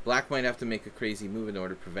 Black might have to make a crazy move in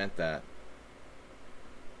order to prevent that.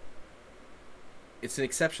 It's an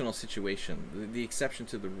exceptional situation. The exception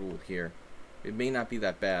to the rule here. It may not be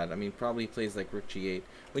that bad. I mean, probably plays like rook g8.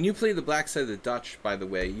 When you play the black side of the Dutch, by the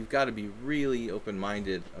way, you've got to be really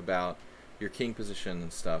open-minded about your king position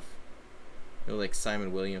and stuff. You know, like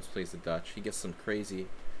Simon Williams plays the Dutch. He gets some crazy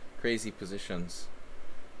positions.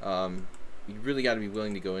 You really got to be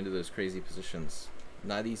willing to go into those crazy positions.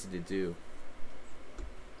 Not easy to do.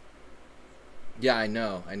 Yeah, I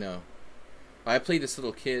know. I played this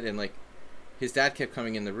little kid, and like his dad kept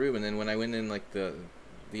coming in the room, and then when I went in like the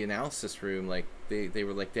analysis room, like they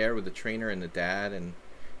were like there with the trainer and the dad, and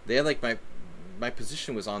they had like my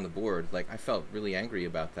position was on the board. Like I felt really angry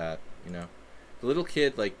about that, you know. The little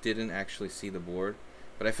kid like didn't actually see the board,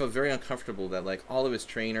 but I felt very uncomfortable that like all of his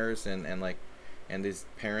trainers and his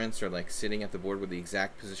parents are like sitting at the board where the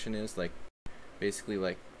exact position is, like basically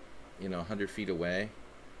like, you know, 100 feet away.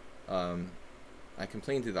 I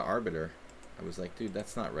complained to the arbiter. I was like, dude,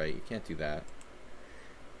 that's not right. You can't do that.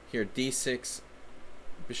 Here, d6.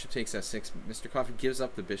 Bishop takes f6. Mr. Coffee gives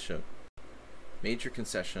up the bishop. Major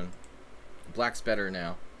concession. Black's better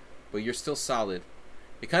now, but you're still solid.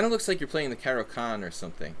 It kind of looks like you're playing the Caro-Kann or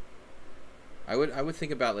something. I would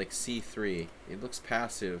think about like c3. It looks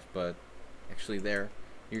passive, but actually there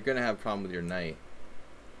you're gonna have a problem with your knight.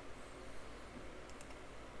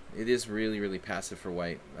 It is really, really passive for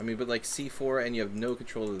white. I mean, but like c4, and you have no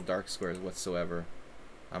control of the dark squares whatsoever.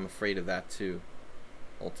 I'm afraid of that too,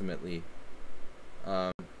 ultimately.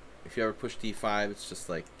 If you ever push d5, it's just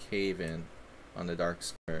like cave in on the dark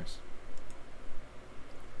squares.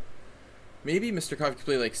 Maybe Mr. Coffee could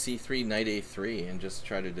play like c3, knight a3, and just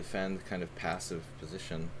try to defend kind of passive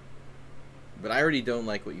position. But I already don't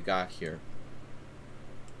like what you got here.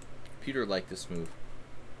 Computer liked this move.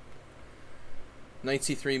 Knight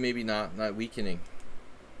c3, maybe not weakening.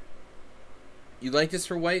 You like this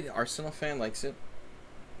for white? Arsenal fan likes it.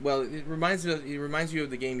 Well, it reminds you of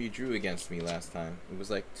the game you drew against me last time. It was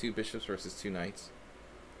like 2 bishops versus 2 knights.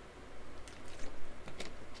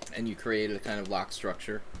 And you created a kind of lock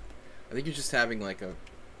structure. I think you're just having like a,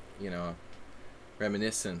 you know,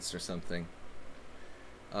 reminiscence or something.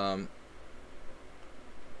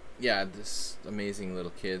 Yeah, this amazing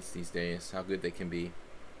little kids these days, how good they can be.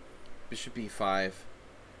 Bishop e5.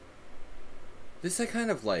 This I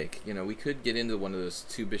kind of like. You know, we could get into one of those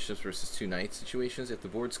 2 bishops versus 2 knights situations if the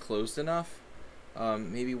board's closed enough.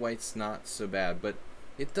 Maybe white's not so bad, but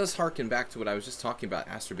it does harken back to what I was just talking about,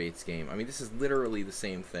 Astorbate's game. I mean, this is literally the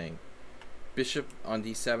same thing. Bishop on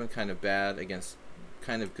d7, kind of bad against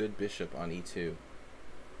kind of good bishop on e2.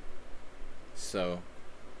 So,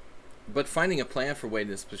 but finding a plan for white in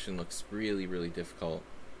this position looks really, really difficult.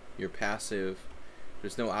 You're passive.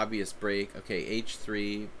 There's no obvious break. Okay,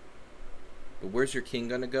 h3. But where's your king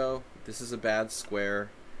gonna go? This is a bad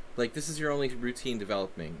square. Like, this is your only routine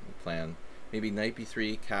developing plan. Maybe knight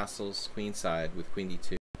b3, castles, queenside with queen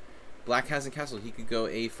d2. Black hasn't castled. He could go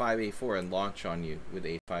a5, a4 and launch on you with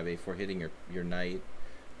a5, a4, hitting your knight.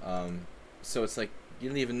 So it's like you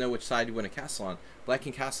don't even know which side you want to castle on. Black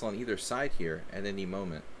can castle on either side here at any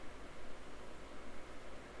moment.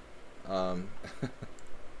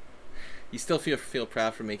 You still feel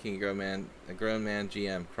proud for making a grown man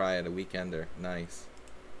GM cry at a weekender. Nice.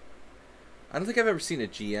 I don't think I've ever seen a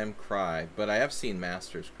GM cry, but I have seen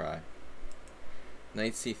masters cry.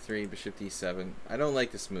 Knight c3, bishop d7. I don't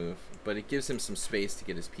like this move, but it gives him some space to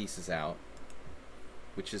get his pieces out,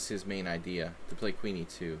 which is his main idea, to play queen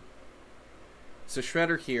e2. So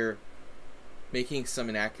Shredder here, making some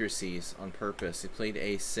inaccuracies on purpose. He played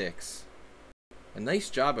a6. A nice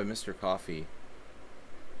job by Mr. Coffee.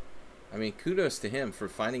 I mean, kudos to him for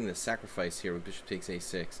finding the sacrifice here with bishop takes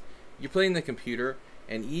a6. You're playing the computer,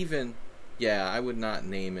 and even, yeah, I would not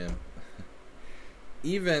name him.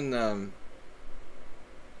 Even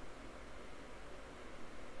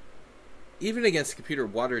against computer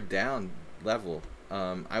watered down level,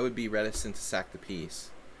 I would be reticent to sack the piece.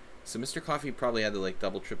 So Mr. Coffee probably had to like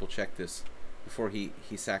double triple check this before he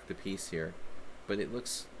sacked the piece here. But it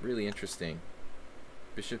looks really interesting.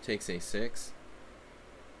 Bishop takes a6.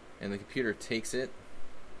 And the computer takes it.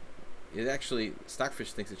 It actually,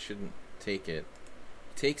 Stockfish thinks it shouldn't take it.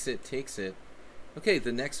 Takes it, takes it. Okay,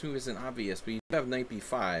 the next move isn't obvious, but you have knight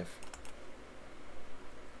b5.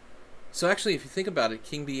 So actually, if you think about it,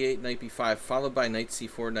 king b8, knight b5, followed by knight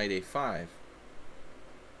c4, knight a5.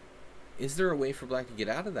 Is there a way for black to get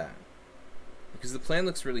out of that? Because the plan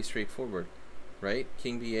looks really straightforward, right?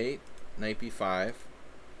 King b8, knight b5,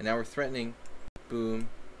 and now we're threatening, boom.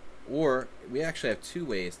 Or we actually have 2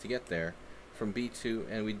 ways to get there, from b2,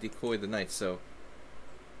 and we decoy the knight. So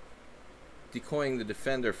decoying the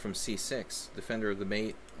defender from c6, defender of the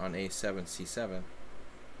mate on a7, c7.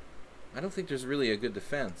 I don't think there's really a good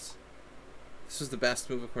defense. This was the best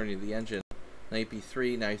move according to the engine. Knight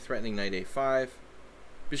b3, now you're threatening knight a5.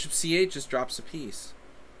 Bishop c8 just drops a piece.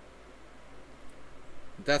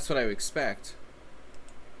 That's what I would expect.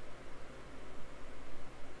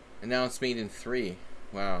 And now it's mate in 3.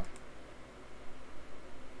 Wow.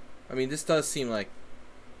 I mean, this does seem like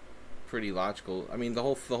pretty logical. I mean, the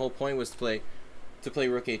whole point was to play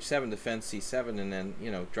rook h7, defend c7, and then,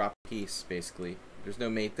 you know, drop a piece basically. There's no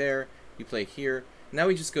mate there. You play here. Now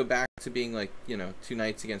we just go back to being like, you know, 2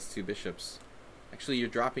 knights against 2 bishops. Actually, you're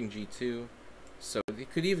dropping g2, so it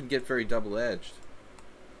could even get very double-edged.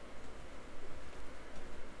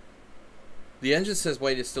 The engine says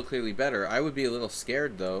white is still clearly better. I would be a little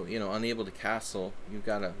scared though, you know, unable to castle. You've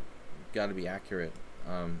gotta be accurate.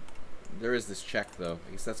 There is this check though.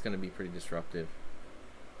 I guess that's gonna be pretty disruptive.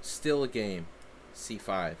 Still a game.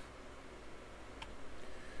 c5.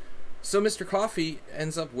 So Mr. Coffee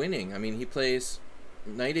ends up winning. I mean, he plays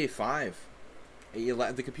Knight a5.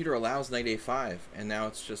 The computer allows knight a5, and now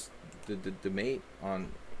it's just the mate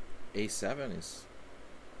on a7 is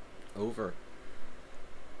over.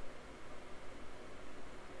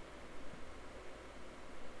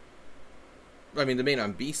 I mean, the mate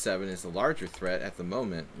on b7 is the larger threat at the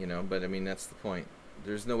moment, you know, but I mean, that's the point.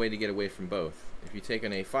 There's no way to get away from both. If you take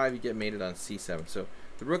on a5, you get mated on c7. So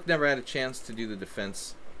the rook never had a chance to do the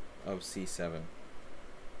defense of c7.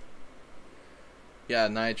 Yeah,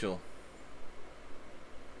 Nigel.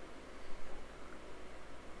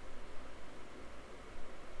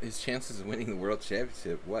 His chances of winning the world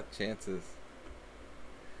championship. What chances?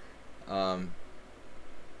 He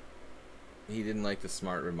didn't like the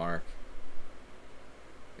smart remark.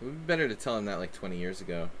 It would be better to tell him that like 20 years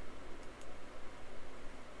ago.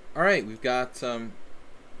 All right, we've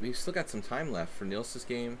still got some time left for Nils's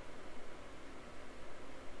game.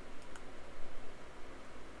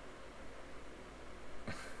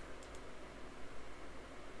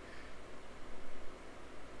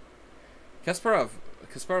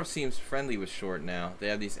 Kasparov seems friendly with Short now. They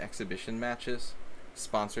have these exhibition matches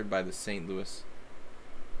sponsored by the St. Louis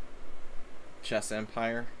Chess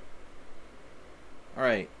Empire.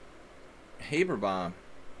 Alright. Haberbaum.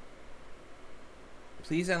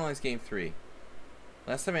 Please analyze game 3.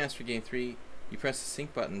 Last time I asked for game 3, you pressed the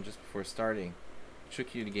sync button just before starting. It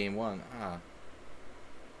took you to game 1. Ah.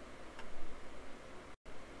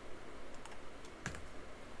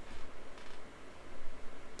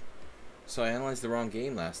 So I analyzed the wrong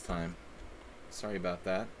game last time. Sorry about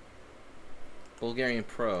that. Bulgarian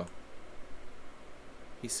Pro.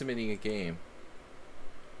 He's submitting a game.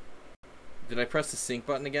 Did I press the sync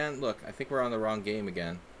button again? Look, I think we're on the wrong game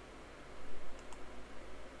again.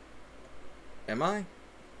 Am I?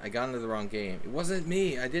 I got into the wrong game. It wasn't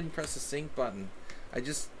me. I didn't press the sync button. I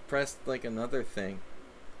just pressed like another thing.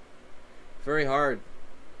 Very hard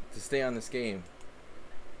to stay on this game.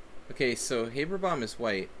 Okay, so Haberbaum is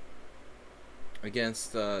white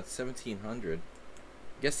against 1700.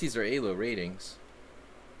 I guess these are ALO ratings.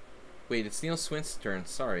 Wait, it's Neil Swin's turn.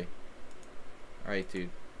 Sorry. Alright, dude.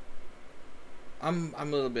 I'm a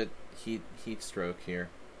little bit heat stroke here.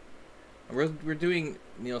 We're doing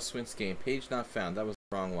Neil Swin's game. Page not found. That was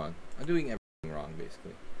the wrong one. I'm doing everything wrong,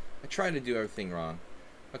 basically. I try to do everything wrong.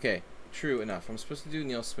 Okay, true enough. I'm supposed to do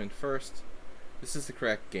Neil Swin first. This is the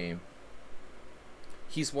correct game.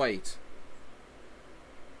 He's white.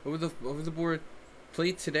 Over the board.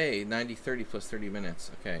 Played today, 90-30 plus 30 minutes.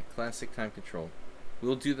 Okay, classic time control.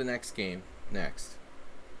 We'll do the next game next.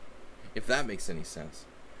 If that makes any sense.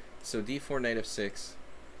 So d4, knight f6.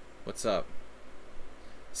 What's up?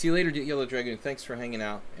 See you later, Yellow Dragoon. Thanks for hanging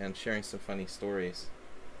out and sharing some funny stories.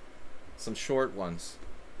 Some short ones.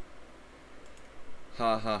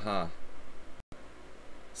 Ha ha ha.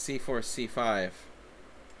 c4, c5.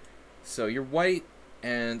 So you're white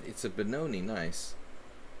and it's a Benoni. Nice.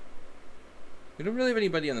 We don't really have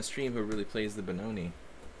anybody on the stream who really plays the Benoni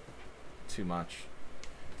too much.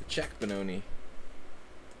 The Czech Benoni.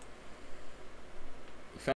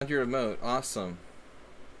 You found your remote. Awesome.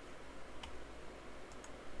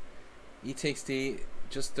 E takes D.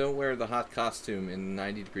 Just don't wear the hot costume in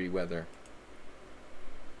 90-degree weather.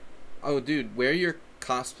 Oh, dude, wear your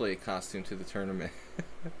cosplay costume to the tournament.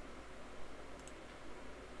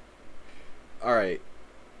 Alright.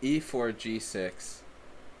 E4, G6.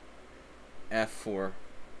 F4.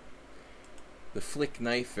 The flick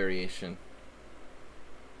knife variation.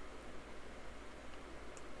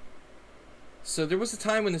 So there was a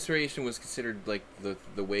time when this variation was considered like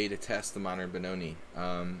the way to test the modern Benoni.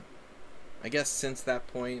 I guess since that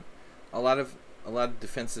point, a lot of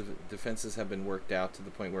defenses have been worked out to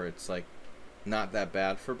the point where it's like not that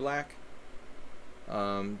bad for black.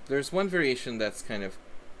 There's one variation that's kind of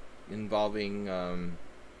involving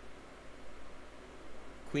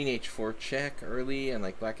Queen h4 check early, and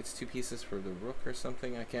like black gets 2 pieces for the rook or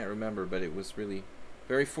something. I can't remember, but it was really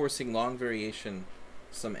very forcing long variation,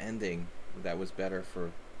 some ending that was better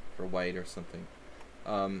for white or something.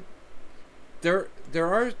 There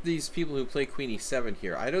are these people who play Queen e7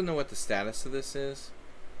 here. I don't know what the status of this is,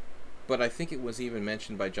 but I think it was even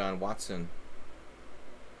mentioned by John Watson.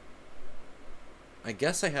 I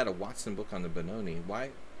guess I had a Watson book on the Benoni.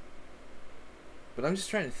 Why? But I'm just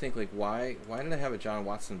trying to think, like, why did I have a John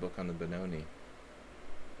Watson book on the Benoni?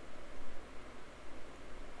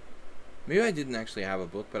 Maybe I didn't actually have a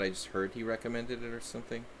book, but I just heard he recommended it or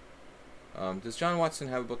something. Does John Watson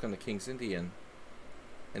have a book on the King's Indian?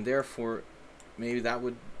 And therefore, maybe that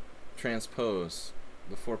would transpose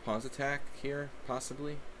the 4 pawns attack here,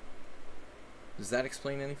 possibly? Does that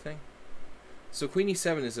explain anything? So Queen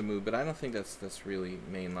e7 is a move, but I don't think that's really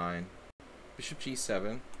main line. bishop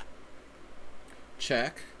g7,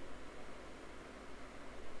 check,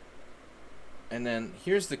 and then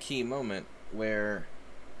here's the key moment where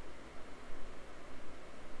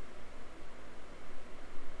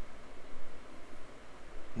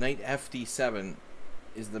knight fd7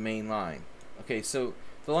 is the main line. Okay, so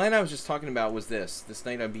the line I was just talking about was this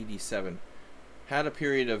knight on bd7. Had a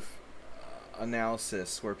period of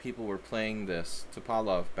analysis where people were playing this,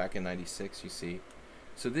 Topalov back in 96, you see.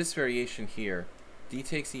 So this variation here, d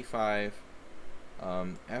takes e5,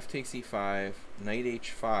 f takes e5, knight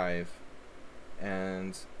h5,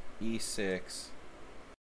 and e6,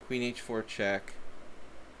 queen h4 check,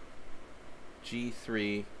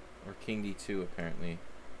 g3, or king d2 apparently.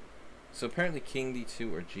 So apparently king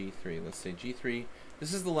d2 or g3. Let's say g3.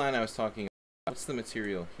 This is the line I was talking about. What's the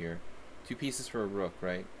material here? 2 pieces for a rook,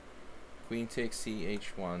 right? Queen takes c,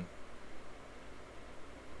 h1,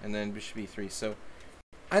 and then bishop e3. So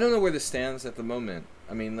I don't know where this stands at the moment.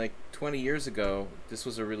 I mean, like 20 years ago, this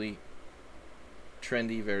was a really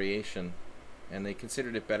trendy variation, and they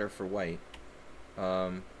considered it better for white.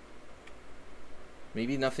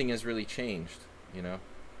 Maybe nothing has really changed, you know.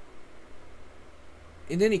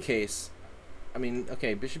 In any case, I mean,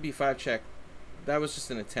 okay, bishop e5 check, that was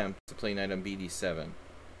just an attempt to play knight on bd7.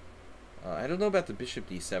 I don't know about the bishop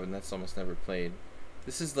d7, that's almost never played.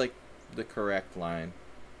 This is like the correct line.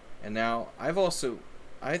 And now, I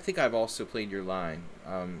think I've also played your line,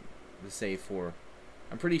 this a4.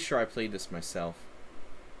 I'm pretty sure I played this myself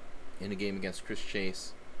in a game against Chris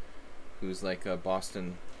Chase, who's like a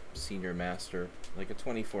Boston senior master, like a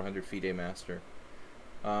 2400 FIDE master.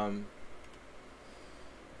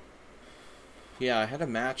 Yeah, I had a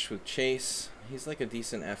match with Chase. He's like a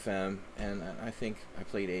decent FM, and I think I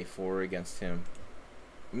played a4 against him.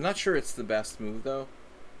 I'm not sure it's the best move, though.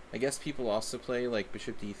 I guess people also play like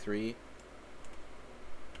bishop d3.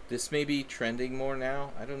 This may be trending more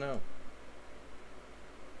now. I don't know.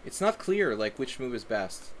 It's not clear like which move is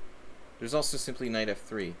best. There's also simply knight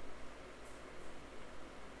f3.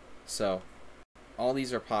 So, all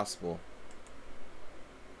these are possible.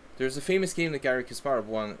 There's a famous game that Garry Kasparov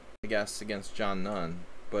won, I guess, against John Nunn,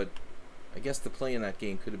 but I guess the play in that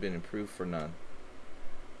game could have been improved for Nunn.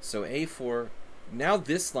 So a4. Now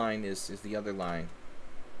this line is the other line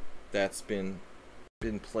that's been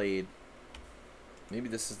played. Maybe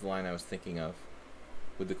this is the line I was thinking of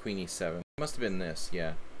with the queen e7. It must have been this,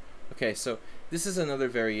 yeah. Okay, so this is another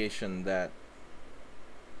variation that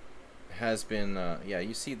has been, yeah,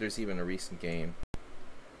 you see there's even a recent game,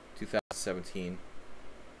 2017,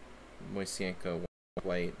 Moisenko,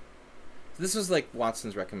 white. So this was like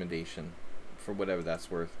Watson's recommendation, for whatever that's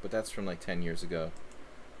worth, but that's from like 10 years ago.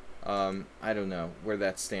 I don't know where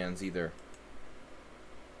that stands either.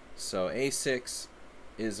 So a6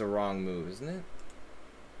 is a wrong move, isn't it?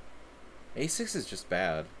 a6 is just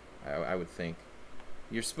bad, I would think.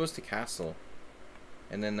 You're supposed to castle,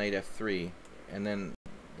 and then knight f3, and then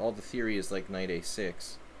all the theory is like knight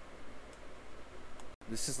a6.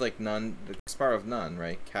 This is like Nunn, the Kasparov Nunn,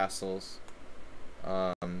 right? Castles.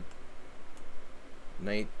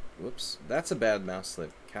 Knight, whoops, that's a bad mouse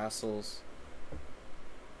slip. Castles.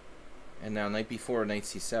 And now knight b4, knight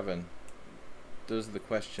c7. Those are the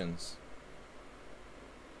questions.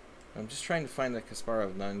 I'm just trying to find the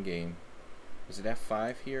Kasparov Nunn game. Was it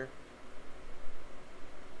f5 here?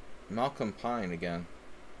 Malcolm Pine again.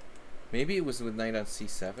 Maybe it was with knight on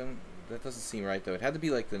c7. That doesn't seem right though. It had to be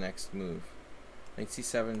like the next move. Knight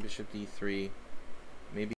c7, bishop d3.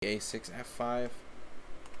 Maybe a6, f5.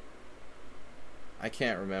 I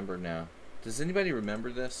can't remember now. Does anybody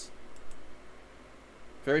remember this?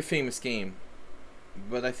 Very famous game.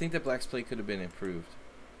 But I think that black's play could have been improved.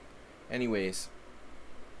 Anyways.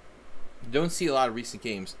 Don't see a lot of recent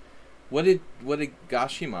games. What did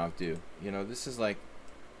Gashimov do? You know, this is like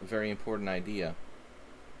a very important idea.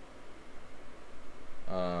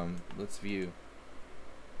 Let's view.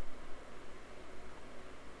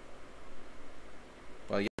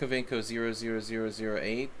 Well, Yakovenko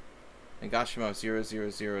 00008 and Gashimov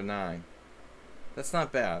 0009. That's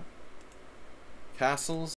not bad.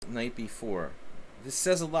 Castles, knight b4. This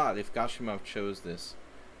says a lot if Gashimov chose this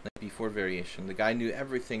knight b4 variation. The guy knew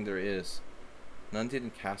everything there is. Nunn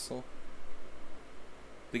didn't castle.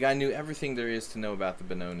 The guy knew everything there is to know about the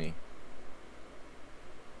Benoni.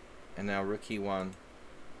 And now rook e1,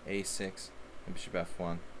 a6, and bishop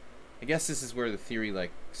f1. I guess this is where the theory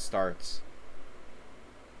like starts.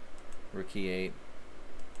 Rook e8.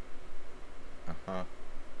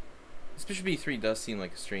 This bishop e3 does seem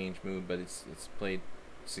like a strange move, but it's played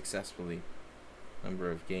successfully a number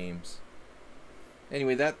of games.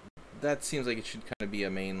 Anyway, that seems like it should kind of be a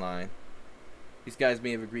main line. These guys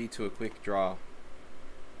may have agreed to a quick draw.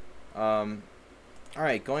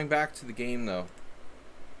 Alright, going back to the game though.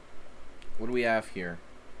 What do we have here?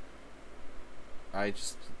 I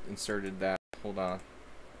just inserted that. Hold on.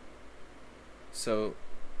 So,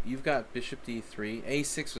 you've got bishop d3.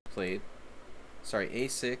 a6 was played. Sorry,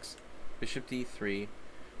 a6, bishop d3.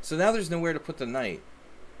 So now there's nowhere to put the knight.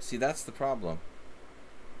 See, that's the problem.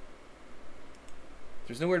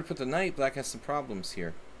 There's nowhere to put the knight. Black has some problems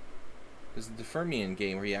here. There's the Fermian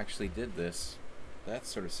game where he actually did this. That's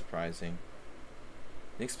sort of surprising.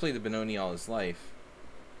 Nick's played the Benoni all his life.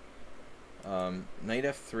 Knight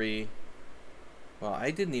f3. Well,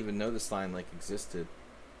 I didn't even know this line like existed.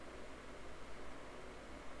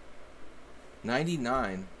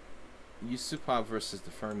 99. Yusupov versus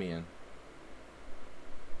the Fermian.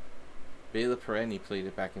 Bela Pereni played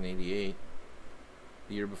it back in '88,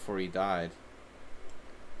 the year before he died.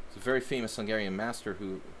 He's a very famous Hungarian master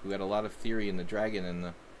who had a lot of theory in the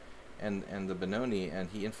Dragon and the Benoni,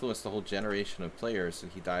 and he influenced a whole generation of players,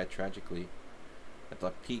 and he died tragically. At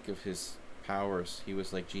the peak of his powers, he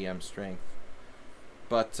was like GM strength.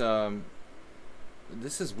 But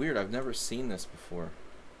this is weird. I've never seen this before.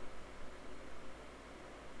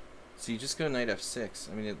 So you just go knight f6.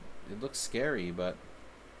 I mean, it looks scary, but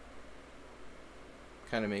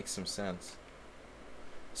kind of makes some sense.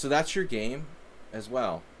 So that's your game as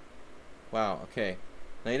well. Wow, okay.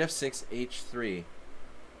 Knight f6, h3.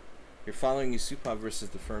 You're following Yusupov versus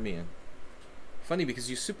the Fermian. Funny, because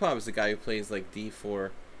Yusupov is the guy who plays like d4,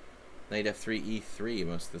 knight f3, e3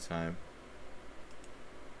 most of the time.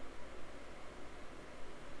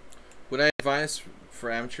 Would I advise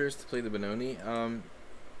for amateurs to play the Benoni?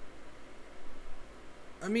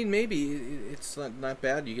 I mean, maybe. It's not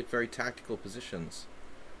bad. You get very tactical positions.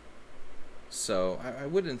 So I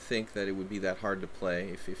wouldn't think that it would be that hard to play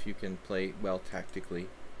if you can play well tactically.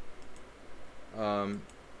 It's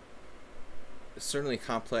certainly a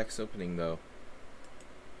complex opening, though.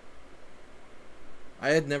 I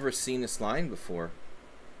had never seen this line before.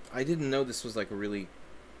 I didn't know this was like a really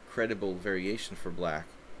credible variation for black.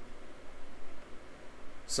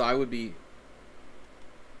 So I would be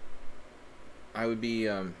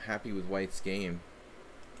happy with white's game,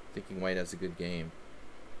 thinking white has a good game.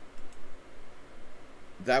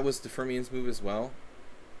 That was the Fermian's move as well,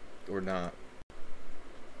 or not?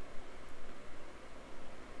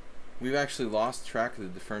 We've actually lost track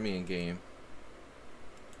of the Fermian game.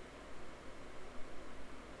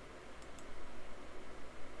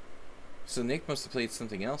 So Nick must have played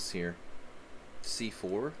something else here.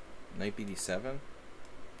 c4, knight bd7.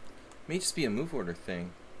 May just be a move order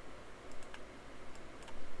thing.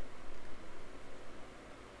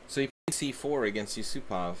 So he played c4 against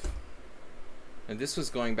Yusupov. And this was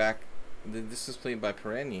going back, this was played by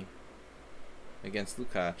Pereni against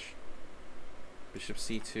Lukács. Bishop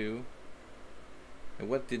c2. And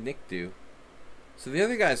what did Nick do? So the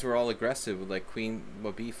other guys were all aggressive with like queen,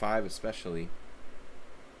 well, b5 especially.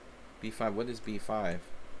 b5, what is b5?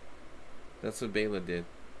 That's what Bela did.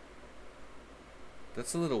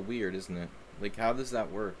 That's a little weird, isn't it? Like, how does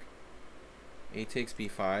that work? A takes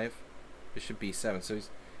b5, bishop b7. So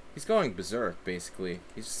he's going berserk, basically.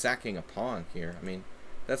 He's just sacking a pawn here. I mean,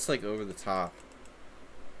 that's like over the top.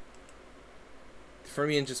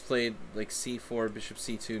 Fermian just played like c4, bishop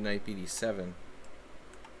c2, knight bd7.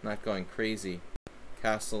 Not going crazy.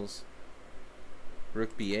 Castles.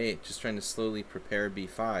 Rook b8, just trying to slowly prepare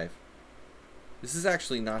b5. This is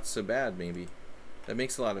actually not so bad, maybe. That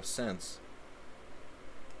makes a lot of sense.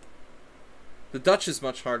 The Dutch is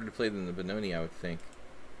much harder to play than the Benoni, I would think.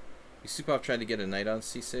 Yusupov tried to get a knight on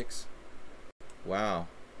c6. Wow.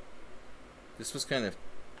 This was kind of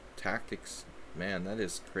tactics. Man, that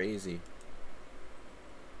is crazy.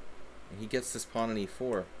 And he gets this pawn on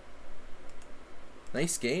e4.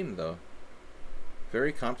 Nice game, though.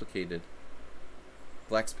 Very complicated.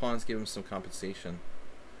 Black's pawns give him some compensation.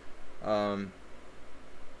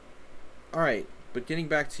 Alright, but getting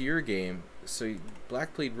back to your game. So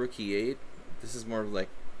Black played rook e8. This is more of like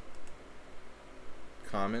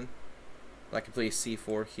common. Black can play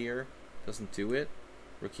c4 here. Doesn't do it.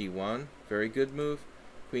 Rook e1. Very good move.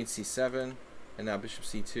 Queen c7. And now bishop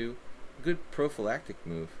c2. Good prophylactic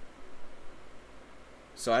move.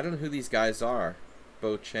 So I don't know who these guys are.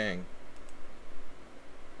 Bo Chang.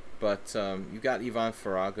 But you got Ivan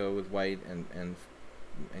Farago with white and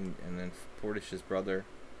then Portish's brother.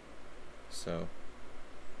 So,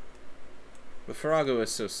 but Farago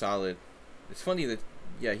is so solid. It's funny that,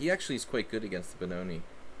 yeah, he actually is quite good against the Benoni.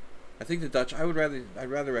 I think the Dutch, I'd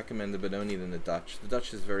rather recommend the Benoni than the Dutch. The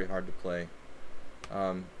Dutch is very hard to play.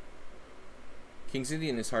 King's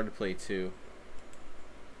Indian is hard to play too.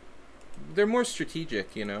 they're more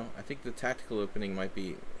strategic, you know. I think the tactical opening might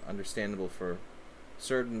be understandable for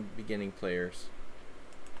certain beginning players.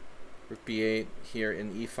 Rook b8 here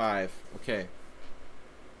in e5. Okay.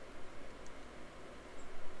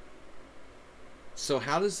 So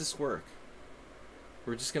how does this work?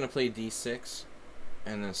 We're just going to play d6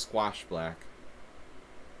 and then squash black.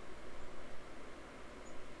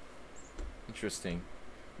 Interesting.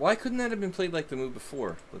 Why couldn't that have been played like the move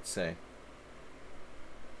before, let's say?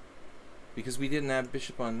 Because we didn't have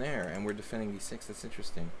bishop on there and we're defending d6. That's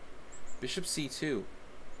interesting. Bishop c2.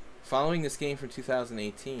 Following this game from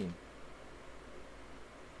 2018.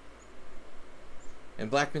 And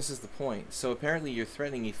black misses the point. So apparently you're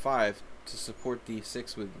threatening e5 to support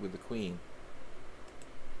d6 with the queen.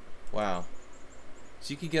 Wow.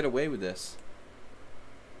 So you could get away with this.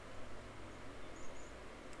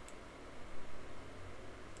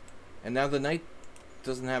 And now the knight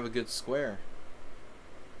doesn't have a good square.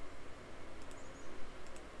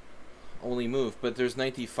 Only move, but there's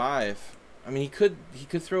knight d5. I mean, he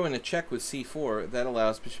could throw in a check with c4. That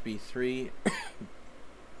allows bishop e3.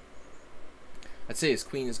 I'd say his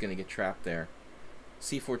queen is going to get trapped there.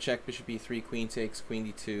 c4 check, bishop e3, queen takes,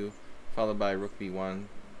 queen d2, followed by rook b1.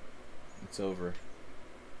 It's over.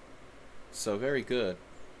 So very good.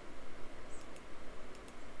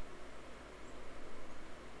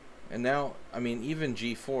 And now, I mean, even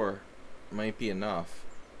g4 might be enough.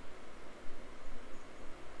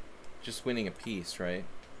 Just winning a piece, right?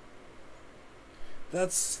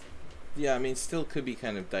 That's, yeah, I mean, still could be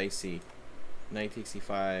kind of dicey. Knight takes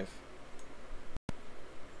e5.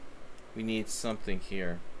 We need something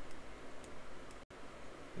here.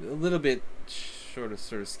 A little bit sort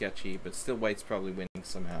of sketchy, but still white's probably winning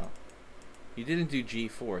somehow. You didn't do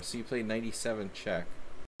g4, so you played knight e7 check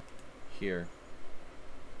here.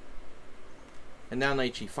 And now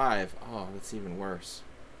knight g5. Oh, that's even worse.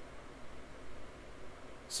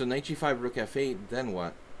 So knight g5, rook f8, then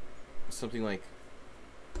what? Something like...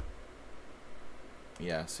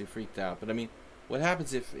 Yeah, so you freaked out. But I mean, what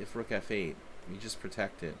happens if rook f8? You just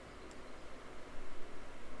protect it.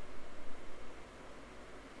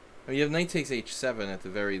 I mean, you have knight takes h7 at the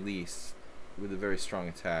very least, with a very strong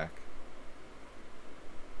attack.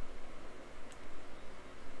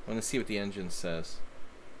 I want to see what the engine says.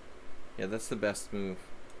 Yeah, that's the best move.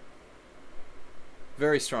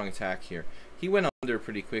 Very strong attack here. He went under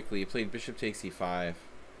pretty quickly. He played bishop takes e5.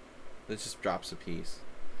 That just drops a piece.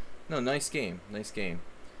 No, nice game. Nice game.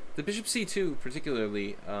 The bishop c2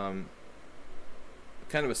 particularly, kind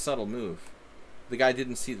of a subtle move. The guy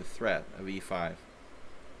didn't see the threat of e5.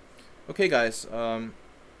 Okay, guys. So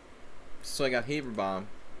I got Haberbaum.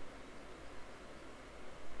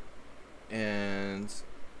 And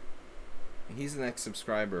he's the next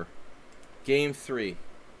subscriber. Game 3.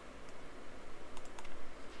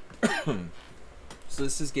 So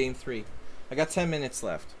this is game 3. I got 10 minutes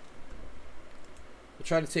left. We'll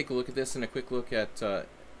try to take a look at this and a quick look at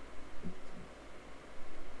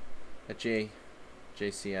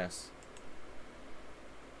JCS.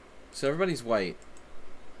 So everybody's white.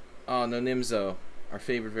 Oh, no Nimzo, our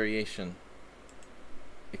favorite variation.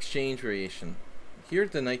 Exchange variation. Here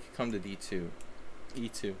the knight could come to d2.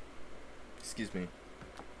 e2. Excuse me.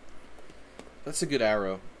 That's a good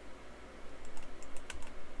arrow.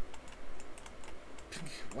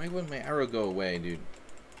 Why wouldn't my arrow go away, dude?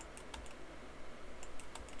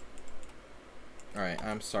 Alright,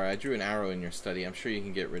 I'm sorry. I drew an arrow in your study. I'm sure you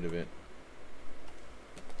can get rid of it.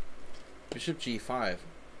 Bishop g5.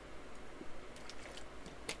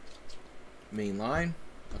 Main line.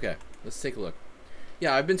 Okay, let's take a look.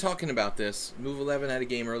 Yeah, I've been talking about this. Move 11 had a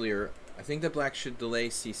game earlier. I think that black should delay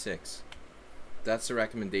c6. That's the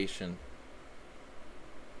recommendation.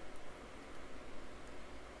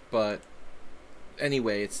 But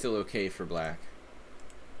anyway, it's still okay for black.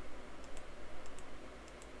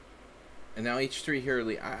 And now h3 here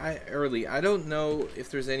early. I don't know if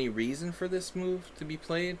there's any reason for this move to be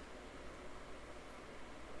played.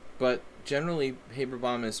 But generally,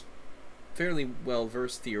 Haberbaum is fairly well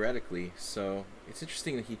versed theoretically, so it's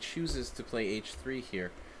interesting that he chooses to play h3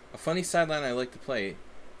 here. A funny sideline I like to play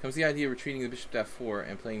comes the idea of retreating the bishop to f4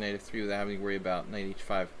 and playing knight f3 without having to worry about knight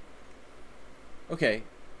h5. Okay,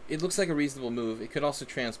 it looks like a reasonable move. It could also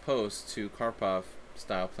transpose to Karpov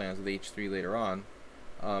style plans with h3 later on.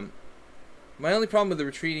 My only problem with the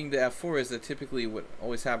retreating to f4 is that typically what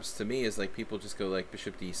always happens to me is like people just go like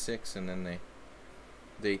bishop d6 and then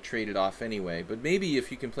they trade it off anyway. But maybe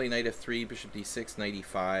if you can play knight f3, bishop d6, knight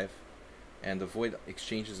e5, and avoid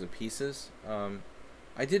exchanges of pieces.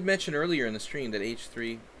 I did mention earlier in the stream that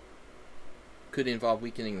h3 could involve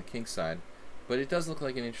weakening the king side, but it does look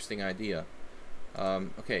like an interesting idea.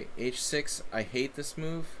 Okay, h6. I hate this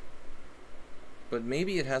move, but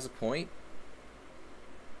maybe it has a point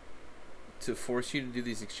to force you to do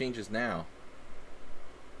these exchanges now.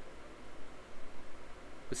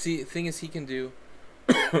 But see, the thing is, he can do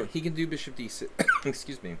he can do bishop d6.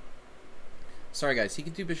 Excuse me. Sorry, guys. He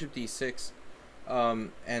can do bishop d6,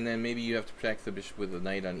 and then maybe you have to protect the bishop with a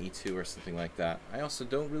knight on e2 or something like that. I also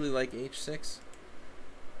don't really like h6.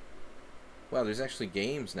 Wow, there's actually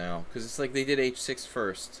games now, because it's like they did h6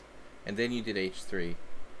 first, and then you did h3.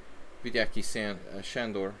 Vidyaki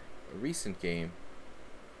Shandor, a recent game,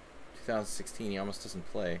 2016. He almost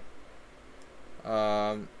doesn't play.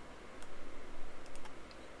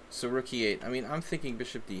 So rook e8. I mean, I'm thinking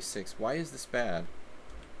bishop d6. Why is this bad?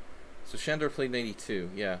 So Shandor played 92.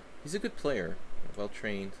 Yeah, he's a good player, well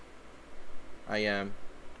trained. I am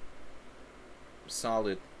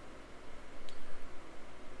solid.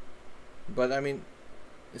 But I mean,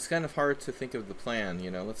 it's kind of hard to think of the plan,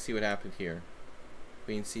 you know. Let's see what happened here.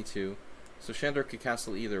 Queen c2. So Shandor could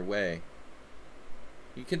castle either way.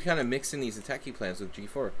 You can kind of mix in these attacking plans with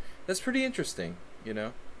g4. That's pretty interesting, you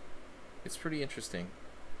know. It's pretty interesting.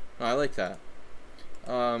 Oh, I like that.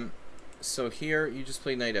 So here you just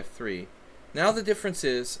play knight f3. Now the difference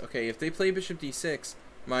is, okay, if they play bishop d6,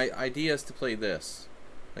 my idea is to play this,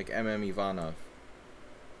 like Ivanov.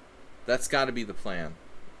 That's got to be the plan.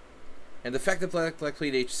 And the fact that Black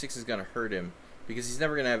played h6 is going to hurt him, because he's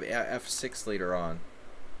never going to have f6 later on,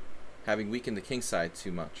 having weakened the king side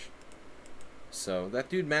too much. So that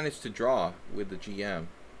dude managed to draw with the GM.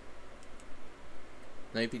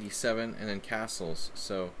 Knight bd7 and then castles.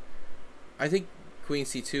 So I think queen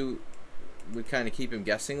c2 would kind of keep him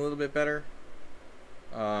guessing a little bit better.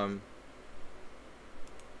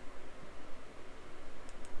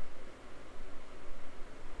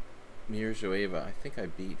 Mirzoeva, I think I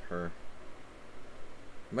beat her.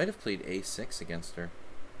 I might have played a6 against her.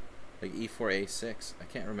 Like e4, a6. I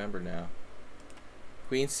can't remember now.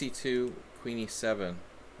 Queen c2, queen e7.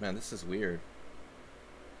 Man, this is weird.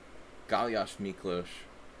 Galyash Miklos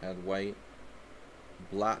had white.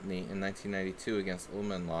 Blatny in 1992 against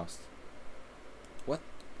Ullman lost. What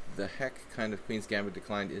the heck kind of Queen's Gambit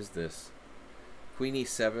declined is this? Queen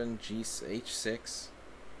e7, h6.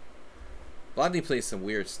 Blatny plays some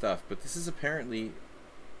weird stuff, but this is apparently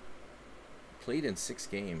played in 6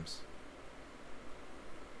 games.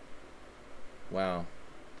 Wow.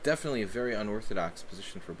 Definitely a very unorthodox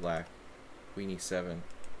position for black. Queen e7.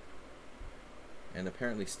 And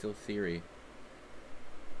apparently still theory.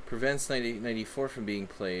 Prevents knight e4 from being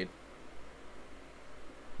played.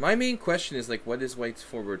 My main question is, like, what is white's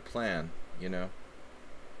forward plan, you know?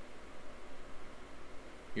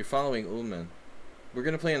 You're following Ullman. We're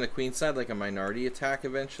gonna play on the queen side like a minority attack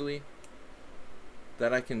eventually.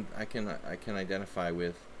 That I can identify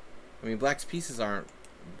with. I mean, black's pieces aren't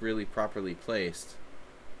really properly placed.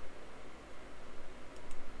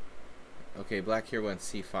 Okay, black here went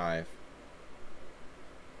c5.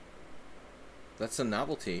 That's a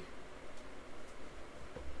novelty.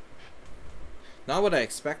 Not what I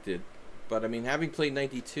expected, but I mean, having played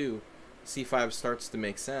knight d2, c5 starts to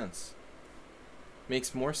make sense.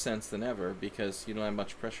 Makes more sense than ever because you don't have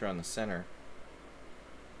much pressure on the center.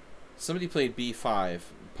 Somebody played b5,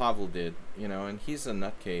 Pavel did, you know, and he's a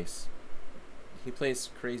nutcase. He plays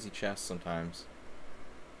crazy chess sometimes.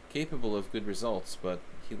 Capable of good results, but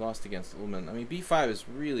he lost against Ullman. I mean, b5 is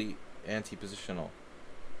really anti-positional.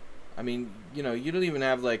 I mean, you know, you don't even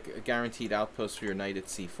have like a guaranteed outpost for your knight at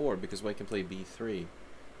c4 because white can play b3.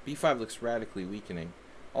 b5 looks radically weakening.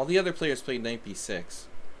 All the other players played knight b6.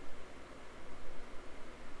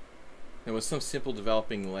 There was some simple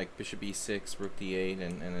developing like bishop e6, rook d8,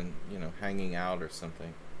 and then, you know, hanging out or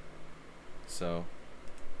something. So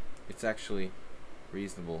it's actually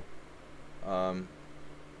reasonable.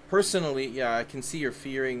 Personally, yeah, I can see you're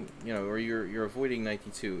fearing, you know, or you're avoiding knight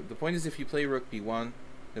d2. The point is, if you play rook b1,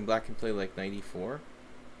 then black can play like knight e4.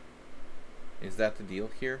 Is that the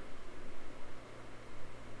deal here?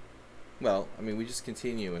 Well, I mean, we just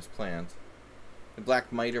continue as planned. The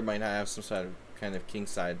black might or might not have some sort of kind of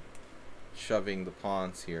kingside shoving the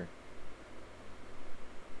pawns here.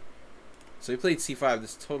 So he played c5.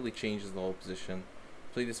 This totally changes the whole position.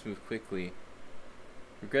 Play this move quickly.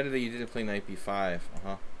 Regretted that you didn't play knight b5.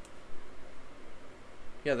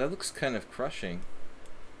 Yeah, that looks kind of crushing.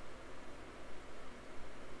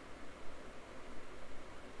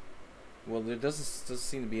 Well, there doesn't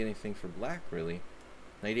seem to be anything for black, really.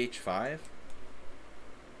 Knight h5?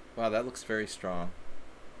 Wow, that looks very strong.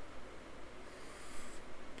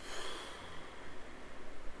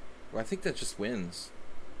 Well, I think that just wins.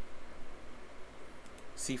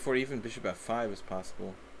 c4, even bishop f5 is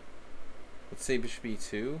possible. Let's say bishop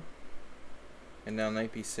e2. And now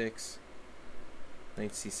knight b6.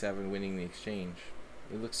 Knight c7, winning the exchange.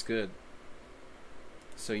 It looks good.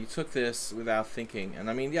 So you took this without thinking. And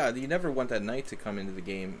I mean, yeah, you never want that knight to come into the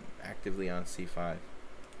game actively on c5.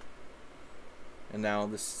 And now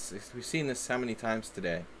this, we've seen this how many times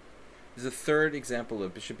today? This is a third example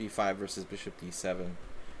of bishop e5 versus bishop d7.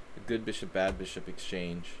 A good bishop, bad bishop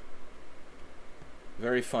exchange.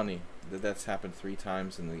 Very funny that that's happened 3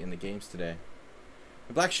 times in the games today.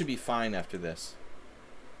 And black should be fine after this.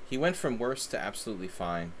 He went from worse to absolutely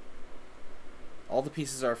fine. All the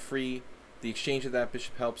pieces are free. The exchange of that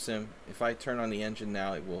bishop helps him. If I turn on the engine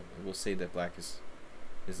now, it will say that black is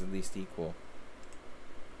at least equal.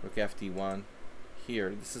 Rook fd1. Here,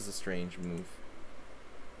 this is a strange move.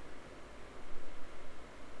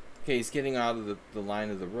 Okay, he's getting out of the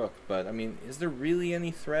line of the rook, but I mean, is there really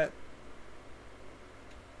any threat?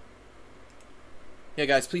 Yeah,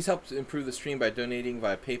 guys, please help improve the stream by donating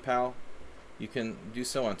via PayPal. You can do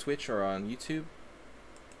so on Twitch or on YouTube.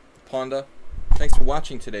 Ponda. Thanks for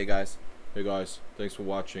watching today, guys. Hey guys, thanks for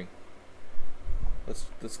watching.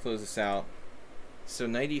 Let's close this out. So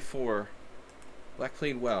knight e4. Black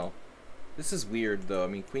played well. This is weird though. I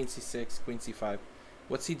mean, queen c6, queen c5.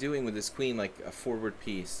 What's he doing with his queen like a forward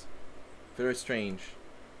piece? Very strange.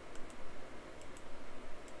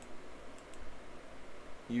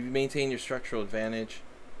 You maintain your structural advantage.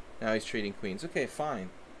 Now he's trading queens. Okay,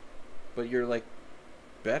 fine. But you're like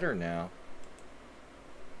better now.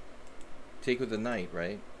 Take with the knight,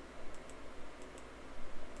 right?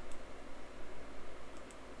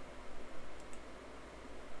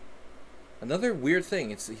 Another weird thing,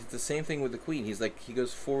 it's the same thing with the queen. He's like, he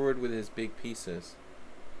goes forward with his big pieces.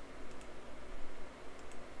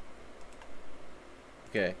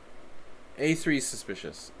 Okay. A3 is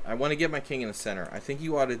suspicious. I want to get my king in the center. I think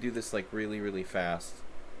you ought to do this like really, really fast.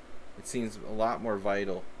 It seems a lot more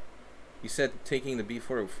vital. You said taking the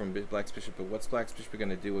b4 from black's bishop, but what's black's bishop going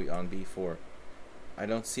to do on b4? I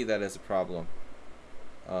don't see that as a problem.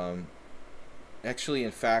 Actually,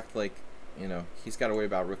 in fact, like, you know, he's got to worry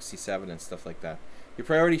about rook c7 and stuff like that. Your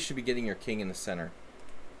priority should be getting your king in the center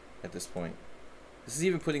at this point. This is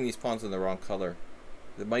even putting these pawns in the wrong color.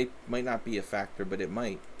 That might not be a factor, but it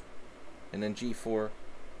might. And then g4.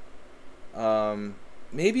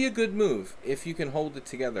 Maybe a good move if you can hold it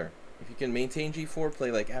together. If you can maintain g4,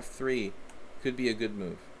 play like f3, could be a good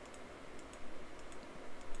move.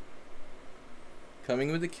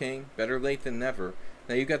 Coming with the king, better late than never.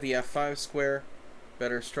 Now you've got the f5 square,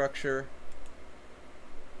 better structure.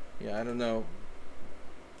 Yeah, I don't know.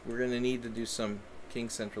 We're going to need to do some king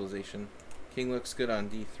centralization. King looks good on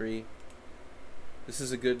d3. This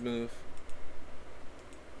is a good move.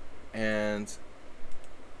 And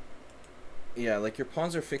yeah, like your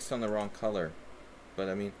pawns are fixed on the wrong color. But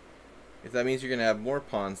I mean, if that means you're going to have more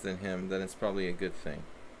pawns than him, then it's probably a good thing.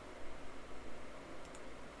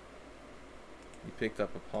 You picked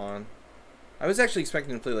up a pawn. I was actually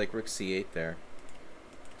expecting to play like rook c8 there.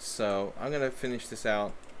 So I'm going to finish this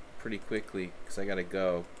out pretty quickly because I got to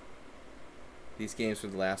go. These games were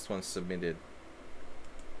the last ones submitted.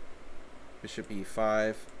 Bishop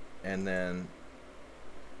e5, and then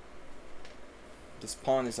this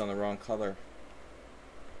pawn is on the wrong color.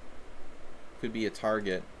 Could be a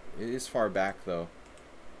target. It is far back though.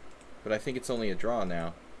 But I think it's only a draw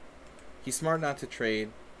now. He's smart not to trade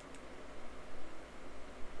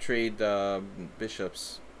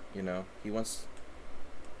bishops, you know. He wants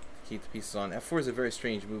to keep the pieces on. f4 is a very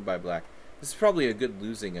strange move by black. This is probably a good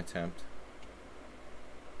losing attempt.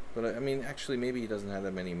 But I mean, actually maybe he doesn't have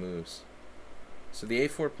that many moves. So the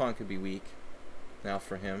a4 pawn could be weak now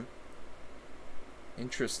for him.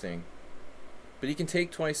 Interesting. But he can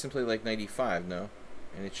take twice and play like knight e5, no?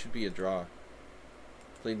 And it should be a draw.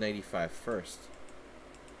 Played knight e5 first.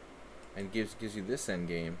 And gives you this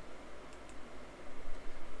endgame.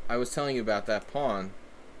 I was telling you about that pawn.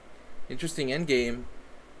 Interesting endgame.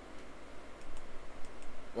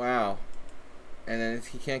 Wow. And then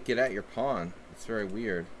he can't get at your pawn. It's very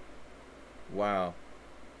weird. Wow.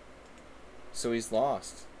 So he's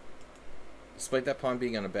lost. Despite that pawn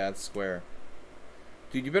being on a bad square.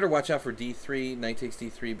 Dude, you better watch out for d3, knight takes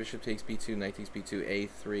d3, bishop takes b2, knight takes b2,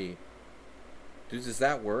 a3. Dude, does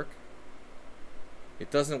that work?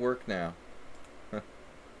 It doesn't work now.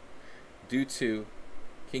 Do2,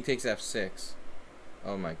 king takes f6.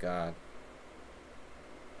 Oh my god.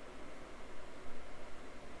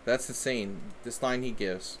 That's insane. This line he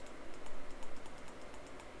gives.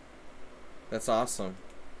 That's awesome.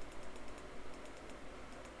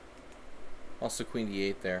 Also queen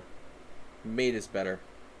d8 there. Mate is better.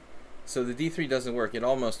 So the d3 doesn't work. It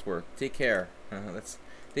almost worked. Take care.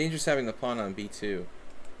 Dangerous having the pawn on b2.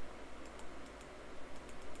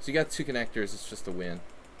 So you got two connectors, it's just a win.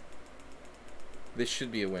 This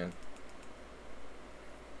should be a win.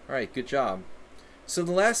 Alright, good job. So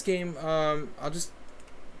the last game, I'll just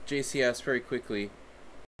JCS very quickly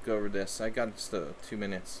go over this. I got just 2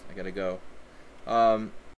 minutes. I gotta go.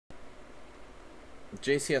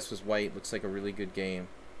 JCS was white. Looks like a really good game.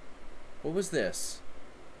 What was this?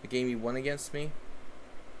 The game you won against me?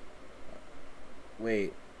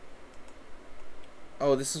 Wait.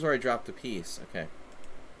 Oh, this is where I dropped a piece. Okay.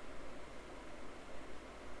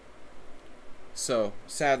 So,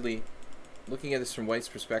 sadly, looking at this from white's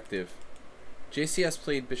perspective, JCS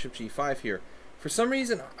played bishop g5 here. For some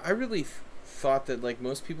reason, I really thought that like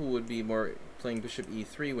most people would be more playing bishop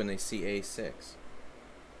e3 when they see a6.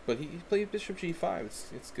 But he played bishop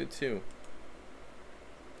g5. It's good too.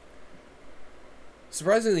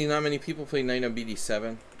 Surprisingly, not many people play knight on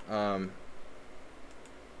bd7.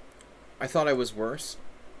 I thought I was worse,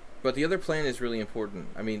 but the other plan is really important.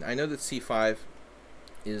 I mean, I know that c5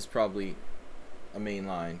 is probably a main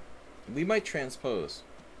line. We might transpose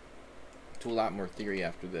to a lot more theory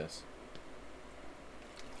after this.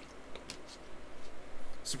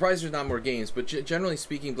 Surprised there's not more games, but generally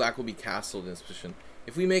speaking, black will be castled in this position.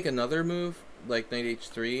 If we make another move, like knight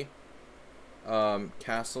h3,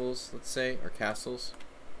 castles, let's say, or castles,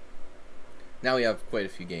 now we have quite a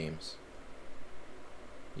few games.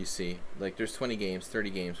 You see, like there's 20 games, 30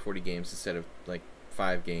 games, 40 games instead of like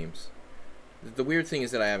 5 games. The weird thing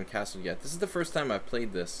is that I haven't castled yet. This is the first time I've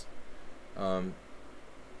played this.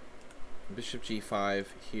 Bishop g5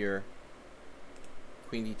 here,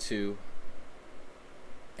 queen d2,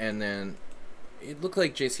 and then it looked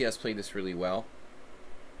like JCS played this really well.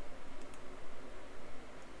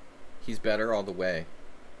 He's better all the way.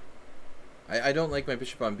 I don't like my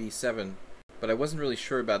bishop on b7, but I wasn't really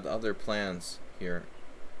sure about the other plans here.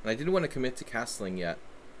 And I didn't want to commit to castling yet.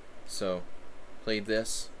 So, played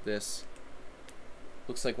this.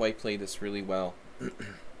 Looks like white played this really well,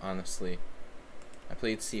 honestly. I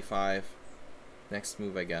played c5. Next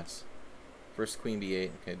move, I guess. First queen b8.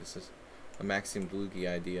 Okay, this is a Maxim Dlugi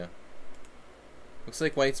idea. Looks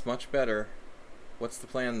like white's much better. What's the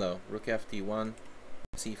plan, though? Rook fd1.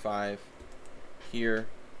 c5 here.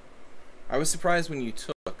 I was surprised when you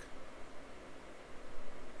took.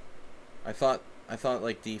 I thought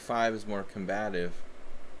like d5 is more combative.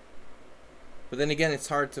 But then again, it's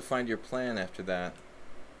hard to find your plan after that.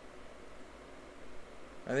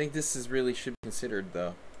 I think this is really should be considered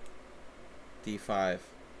though. d5.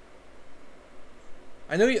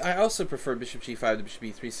 I know I also prefer bishop g5 to bishop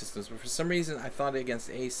e3 systems, but for some reason I thought against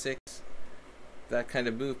a6, that kind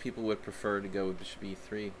of move people would prefer to go with bishop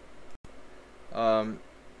e3.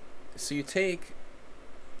 So you take,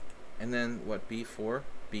 and then what, b4?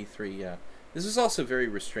 b3, yeah. This is also very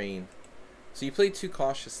restrained. So you play too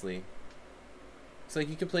cautiously. It's like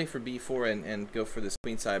you can play for b4 and go for this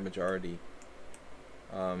queenside majority.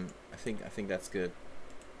 I think that's good.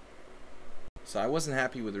 So I wasn't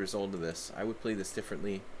happy with the result of this. I would play this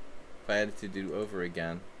differently if I had it to do over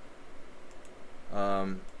again.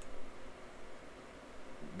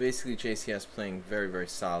 Basically JCS playing very, very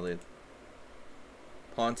solid.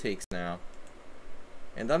 Pawn takes now.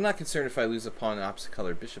 And I'm not concerned if I lose a pawn in opposite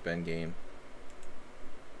color bishop endgame.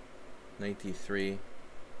 Knight d3.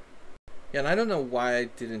 Yeah, and I don't know why I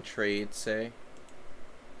didn't trade, say.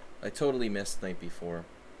 I totally missed knight b4.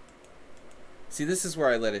 See, this is where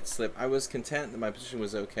I let it slip. I was content that my position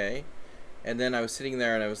was okay. And then I was sitting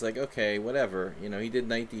there and I was like, okay, whatever. You know, he did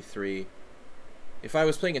knight d3. If I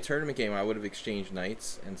was playing a tournament game, I would have exchanged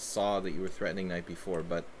knights and saw that you were threatening knight b4.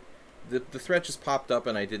 But the threat just popped up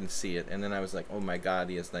and I didn't see it. And then I was like, oh my god,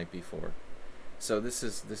 he has knight b4. So this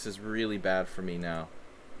is really bad for me now.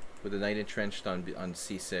 With the knight entrenched on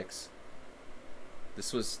c6.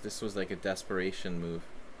 This was like a desperation move.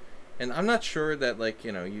 And I'm not sure that, like,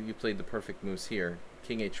 you know, you played the perfect moves here.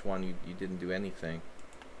 King h1, you didn't do anything.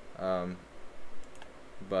 But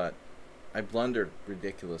I blundered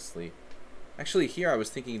ridiculously. Actually, here I was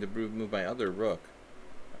thinking to move my other rook.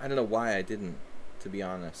 I don't know why I didn't, to be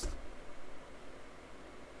honest.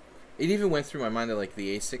 It even went through my mind that, like,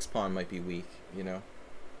 the a6 pawn might be weak, you know?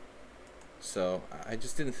 So, I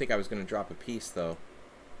just didn't think I was going to drop a piece, though.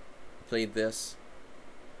 Played this.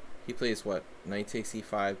 He plays what? Knight takes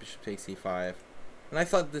e5, bishop takes e5. And I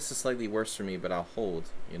thought this is slightly worse for me, but I'll hold,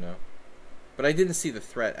 you know? But I didn't see the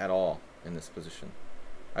threat at all in this position.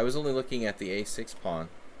 I was only looking at the a6 pawn.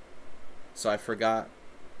 So I forgot,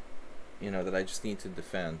 you know, that I just need to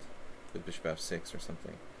defend with bishop f6 or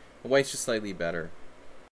something. White's just slightly better.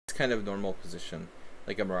 It's kind of a normal position,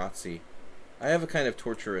 like a Marazzi. I have a kind of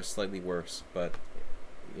torturous, slightly worse, but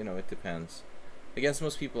you know, it depends. Against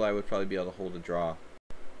most people, I would probably be able to hold a draw.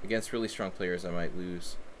 Against really strong players, I might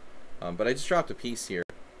lose. But I just dropped a piece here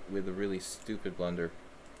with a really stupid blunder.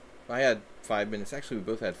 I had 5 minutes. Actually, we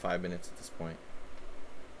both had 5 minutes at this point.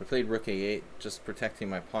 I played rook a8, just protecting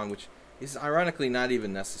my pawn, which is ironically not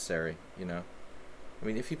even necessary, you know. I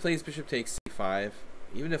mean, if he plays bishop takes c5,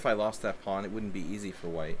 even if I lost that pawn, it wouldn't be easy for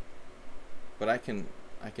white. But I can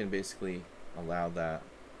basically allow that.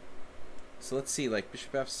 So let's see, like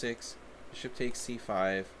bishop f6, bishop takes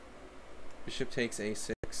c5, bishop takes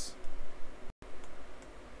a6,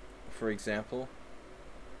 for example.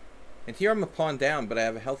 And here I'm a pawn down, but I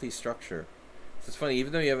have a healthy structure. So it's funny,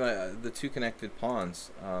 even though you have the two connected pawns,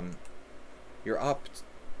 you're up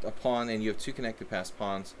a pawn and you have two connected passed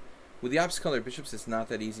pawns. With the opposite color bishops, it's not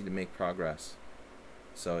that easy to make progress.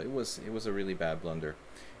 So it was a really bad blunder.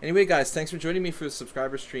 Anyway, guys, thanks for joining me for the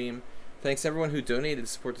subscriber stream. Thanks everyone who donated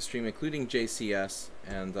to support the stream, including JCS.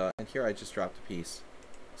 And here I just dropped a piece.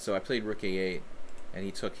 So I played rook a8, and he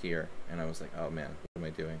took here, and I was like, oh man, what am I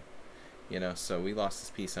doing? You know, so we lost this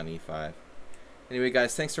piece on e5. Anyway,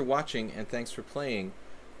 guys, thanks for watching, and thanks for playing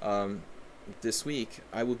this week.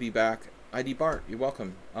 I will be back. ID Bart, you're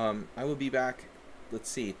welcome. I will be back, let's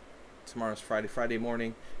see, tomorrow's Friday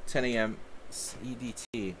morning, 10 a.m.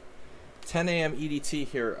 EDT. 10 a.m. EDT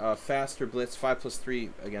here, faster blitz,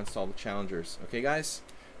 5+3 against all the challengers. Okay, guys?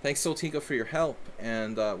 Thanks, Soltico, for your help,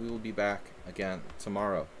 and we will be back again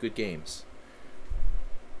tomorrow. Good games.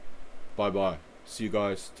 Bye-bye. See you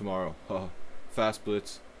guys tomorrow. Fast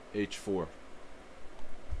blitz, H4.